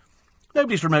you.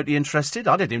 Nobody's remotely interested.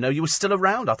 I didn't even know you were still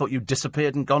around. I thought you'd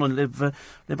disappeared and gone and live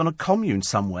on a commune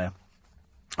somewhere.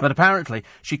 But apparently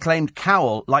she claimed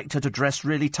Cowell liked her to dress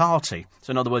really tarty.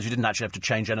 So in other words, you didn't actually have to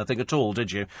change anything at all,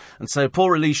 did you? And so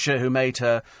poor Alicia, who made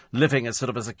her living as sort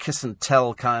of as a kiss and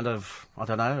tell kind of, I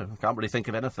don't know, can't really think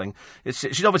of anything.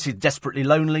 She's obviously desperately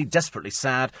lonely, desperately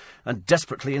sad, and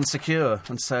desperately insecure.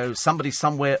 And so somebody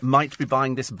somewhere might be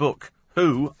buying this book.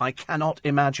 Who, I cannot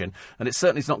imagine. And it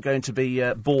certainly is not going to be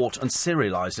bought and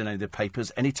serialised in any of the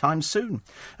papers anytime soon.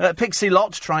 Pixie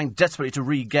Lott trying desperately to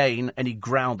regain any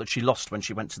ground that she lost when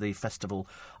she went to the Festival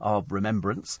of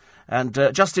Remembrance. And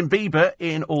Justin Bieber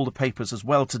in all the papers as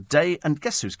well today. And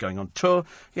guess who's going on tour?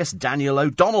 Yes, Daniel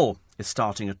O'Donnell is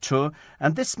starting a tour.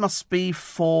 And this must be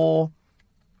for...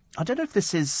 I don't know if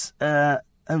this is...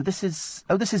 this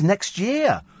is next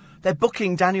year. They're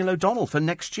booking Daniel O'Donnell for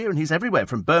next year, and he's everywhere,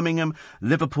 from Birmingham,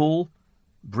 Liverpool,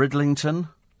 Bridlington,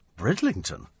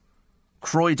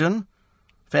 Croydon,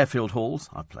 Fairfield Halls,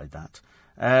 I played that,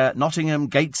 Nottingham,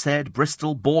 Gateshead,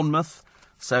 Bristol, Bournemouth.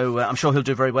 So I'm sure he'll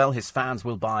do very well. His fans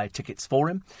will buy tickets for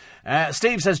him.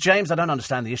 Steve says, James, I don't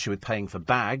understand the issue with paying for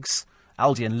bags.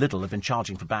 Aldi and Lidl have been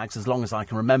charging for bags as long as I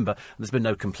can remember. There's been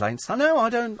no complaints. I know, I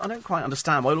don't quite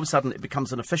understand why all of a sudden it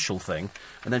becomes an official thing,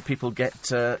 and then people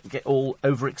get all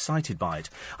overexcited by it.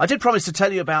 I did promise to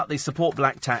tell you about the Support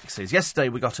Black Taxis. Yesterday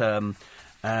we got a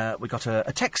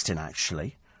text in,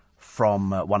 actually,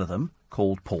 from one of them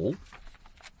called Paul,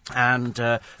 and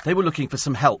they were looking for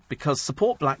some help because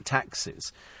Support Black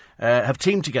Taxis have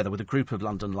teamed together with a group of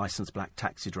London licensed black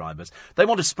taxi drivers. They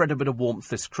want to spread a bit of warmth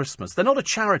this Christmas. They're not a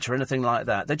charity or anything like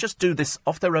that. They just do this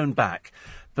off their own back.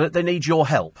 But they need your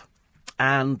help.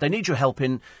 And they need your help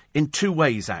in two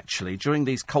ways, actually, during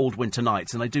these cold winter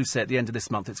nights. And they do say at the end of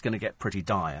this month it's going to get pretty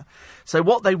dire. So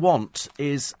what they want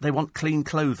is they want clean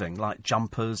clothing, like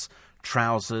jumpers,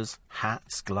 trousers,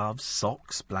 hats, gloves,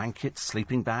 socks, blankets,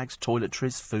 sleeping bags,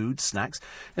 toiletries, food, snacks.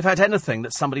 In fact, anything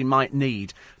that somebody might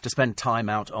need to spend time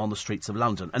out on the streets of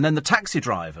London. And then the taxi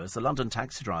drivers, the London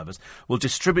taxi drivers, will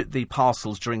distribute the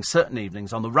parcels during certain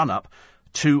evenings on the run-up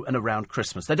to and around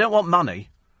Christmas. They don't want money.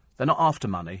 They're not after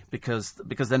money because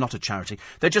they're not a charity.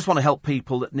 They just want to help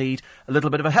people that need a little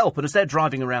bit of a help. And as they're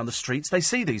driving around the streets, they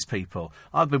see these people.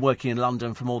 I've been working in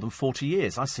London for more than 40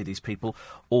 years. I see these people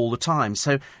all the time.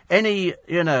 So any,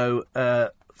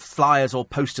 flyers or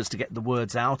posters to get the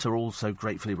words out are also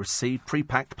gratefully received.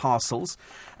 Pre-packed parcels.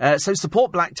 So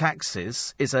Support Black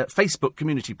Taxis is a Facebook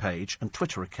community page and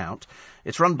Twitter account.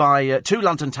 It's run by two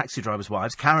London taxi drivers'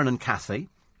 wives, Karen and Kathy.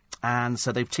 And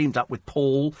so they've teamed up with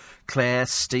Paul, Claire,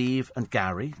 Steve and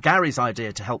Gary. Gary's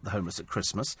idea to help the homeless at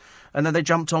Christmas. And then they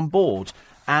jumped on board.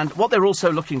 And what they're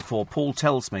also looking for, Paul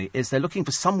tells me, is they're looking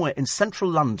for somewhere in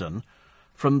central London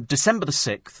from December the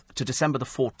 6th to December the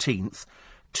 14th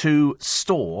to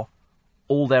store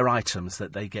all their items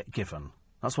that they get given.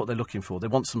 That's what they're looking for. They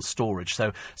want some storage.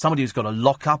 So somebody who's got a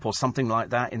lock-up or something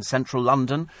like that in central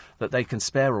London that they can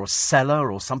spare, or a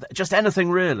cellar or something, just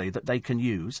anything really that they can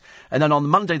use. And then on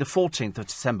Monday the 14th of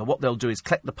December, what they'll do is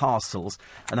collect the parcels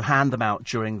and hand them out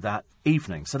during that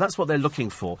evening. So that's what they're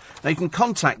looking for. Now you can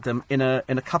contact them in a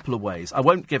couple of ways. I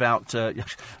won't give out...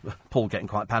 Paul getting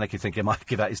quite panicky thinking I might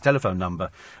give out his telephone number.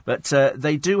 But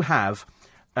they do have...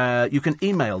 you can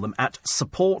email them at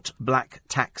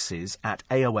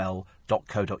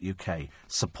supportblacktaxis@aol.co.uk.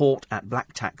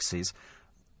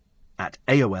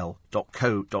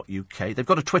 support@blacktaxis@aol.co.uk. They've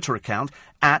got a Twitter account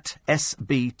at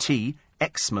SBT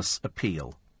Xmas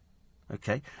Appeal.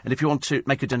 Okay, and if you want to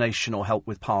make a donation or help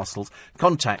with parcels,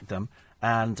 contact them.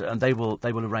 And they will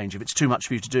arrange. If it's too much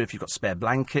for you to do, if you've got spare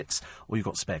blankets or you've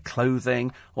got spare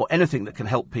clothing or anything that can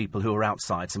help people who are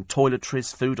outside, some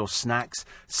toiletries, food or snacks,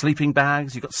 sleeping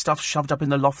bags, you've got stuff shoved up in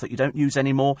the loft that you don't use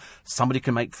anymore, somebody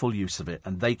can make full use of it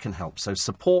and they can help. So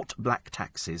support Black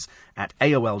Taxis at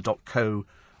aol.co.uk.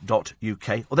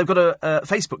 Or they've got a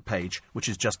Facebook page which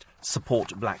is just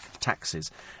Support Black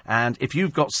Taxis. And if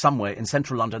you've got somewhere in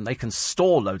central London they can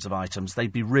store loads of items,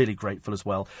 they'd be really grateful as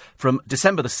well. From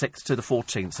December the 6th to the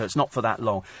 14th, so it's not for that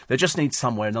long. They just need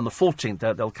somewhere, and on the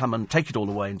 14th they'll come and take it all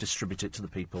away and distribute it to the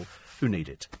people who need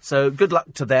it. So good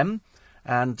luck to them.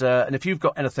 And if you've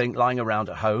got anything lying around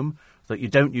at home that you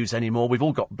don't use anymore, we've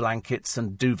all got blankets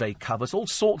and duvet covers, all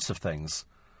sorts of things.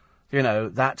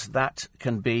 That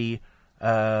can be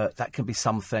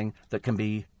something that can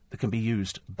be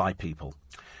used by people.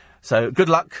 So good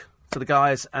luck to the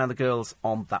guys and the girls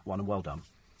on that one, and well done.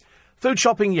 Food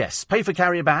shopping, yes. Pay for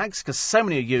carrier bags, because so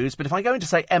many are used. But if I go into,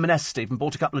 say, M&S, Steve, and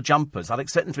bought a couple of jumpers, I'd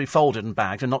expect them to be folded and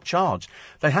bagged and not charged.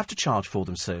 They have to charge for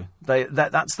them, Sue.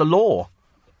 That's the law.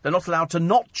 They're not allowed to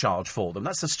not charge for them.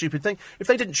 That's the stupid thing. If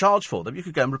they didn't charge for them, you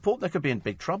could go and report. They could be in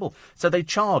big trouble. So they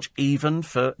charge even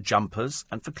for jumpers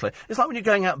and for clear. It's like when you're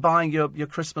going out buying your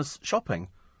Christmas shopping.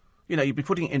 You'd be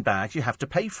putting it in bags. You have to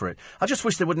pay for it. I just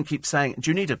wish they wouldn't keep saying,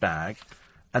 do you need a bag?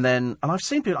 And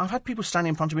I've had people standing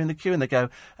in front of me in the queue and they go,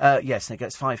 yes, and it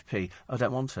gets 5p. I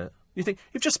don't want it. You think,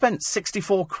 you've just spent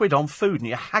 64 quid on food and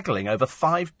you're haggling over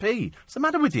 5p. What's the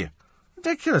matter with you?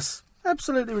 Ridiculous.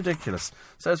 Absolutely ridiculous.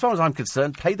 So as far as I'm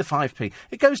concerned, pay the 5p.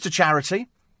 It goes to charity.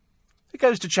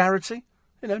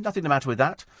 Nothing the matter with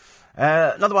that.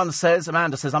 Another one says,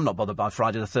 Amanda says, I'm not bothered by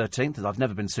Friday the 13th, as I've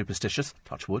never been superstitious.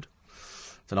 Touch wood.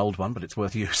 It's an old one, but it's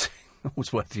worth using.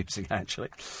 Always worth using, actually.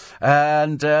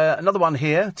 And another one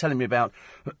here telling me about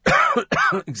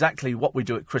exactly what we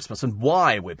do at Christmas and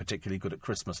why we're particularly good at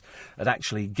Christmas at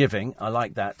actually giving. I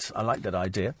like that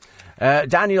idea.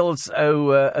 Daniels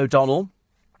O'Donnell.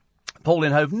 Paul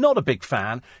in Hove, not a big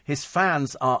fan. His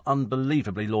fans are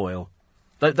unbelievably loyal.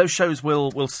 Those shows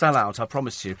will sell out, I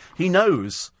promise you. He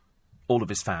knows all of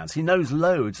his fans. He knows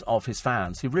loads of his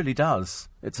fans. He really does.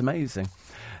 It's amazing.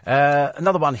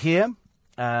 Another one here.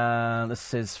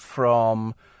 This is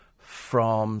from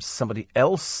somebody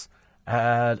else.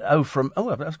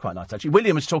 That's quite nice, actually.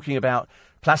 William was talking about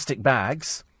plastic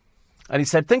bags. And he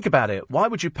said, think about it. Why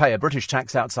would you pay a British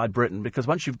tax outside Britain? Because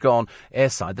once you've gone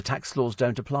airside, the tax laws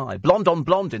don't apply. Blonde on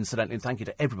Blonde, incidentally. And thank you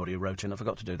to everybody who wrote in. I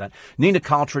forgot to do that. Nina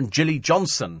Carter and Gilly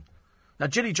Johnson. Now,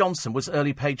 Gilly Johnson was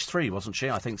early page 3, wasn't she?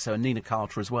 I think so. And Nina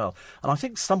Carter as well. And I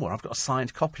think somewhere I've got a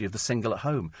signed copy of the single at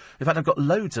home. In fact, I've got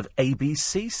loads of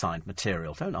ABC signed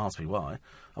material. Don't ask me why.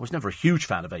 I was never a huge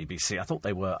fan of ABC. I thought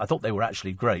they were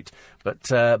actually great.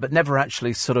 But never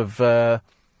actually sort of worried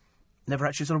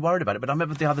about it. But I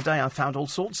remember the other day I found all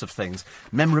sorts of things.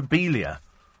 Memorabilia,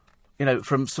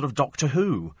 from sort of Doctor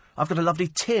Who. I've got a lovely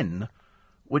tin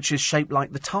which is shaped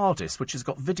like the TARDIS, which has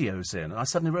got videos in. And I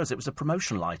suddenly realised it was a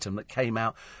promotional item that came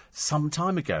out some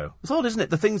time ago. It's odd, isn't it?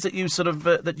 The things that you sort of,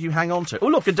 that you hang on to. Oh,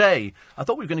 look, a day. I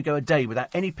thought we were going to go a day without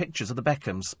any pictures of the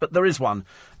Beckhams, but there is one.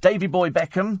 Davy Boy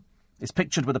Beckham is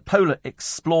pictured with a Polar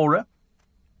Explorer.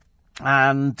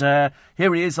 And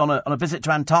here he is on a visit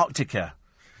to Antarctica.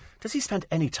 Does he spend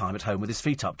any time at home with his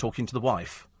feet up talking to the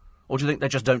wife? Or do you think they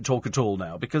just don't talk at all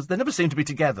now? Because they never seem to be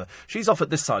together. She's off at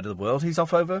this side of the world, he's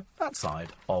off over that side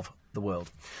of the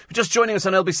world. Just joining us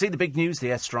on LBC, the big news, the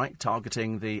airstrike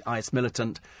targeting the IS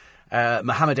militant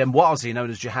Mohammed Emwazi,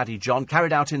 known as Jihadi John,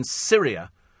 carried out in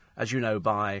Syria, as you know,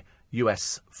 by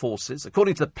US forces.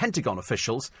 According to the Pentagon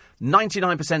officials,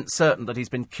 99% certain that he's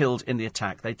been killed in the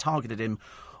attack. They targeted him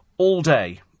all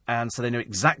day, and so they knew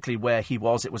exactly where he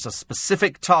was. It was a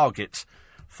specific target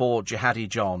for Jihadi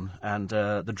John, and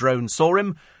the drone saw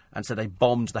him, and so they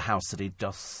bombed the house that he'd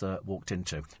just walked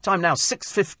into. Time now,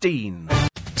 6:15.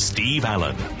 Steve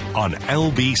Allen on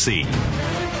LBC.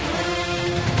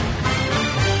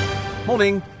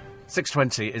 Morning.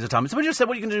 6:20 is the time. Somebody just said,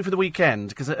 what are you going to do for the weekend?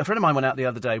 Because a friend of mine went out the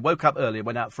other day, woke up early and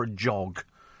went out for a jog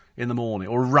in the morning,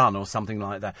 or a run or something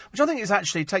like that, which I think is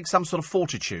actually takes some sort of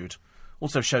fortitude.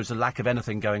 Also shows a lack of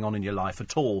anything going on in your life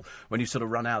at all when you sort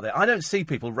of run out there. I don't see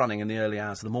people running in the early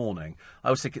hours of the morning. I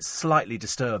always think it's slightly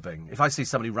disturbing. If I see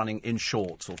somebody running in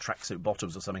shorts or tracksuit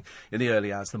bottoms or something in the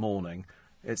early hours of the morning,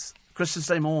 it's Christmas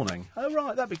Day morning. Oh,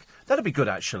 right, that'd be good,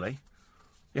 actually.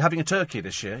 You're having a turkey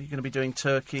this year. You're going to be doing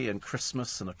turkey and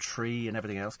Christmas and a tree and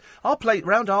everything else.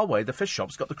 Round our way, the fish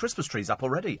shop's got the Christmas trees up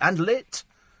already. And lit.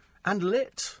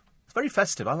 It's very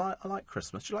festive. I like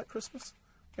Christmas. Do you like Christmas?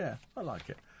 Yeah, I like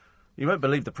it. You won't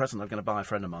believe the present I'm going to buy a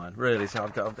friend of mine. Really, so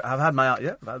I've had my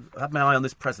eye on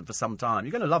this present for some time.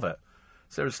 You're going to love it.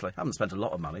 Seriously, I haven't spent a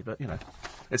lot of money, but, you know,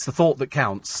 it's the thought that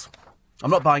counts.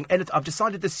 I'm not buying anything. I've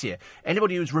decided this year,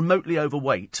 anybody who's remotely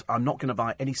overweight, I'm not going to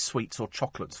buy any sweets or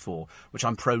chocolates for, which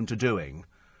I'm prone to doing,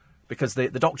 because the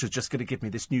doctor's just going to give me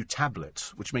this new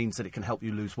tablet, which means that it can help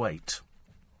you lose weight.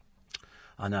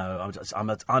 I know,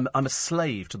 I'm a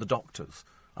slave to the doctors.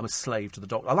 I'm a slave to the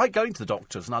doctor. I like going to the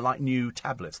doctors, and I like new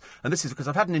tablets. And this is because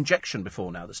I've had an injection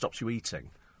before now that stops you eating,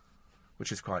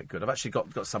 which is quite good. I've actually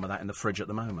got some of that in the fridge at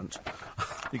the moment.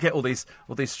 You get all these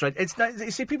straight.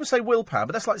 You see, people say willpower,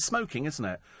 but that's like smoking, isn't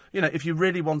it? You know, if you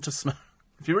really want to smoke.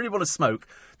 If you really want to smoke,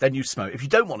 then you smoke. If you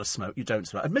don't want to smoke, you don't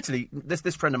smoke. Admittedly,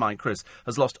 this friend of mine, Chris,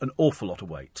 has lost an awful lot of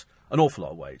weight.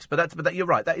 But you're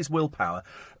right, that is willpower.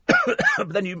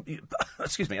 But then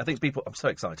excuse me, I think people, I'm so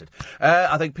excited.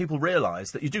 I think people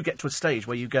realise that you do get to a stage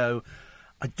where you go,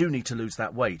 I do need to lose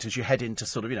that weight as you head into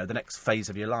sort of, you know, the next phase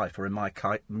of your life, or in my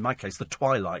case, the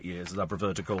twilight years, as I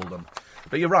prefer to call them.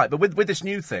 But you're right, but with this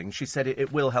new thing, she said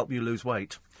it will help you lose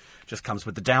weight. Just comes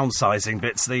with the downsizing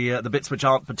bits, the bits which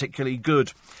aren't particularly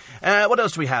good. What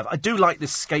else do we have? I do like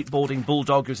this skateboarding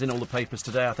bulldog who's in all the papers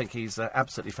today. I think he's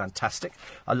absolutely fantastic.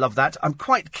 I love that. I'm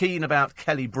quite keen about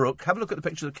Kelly Brook. Have a look at the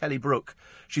picture of Kelly Brook.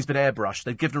 She's been airbrushed.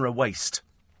 They've given her a waist.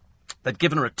 They've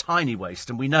given her a tiny waist,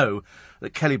 and we know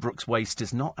that Kelly Brook's waist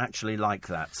is not actually like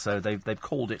that. So they've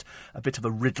called it a bit of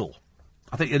a riddle.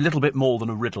 I think a little bit more than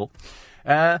a riddle.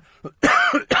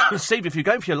 Steve, if you're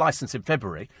going for your licence in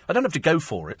February, I don't have to go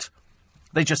for it.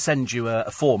 They just send you a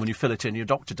form and you fill it in, your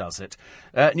doctor does it.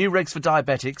 New regs for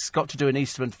diabetics, got to do an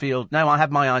Eastman Field. No, I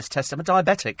have my eyes tested. I'm a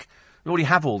diabetic. We already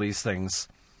have all these things.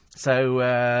 So,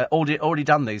 already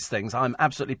done these things. I'm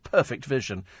absolutely perfect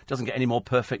vision. Doesn't get any more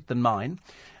perfect than mine.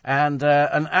 And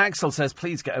Axel says,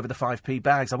 please get over the 5p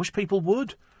bags. I wish people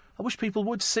would.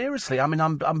 Seriously. I mean,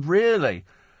 I'm really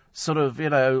sort of, you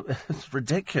know, it's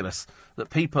ridiculous that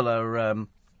people are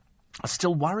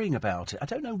still worrying about it. I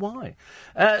don't know why.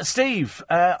 Steve,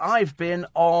 I've been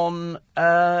on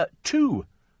two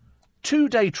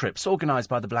day trips organised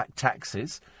by the Black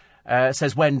Taxis.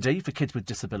 Says Wendy, for kids with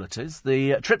disabilities.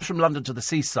 The trips from London to the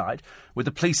seaside, with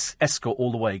the police escort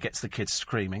all the way, gets the kids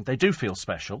screaming. They do feel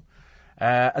special.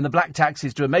 And the Black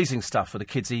Taxis do amazing stuff for the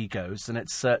kids' egos, and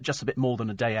it's just a bit more than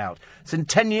a day out. It's in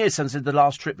 10 years since the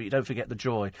last trip, but you don't forget the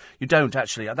joy. You don't,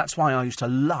 actually. That's why I used to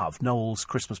love Noel's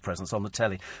Christmas presents on the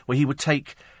telly, where he would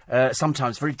take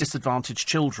sometimes very disadvantaged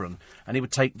children, and he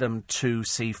would take them to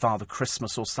see Father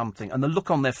Christmas or something, and the look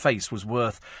on their face was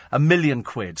worth £1 million.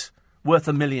 Worth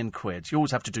 £1 million. You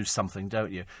always have to do something,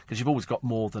 don't you? Because you've always got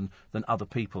more than other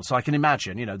people. So I can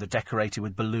imagine, you know, the decorated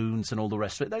with balloons and all the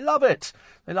rest of it. They love it.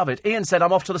 Ian said,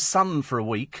 I'm off to the Sun for a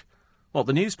week. What,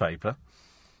 the newspaper?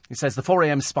 He says the 4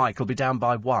 a.m. spike will be down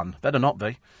by 1. Better not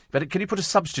be. Can you put a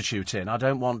substitute in? I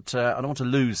don't want to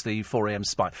lose the 4 a.m.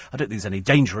 spike. I don't think there's any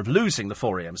danger of losing the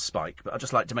 4 a.m. spike, but I'd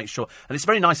just like to make sure. And it's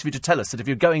very nice of you to tell us that if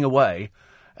you're going away,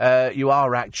 you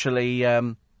are actually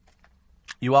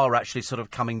sort of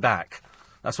coming back.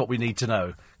 That's what we need to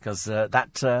know, because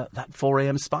that 4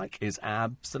 a.m. spike is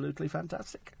absolutely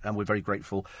fantastic, and we're very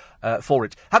grateful for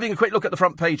it. Having a quick look at the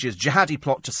front pages, Jihadi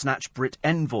plot to snatch Brit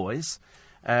envoys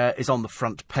is on the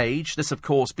front page. This, of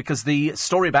course, because the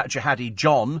story about Jihadi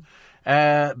John,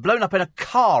 blown up in a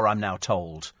car, I'm now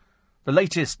told. The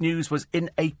latest news was in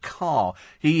a car.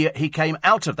 He came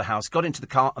out of the house, got into the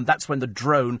car, and that's when the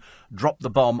drone dropped the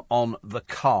bomb on the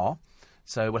car.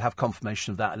 So we'll have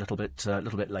confirmation of that a little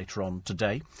bit later on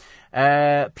today.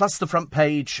 Plus the front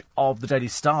page of the Daily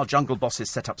Star, jungle bosses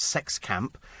set up sex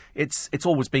camp. It's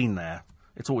always been there.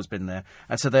 It's always been there.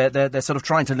 And so they're sort of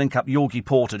trying to link up Yorgie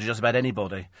Porter to just about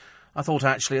anybody. I thought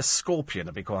actually a scorpion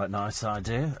would be quite a nice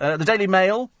idea. The Daily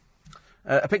Mail.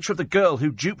 A picture of the girl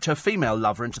who duped her female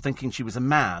lover into thinking she was a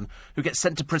man, who gets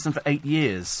sent to prison for 8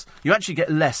 years. You actually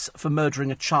get less for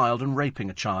murdering a child and raping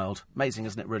a child. Amazing,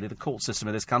 isn't it, really, the court system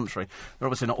in this country? They're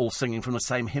obviously not all singing from the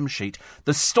same hymn sheet.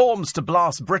 The storms to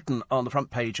blast Britain on the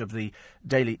front page of the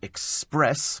Daily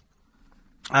Express.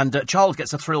 And Charles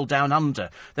gets a thrill down under.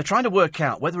 They're trying to work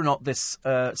out whether or not this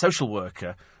social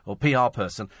worker or PR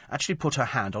person actually put her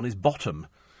hand on his bottom.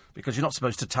 Because you're not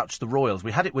supposed to touch the royals.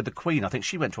 We had it with the Queen. I think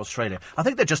she went to Australia. I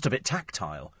think they're just a bit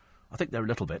tactile. I think they're a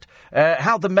little bit.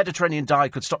 How the Mediterranean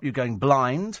diet could stop you going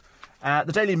blind.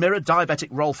 The Daily Mirror, diabetic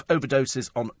Rolf overdoses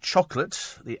on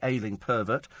chocolate. The ailing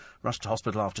pervert rushed to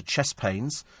hospital after chest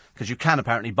pains. Because you can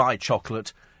apparently buy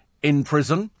chocolate in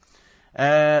prison.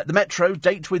 The Metro,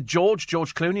 date with George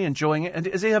Clooney, enjoying it. And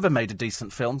has he ever made a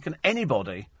decent film? Can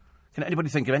anybody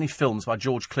think of any films by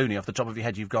George Clooney off the top of your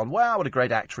head you've gone, wow, what a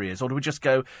great actor he is? Or do we just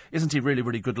go, isn't he really,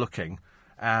 really good looking?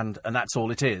 And that's all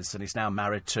it is. And he's now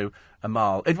married to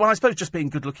Amal. Well, I suppose just being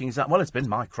good looking is that, well, it's been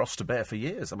my cross to bear for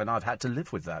years. I mean, I've had to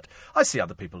live with that. I see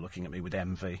other people looking at me with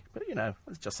envy. But, you know,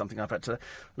 it's just something I've had to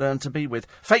learn to be with.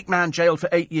 Fake man jailed for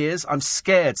 8 years. I'm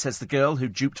scared, says the girl who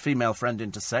duped female friend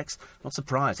into sex. Not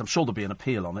surprised. I'm sure there'll be an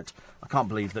appeal on it. I can't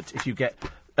believe that if you get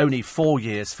only 4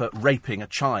 years for raping a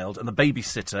child and the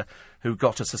babysitter who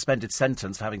got a suspended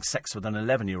sentence for having sex with an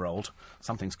 11-year-old.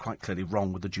 Something's quite clearly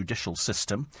wrong with the judicial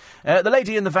system. The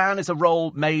Lady in the Van is a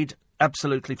role made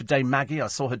absolutely for Dame Maggie. I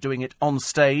saw her doing it on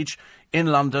stage in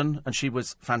London, and she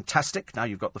was fantastic. Now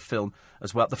you've got the film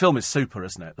as well. The film is super,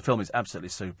 isn't it? The film is absolutely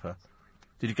super.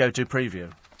 Did you go to a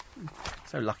preview?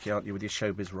 So lucky, aren't you, with your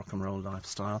showbiz rock and roll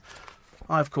lifestyle?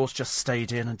 I, of course, just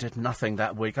stayed in and did nothing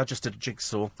that week. I just did a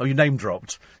jigsaw. Oh, you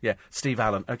name-dropped. Yeah, Steve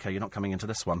Allen. OK, you're not coming into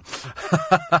this one.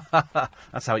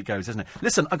 That's how it goes, isn't it?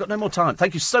 Listen, I've got no more time.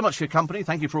 Thank you so much for your company.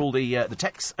 Thank you for all the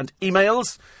texts and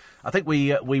emails. I think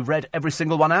we read every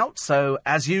single one out. So,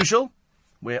 as usual,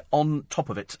 we're on top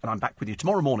of it. And I'm back with you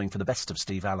tomorrow morning for the best of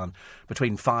Steve Allen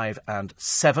between 5 and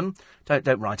 7.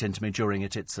 Don't write into me during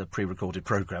it. It's a pre-recorded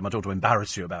programme. I don't want to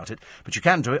embarrass you about it. But you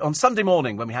can do it on Sunday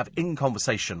morning when we have In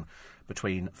Conversation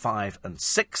between 5 and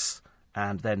 6,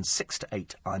 and then 6 to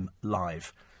 8 I'm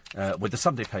live with the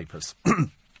Sunday papers.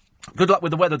 Good luck with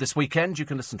the weather this weekend. You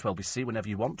can listen to LBC whenever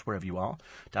you want, wherever you are.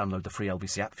 Download the free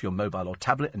LBC app for your mobile or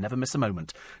tablet and never miss a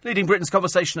moment. Leading Britain's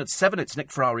Conversation at 7, it's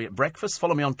Nick Ferrari at breakfast.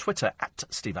 Follow me on Twitter at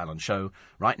Steve Allen Show.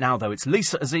 Right now, though, it's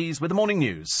Lisa Aziz with the morning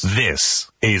news.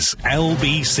 This is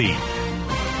LBC.